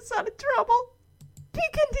keep us out of trouble. She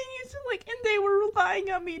continues to and they were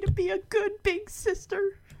relying on me to be a good big sister.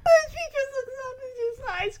 And she just looks up and she's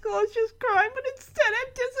high school, just crying, but instead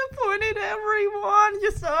I'm disappointed everyone.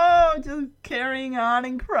 Just carrying on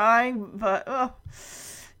and crying, but,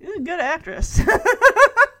 she's a good actress.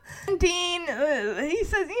 Dean, he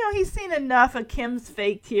says, he's seen enough of Kim's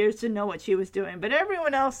fake tears to know what she was doing, but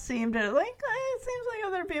everyone else seemed to, it seems like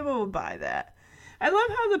other people would buy that. I love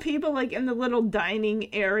how the people, in the little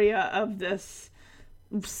dining area of this,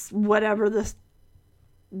 this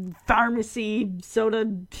pharmacy,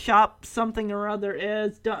 soda shop, something or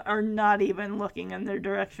other are not even looking in their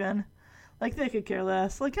direction. They could care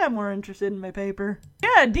less. I'm more interested in my paper.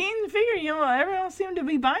 Yeah, Dean figured, everyone seemed to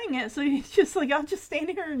be buying it, so he's just I'll just stand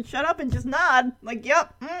here and shut up and just nod.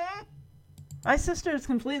 Yep. Mm-hmm. My sister is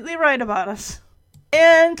completely right about us.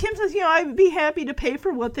 And Kim says, I'd be happy to pay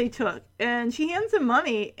for what they took. And she hands him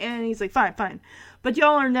money, and he's like, fine. But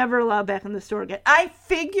y'all are never allowed back in the store again. I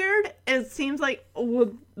figured it seems like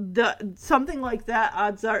something like that,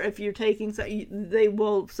 odds are, if you're taking, they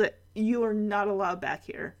will say, you are not allowed back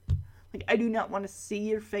here. I do not want to see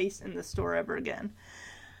your face in the store ever again.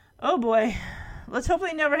 Oh boy. Let's hope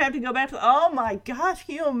they never have to go back to... Oh my gosh,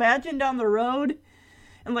 can you imagine down the road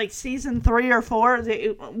in season 3 or 4,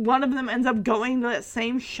 one of them ends up going to that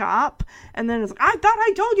same shop, and then it's I thought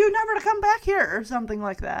I told you never to come back here, or something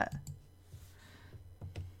like that.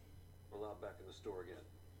 Allowed back in the store again.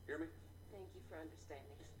 Hear me? Thank you for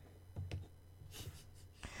understanding.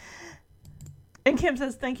 And Kim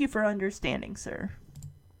says, thank you for understanding, sir.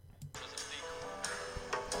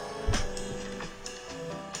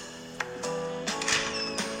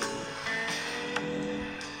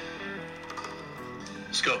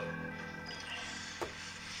 Let's go.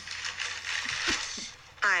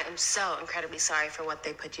 I am so incredibly sorry for what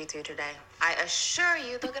they put you through today. I assure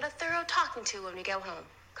you they'll get a thorough talking to when we go home.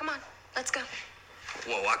 Come on, let's go.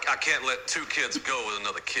 Whoa, I can't let two kids go with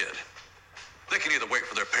another kid. They can either wait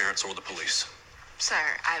for their parents or the police. Sir,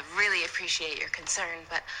 I really appreciate your concern,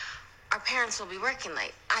 but our parents will be working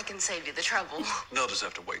late. I can save you the trouble. They'll just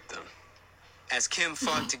have to wait then. As Kim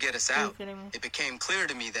fought to get us out, it became clear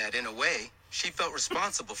to me that, in a way, she felt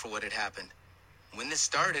responsible for what had happened. When this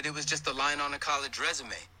started, it was just a line on a college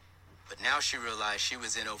resume. But now she realized she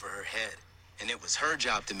was in over her head, and it was her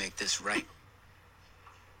job to make this right.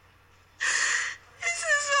 This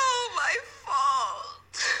is all my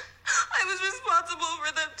fault. I was responsible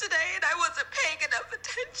for them today, and I wasn't paying enough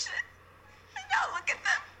attention. And now look at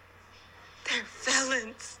them. They're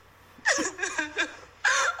felons.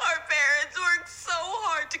 Our parents worked so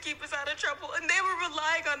hard to keep us out of trouble, and they were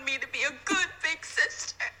relying on me to be a good big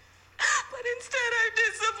sister. But instead I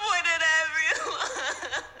disappointed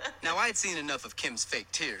everyone. Now, I'd seen enough of Kim's fake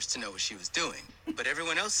tears to know what she was doing, but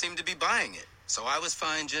everyone else seemed to be buying it, so I was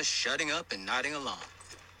fine just shutting up and nodding along.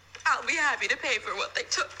 I'll be happy to pay for what they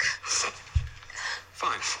took.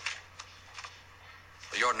 Fine.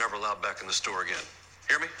 You're never allowed back in the store again.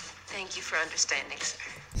 Hear me? Thank you for understanding, sir.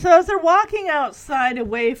 So as they're walking outside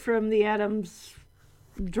away from the Adams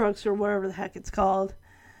drugstore, whatever the heck it's called,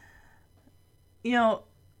 you know,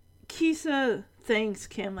 Keisa thanks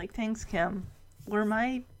Kim, like, thanks, Kim. Were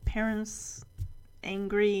my parents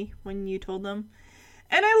angry when you told them?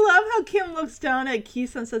 And I love how Kim looks down at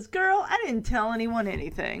Keisa and says, girl, I didn't tell anyone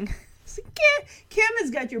anything. So Kim has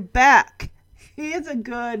got your back. She is a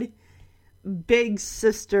good big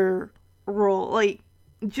sister role. Like,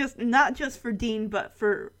 just not just for Dean, but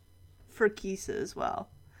for Keisa as well.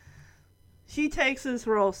 She takes this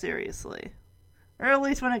role seriously. Or at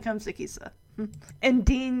least when it comes to Keisa. And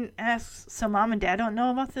Dean asks, so mom and dad don't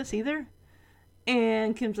know about this either?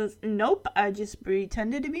 And Kim says, nope, I just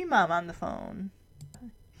pretended to be mom on the phone.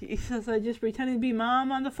 He says, I just pretended to be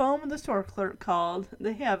mom on the phone when the store clerk called.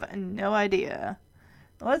 They have no idea.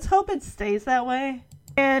 Let's hope it stays that way.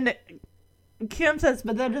 And Kim says,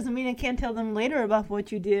 but that doesn't mean I can't tell them later about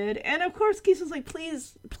what you did. And of course, Keisa's like,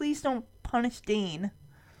 please don't punish Dean.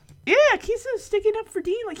 Yeah, Keisa's sticking up for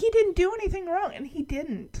Dean. Like, he didn't do anything wrong, and he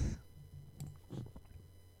didn't.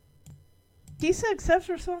 Keisa accepts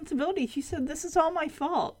responsibility. She said, this is all my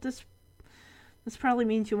fault. This probably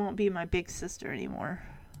means you won't be my big sister anymore.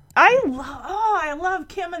 I love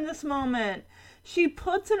Kim in this moment. She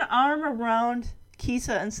puts an arm around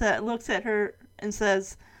Keisa and looks at her and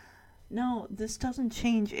says, no, this doesn't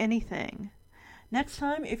change anything. Next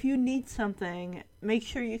time, if you need something, make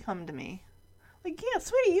sure you come to me. Like, yeah,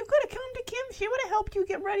 sweetie, you could have come to Kim. She would have helped you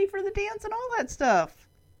get ready for the dance and all that stuff.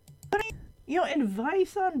 You know,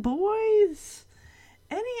 advice on boys,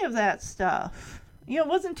 any of that stuff. You know, it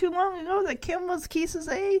wasn't too long ago that Kim was Keisa's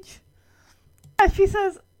age. Yeah, she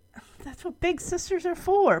says, that's what big sisters are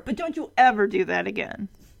for, but don't you ever do that again.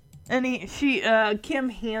 And Kim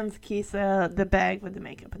hands Keisa the bag with the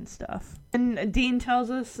makeup and stuff. And Dean tells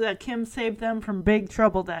us that Kim saved them from big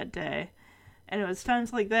trouble that day. And it was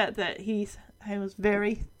times like that I was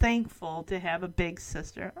very thankful to have a big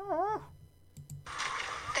sister. Aww.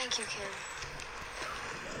 Thank you, Kim.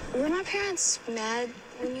 Were my parents mad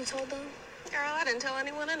when you told them? Girl, I didn't tell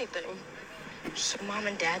anyone anything. So mom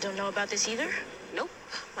and dad don't know about this either? Nope.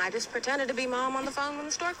 I just pretended to be mom on the phone when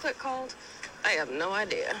the store clerk called. I have no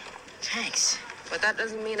idea. Thanks. But that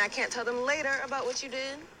doesn't mean I can't tell them later about what you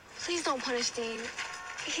did. Please don't punish Dean.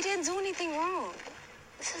 He didn't do anything wrong.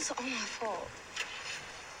 This is all my fault.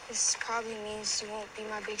 This probably means you won't be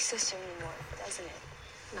my big sister anymore, doesn't it?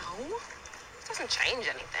 No. It doesn't change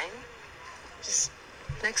anything. Just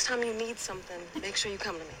next time you need something, make sure you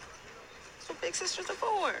come to me. That's what big sisters are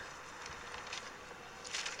for.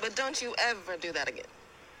 But don't you ever do that again.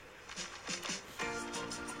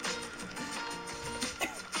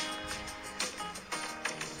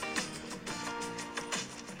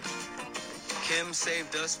 Kim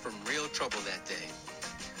saved us from real trouble that day.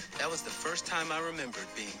 That was the first time I remembered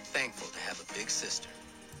being thankful to have a big sister.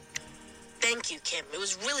 Thank you, Kim. It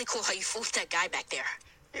was really cool how you fooled that guy back there.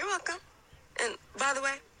 You're welcome. And by the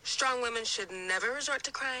way, strong women should never resort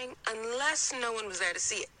to crying unless no one was there to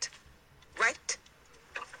see it. Right?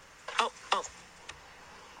 Oh.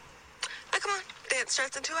 Now come on, dance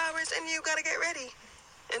starts in 2 hours and you gotta get ready.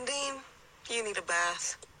 And Dean, you need a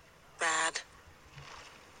bath. Bad.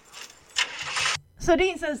 So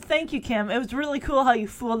Dean says, thank you, Kim. It was really cool how you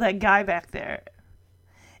fooled that guy back there.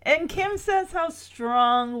 And Kim says how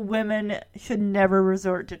strong women should never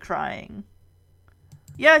resort to crying.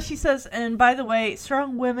 Yeah, she says, and by the way,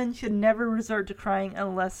 strong women should never resort to crying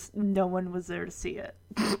unless no one was there to see it.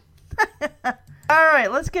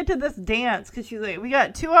 Alright, let's get to this dance, because she's like, we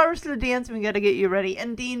got 2 hours to the dance and we got to get you ready.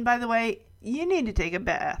 And Dean, by the way, you need to take a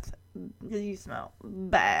bath, because you smell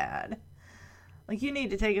bad. Like, you need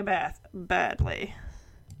to take a bath badly.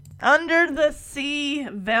 Under the Sea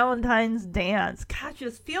Valentine's Dance. Gosh,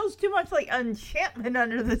 this feels too much like Enchantment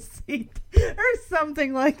Under the Sea. Or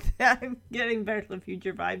something like that. I'm getting Back to the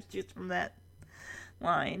Future vibes just from that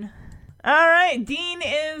line. Alright, Dean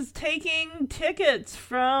is taking tickets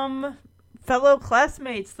from fellow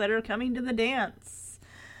classmates that are coming to the dance.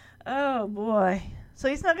 Oh boy. So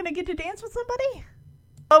he's not going to get to dance with somebody?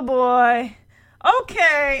 Oh boy.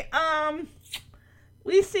 Okay,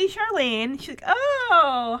 we see Charlene. She's like,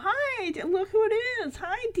 oh, hi, look who it is.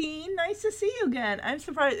 Hi, Dean. Nice to see you again. I'm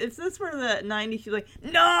surprised. If this were the 90s, she's like,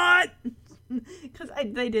 not! Because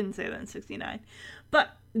they didn't say that in 69.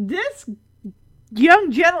 But this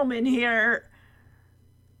young gentleman here,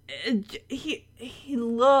 he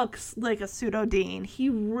looks like a pseudo Dean. He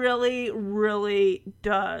really, really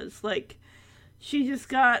does. Like, she just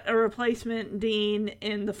got a replacement Dean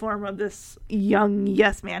in the form of this young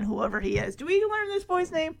yes man, whoever he is. Do we learn this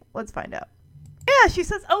boy's name? Let's find out. Yeah, she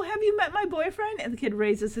says, "Oh, have you met my boyfriend?" And the kid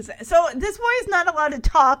raises his hand. So this boy is not allowed to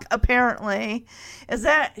talk, apparently. Is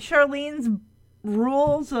that Charlene's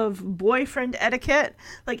rules of boyfriend etiquette?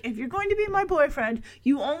 Like, if you're going to be my boyfriend,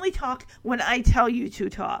 you only talk when I tell you to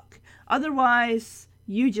talk. Otherwise,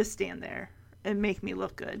 you just stand there and make me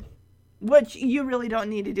look good. Which you really don't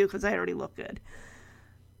need to do because I already look good.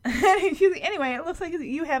 Anyway, it looks like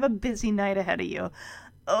you have a busy night ahead of you.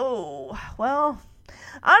 Oh, well,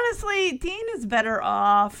 honestly, Dean is better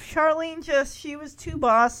off. Charlene she was too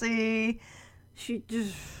bossy. She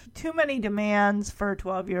just, too many demands for a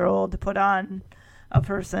 12-year-old to put on a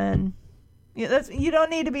person. Yeah, you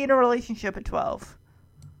don't need to be in a relationship at 12.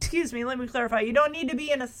 Excuse me, let me clarify. You don't need to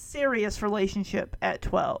be in a serious relationship at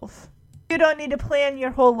 12. You don't need to plan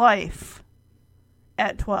your whole life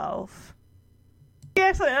at 12.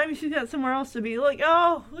 She's got somewhere else to be. Like,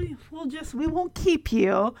 oh, we won't keep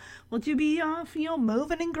you. We'll you be off,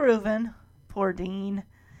 moving and grooving. Poor Dean.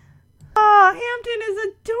 Oh, Hampton is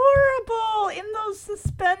adorable in those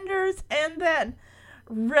suspenders and that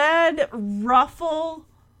red ruffle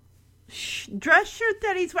dress shirt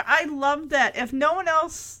that he's wearing. I love that. If no one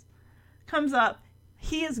else comes up,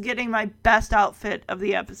 he is getting my best outfit of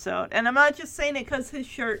the episode. And I'm not just saying it because his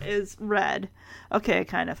shirt is red. Okay,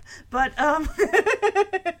 kind of. But,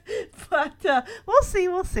 we'll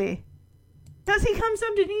see. Because he comes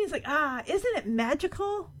up to me, he's like, isn't it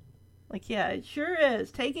magical? Like, yeah, it sure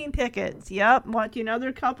is. Taking tickets. Yep. Watching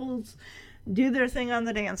other couples do their thing on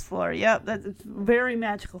the dance floor. Yep. That's very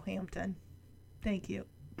magical, Hampton. Thank you.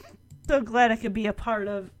 So glad I could be a part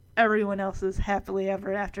of everyone else's happily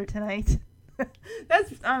ever after tonight.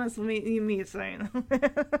 That's honestly me saying.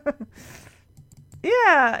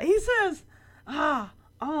 Yeah, he says, all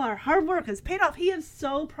our hard work has paid off. He is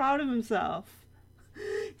so proud of himself.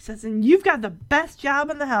 He says, and you've got the best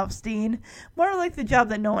job in the house, Dean. More like the job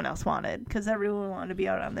that no one else wanted, because everyone wanted to be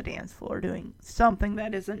out on the dance floor doing something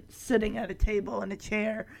that isn't sitting at a table in a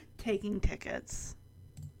chair taking tickets.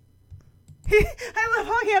 I love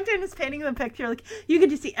how Hampton is painting the picture. Like, you can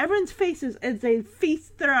just see everyone's faces as they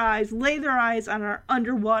feast their eyes, lay their eyes on our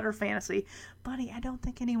underwater fantasy. Buddy, I don't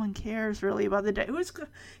think anyone cares really about who's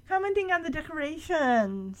commenting on the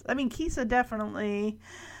decorations. I mean, Kisa definitely.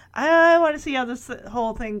 I want to see how this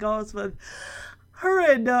whole thing goes with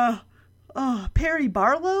her and Perry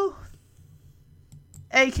Barlow,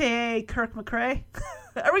 a.k.a. Kirk McRae.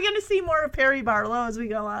 Are we going to see more of Perry Barlow as we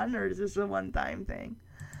go on, or is this a one-time thing?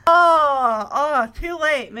 Oh, too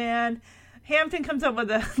late, man. Hampton comes up with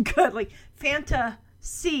a good, Fanta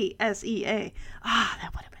C-S-E-A. That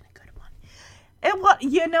would have been a good one.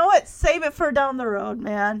 And you know what? Save it for down the road,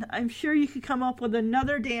 man. I'm sure you could come up with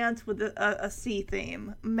another dance with a C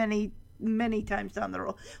theme many, many times down the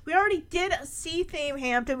road. We already did a C theme,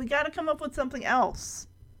 Hampton. We got to come up with something else.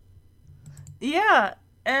 Yeah.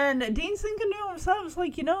 And Dean's thinking to himself,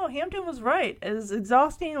 Hampton was right. As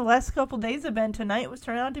exhausting the last couple days have been, tonight was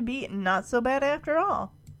turned out to be not so bad after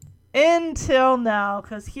all. Until now,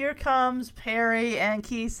 because here comes Perry and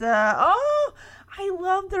Kisa. Oh, I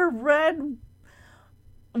love their red,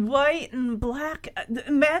 white, and black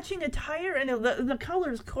matching attire, and the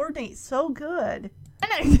colors coordinate so good.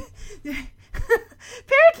 And Perry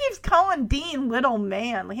keeps calling Dean little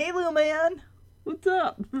man. Like, hey, little man, what's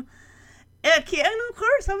up? And of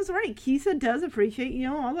course, I was right. Kisa does appreciate,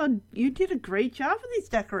 although you did a great job with these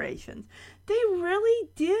decorations. They really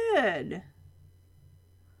did.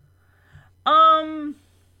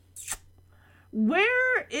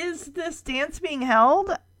 Where is this dance being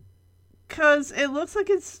held? Because it looks like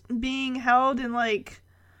it's being held in,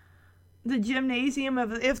 the gymnasium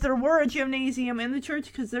if there were a gymnasium in the church,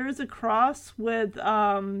 because there is a cross with,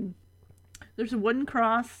 there's a wooden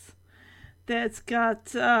cross that's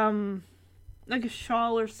got, like a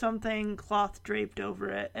shawl or something, cloth draped over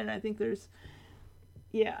it. And I think there's,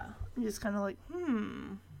 I'm just kind of like,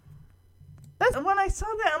 That's, when I saw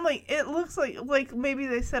that, I'm like, it looks like maybe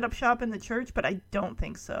they set up shop in the church, but I don't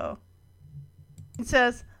think so. It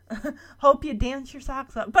says, hope you dance your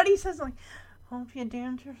socks off. But he says, hope you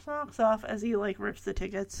dance your socks off, as he, rips the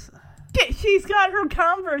tickets. She's got her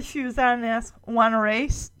Converse shoes on and asks, want to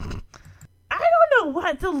race? I don't know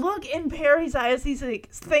what the look in Perry's eyes. He's like,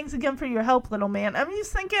 thanks again for your help, little man. I'm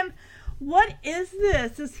just thinking, what is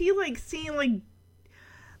this? Is he seeing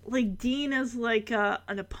Dean as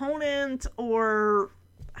an opponent, or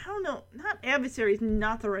I don't know, not adversary is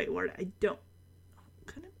not the right word.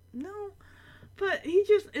 No. But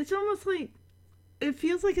it's almost like, it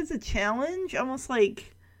feels like it's a challenge, almost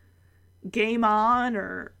like game on,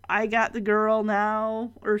 or I got the girl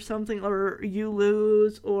now, or something, or you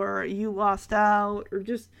lose, or you lost out, or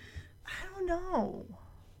just, I don't know.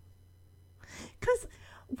 Because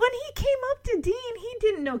when he came up to Dean, he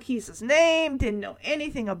didn't know Kisa's name, didn't know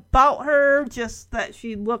anything about her, just that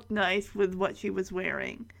she looked nice with what she was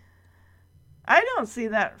wearing. I don't see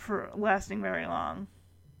that for lasting very long.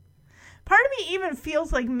 Part of me even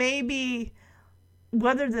feels like maybe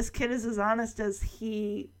whether this kid is as honest as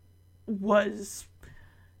he was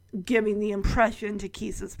giving the impression to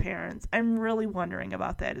Kisa's parents, I'm really wondering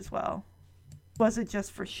about that as well. Was it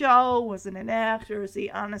just for show? Was it an act? Or is he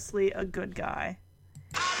honestly a good guy?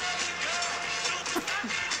 Have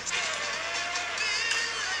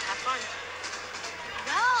fun.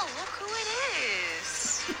 Well, look who it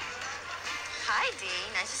is. Hi,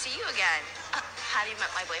 Dean. Nice to see you again. Have you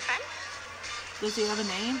met my boyfriend? Does he have a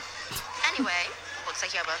name? Anyway, looks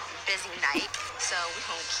like you have a busy night, so we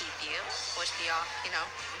won't keep you. Wish be all,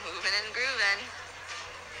 moving and grooving.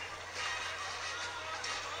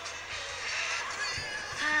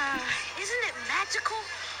 Isn't it magical?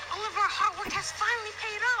 All of our hard work has finally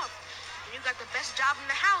paid off. And you got the best job in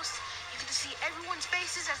the house. You get to see everyone's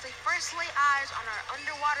faces as they first lay eyes on our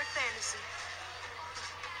underwater fantasy.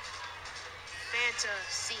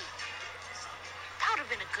 Fantasy. That would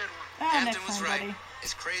have been a good one. Hampton was right.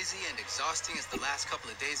 As crazy and exhausting as the last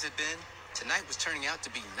couple of days had been, tonight was turning out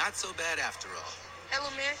to be not so bad after all. Hello,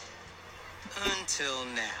 man. Until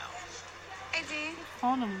now. Hey, Dean.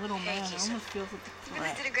 Calling him little man almost feels like a You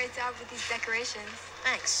really did a great job with these decorations.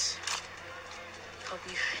 Thanks. Hope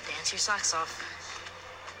you dance your socks off.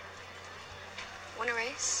 Want a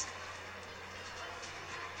race?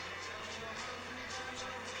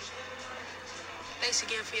 Thanks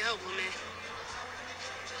again for your help, little man.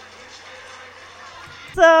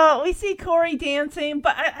 So we see Corey dancing,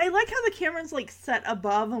 but I like how the camera's like set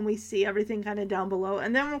above and we see everything kind of down below.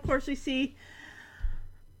 And then of course we see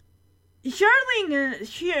Charlene,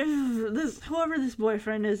 whoever this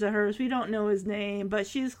boyfriend is of hers, we don't know his name, but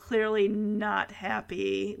she's clearly not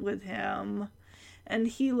happy with him. And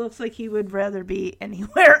he looks like he would rather be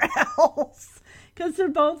anywhere else. Because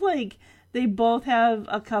they both have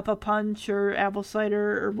a cup of punch or apple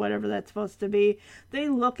cider or whatever that's supposed to be. They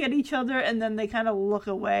look at each other and then they kind of look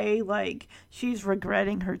away like she's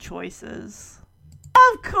regretting her choices.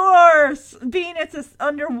 Of course, being it's this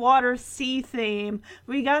underwater sea theme,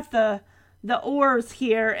 we got the oars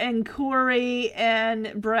here, and Corey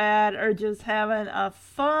and Brad are just having a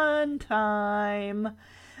fun time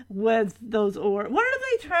with those oars. What are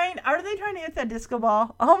they trying? Are they trying to hit that disco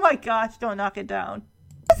ball? Oh my gosh, don't knock it down.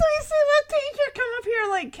 So you see that teacher come up here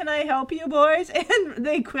like, can I help you boys? And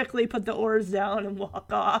they quickly put the oars down and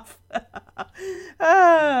walk off.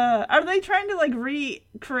 Are they trying to like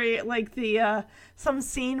recreate like the some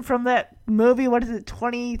scene from that movie? What is it,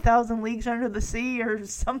 20,000 Leagues Under the Sea or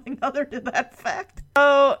something other to that effect?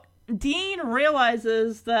 So Dean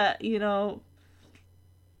realizes that, the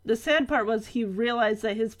sad part was he realized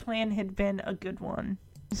that his plan had been a good one.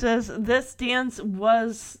 He says, this dance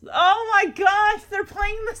was... Oh my gosh, they're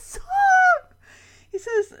playing the song! He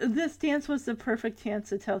says, this dance was the perfect chance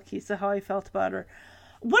to tell Kisa how I felt about her.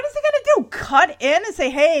 What is he going to do? Cut in and say,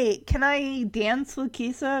 hey, can I dance with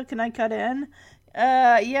Kisa? Can I cut in?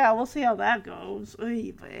 Yeah, we'll see how that goes.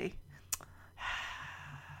 Oy vey.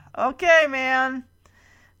 Okay, man.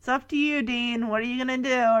 It's up to you, Dean. What are you going to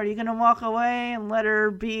do? Are you going to walk away and let her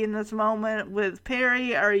be in this moment with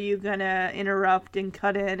Perry? Or are you going to interrupt and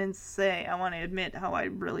cut in and say, I want to admit how I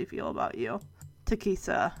really feel about you to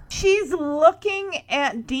Kisa? She's looking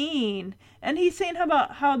at Dean, and he's saying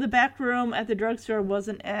about how the back room at the drugstore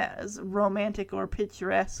wasn't as romantic or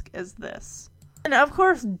picturesque as this. And of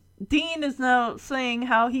course, Dean is now saying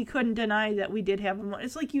how he couldn't deny that we did have a moment.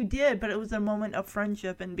 It's like you did, but it was a moment of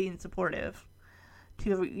friendship and being supportive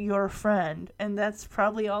to your friend, and that's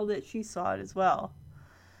probably all that she saw it as well.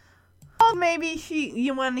 Well, maybe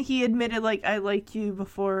when he admitted, like, I liked you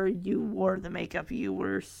before you wore the makeup, you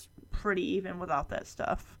were pretty even without that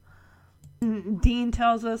stuff. And Dean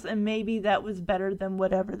tells us, and maybe that was better than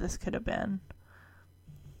whatever this could have been.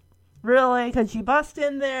 Really, because you bust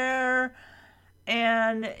in there,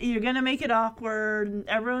 and you're going to make it awkward.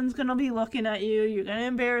 Everyone's going to be looking at you. You're going to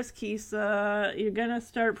embarrass Kisa. You're going to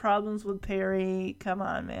start problems with Perry. Come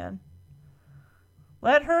on, man.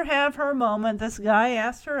 Let her have her moment. This guy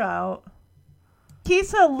asked her out.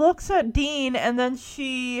 Kisa looks at Dean, and then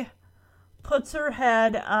she puts her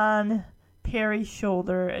head on Perry's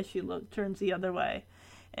shoulder as she turns the other way.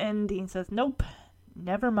 And Dean says, nope,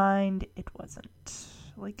 never mind, it wasn't.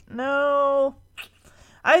 Like, no.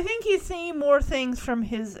 I think he's seeing more things from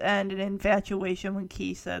his end and infatuation with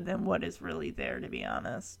Keisa than what is really there, to be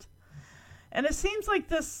honest. And it seems like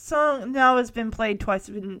this song now has been played twice.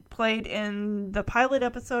 It's been played in the pilot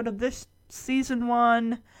episode of this season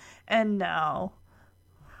 1, and now.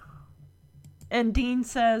 And Dean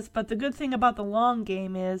says, but the good thing about the long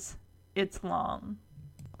game is, it's long.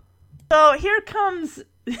 So here comes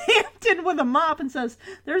Hampton with a mop and says,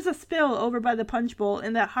 there's a spill over by the punch bowl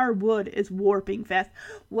and that hard wood is warping fast.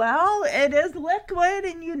 Well, it is liquid,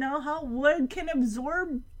 and you know how wood can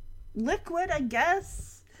absorb liquid, I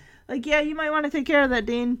guess. Like, yeah, you might want to take care of that,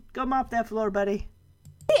 Dean. Go mop that floor, buddy.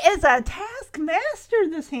 He is a taskmaster,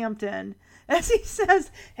 this Hampton. As he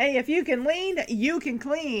says, hey, if you can lean, you can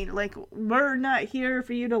clean. Like, we're not here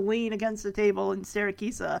for you to lean against the table and stare at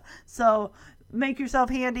Keisa. So, make yourself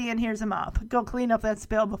handy, and here's a mop. Go clean up that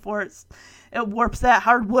spill before it warps that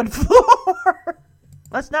hardwood floor.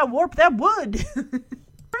 Let's not warp that wood. For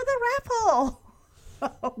the raffle.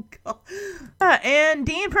 Oh, God. And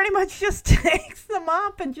Dean pretty much just takes the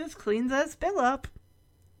mop and just cleans that spill up.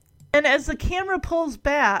 And as the camera pulls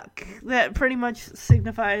back, that pretty much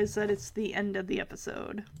signifies that it's the end of the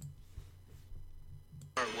episode.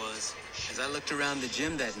 Was, as I looked around the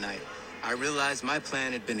gym that night, I realized my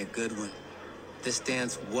plan had been a good one. This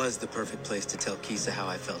dance was the perfect place to tell Keisa how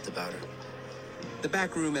I felt about her. The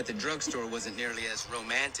back room at the drugstore wasn't nearly as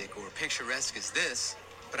romantic or picturesque as this,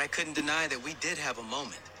 but I couldn't deny that we did have a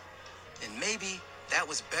moment. And maybe that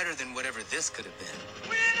was better than whatever this could have been.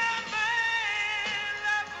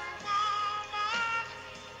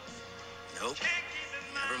 Nope,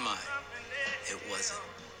 never mind. It wasn't.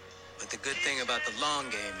 But the good thing about the long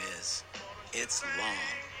game is, it's long.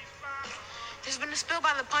 There's been a spill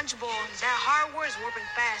by the punch bowl. That hardware is warping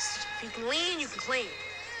fast. If you can lean, you can clean.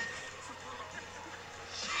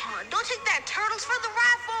 Oh, don't take that, Turtles, for the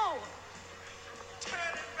raffle!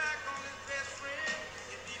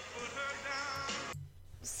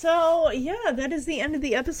 So, yeah, that is the end of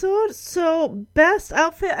the episode. So, best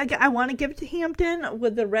outfit, I want to give it to Hampton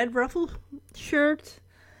with the red ruffle shirt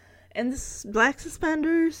and the black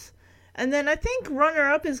suspenders. And then I think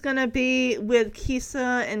runner-up is going to be with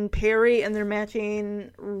Keisa and Perry, and they're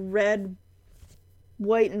matching red,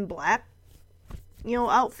 white, and black,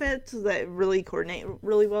 outfits that really coordinate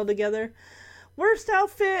really well together. Worst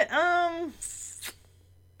outfit,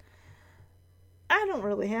 I don't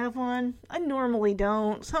really have one. I normally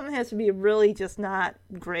don't. Something has to be really just not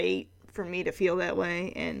great for me to feel that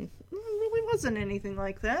way, and it really wasn't anything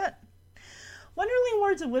like that. Wonderling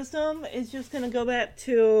Words of Wisdom is just going to go back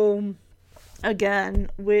to, again,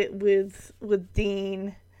 with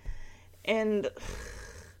Dean, and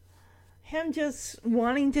him just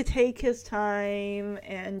wanting to take his time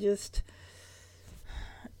and just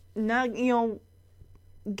not,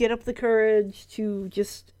 get up the courage to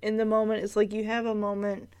just, in the moment, it's like you have a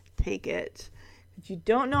moment, take it. But you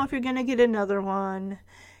don't know if you're going to get another one.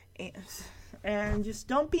 And just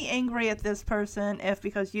don't be angry at this person if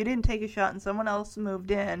because you didn't take a shot and someone else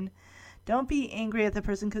moved in. Don't be angry at the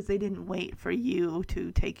person because they didn't wait for you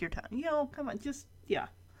to take your time. Come on, just, yeah.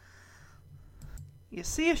 You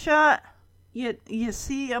see a shot, you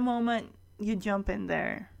see a moment, you jump in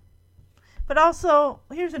there. But also,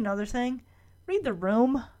 here's another thing. Read the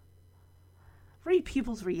room. Read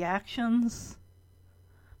people's reactions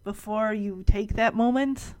before you take that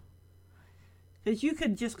moment. Because you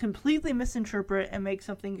could just completely misinterpret and make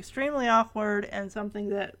something extremely awkward and something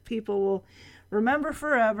that people will remember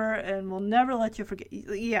forever and will never let you forget.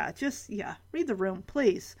 Yeah, read the room,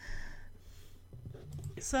 please.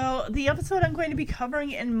 So, the episode I'm going to be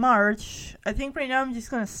covering in March, I think right now I'm just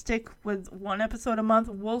going to stick with one episode a month.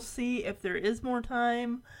 We'll see if there is more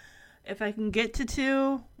time, if I can get to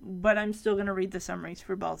 2, but I'm still going to read the summaries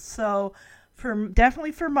for both. So,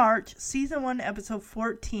 definitely for March, Season 1, Episode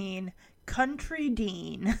 14, Country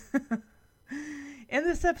Dean. In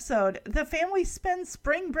this episode, the family spends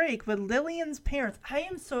spring break with Lillian's parents. I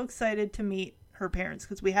am so excited to meet her parents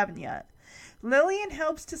because we haven't yet. Lillian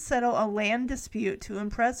helps to settle a land dispute to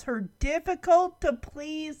impress her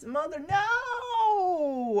difficult-to-please mother.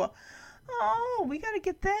 No! Oh, we gotta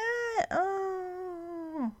get that.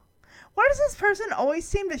 Oh. Why does this person always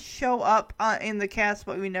seem to show up in the cast,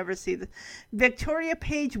 but we never see the Victoria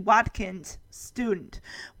Paige Watkins, student.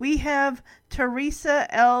 We have Teresa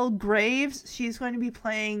L. Graves. She's going to be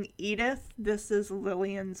playing Edith. This is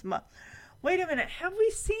Lillian's mother. Wait a minute. Have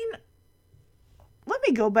we seen... Let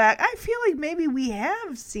me go back. I feel like maybe we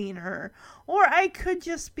have seen her. Or I could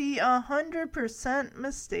just be 100%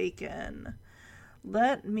 mistaken.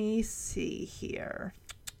 Let me see here.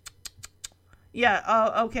 Yeah,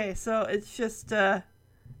 oh, okay, so it's just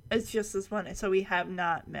this one, so we have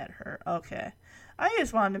not met her. Okay. I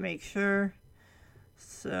just wanted to make sure.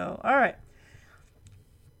 So, alright.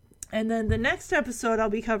 And then the next episode I'll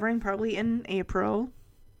be covering probably in April.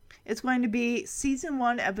 It's going to be Season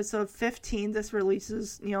 1, Episode 15. This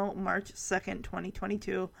releases, March 2nd,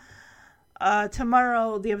 2022.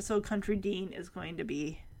 Tomorrow, the episode Country Dean is going to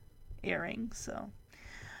be airing, so...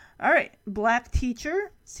 Alright, Black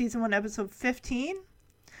Teacher, Season 1, Episode 15.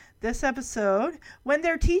 This episode, when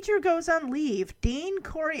their teacher goes on leave, Dean,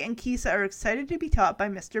 Corey, and Keesa are excited to be taught by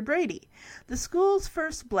Mr. Brady, the school's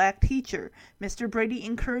first black teacher. Mr. Brady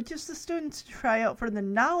encourages the students to try out for the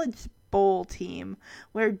Knowledge Bowl team,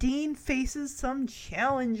 where Dean faces some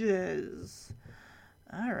challenges.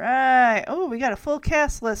 Alright, oh, we got a full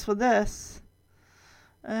cast list with this.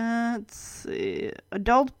 Let's see.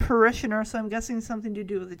 Adult parishioner, so I'm guessing something to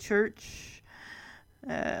do with the church.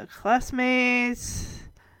 Classmates.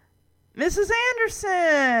 Mrs.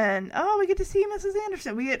 Anderson! Oh, we get to see Mrs.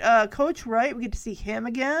 Anderson. We get Coach Wright. We get to see him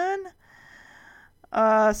again.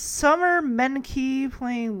 Summer Menke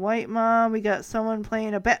playing White Mom. We got someone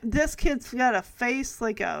playing this kid's got a face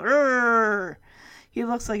like a... He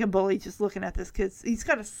looks like a bully just looking at this kid. He's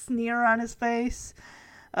got a sneer on his face.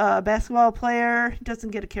 Basketball player,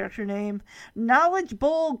 doesn't get a character name. Knowledge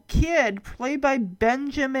Bowl kid, played by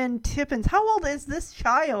Benjamin Tippins. How old is this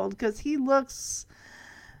child? Because he looks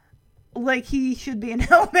like he should be in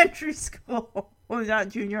elementary school. Well, not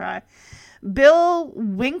junior high. Bill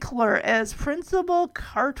Winkler as Principal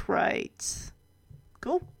Cartwright.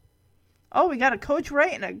 Cool. Oh, we got a Coach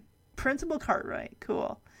Wright and a Principal Cartwright.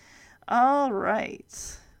 Cool. All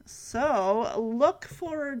right. So, look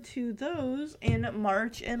forward to those in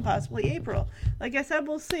March and possibly April. Like I said,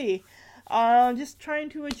 we'll see. Just trying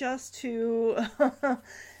to adjust to,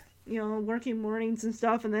 working mornings and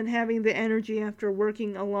stuff, and then having the energy after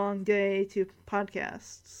working a long day to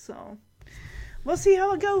podcast. So, we'll see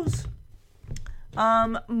how it goes.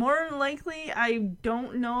 More than likely, I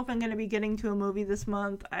don't know if I'm going to be getting to a movie this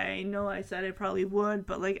month. I know I said I probably would,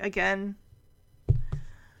 but, again...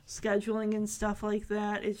 scheduling and stuff like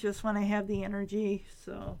that. It's just when I have the energy.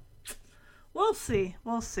 So we'll see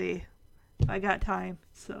if I got time.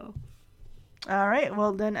 So alright,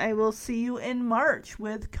 well then I will see you in March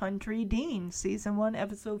with Country Dean, Season 1,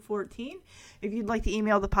 Episode 14. If you'd like to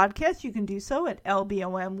email the podcast, you can do so at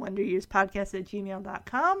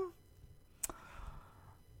lbomwonderyearspodcast@gmail.com.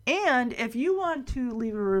 And if you want to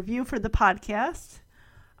leave a review for the podcast,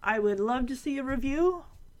 I would love to see a review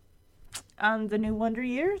on the new Wonder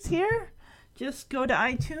Years here. Just go to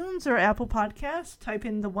iTunes or Apple Podcasts, type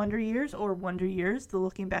in the Wonder Years or Wonder Years. The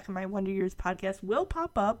Looking Back at My Wonder Years podcast will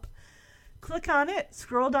pop up. Click on it,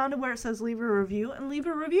 scroll down to where it says leave a review, and leave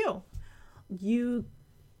a review. You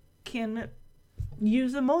can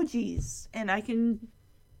use emojis, and I can,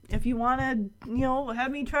 if you want to,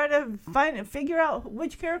 have me try to figure out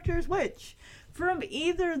which character is which from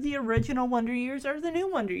either the original Wonder Years or the new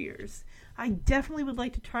Wonder Years. I definitely would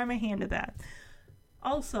like to try my hand at that.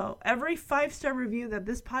 Also, every 5-star review that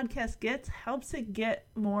this podcast gets helps it get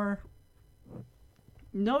more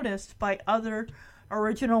noticed by other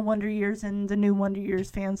original Wonder Years and the new Wonder Years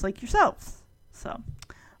fans like yourselves. So,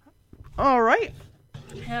 alright.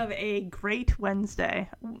 Have a great Wednesday.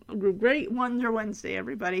 Great Wonder Wednesday,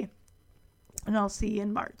 everybody. And I'll see you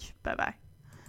in March. Bye-bye.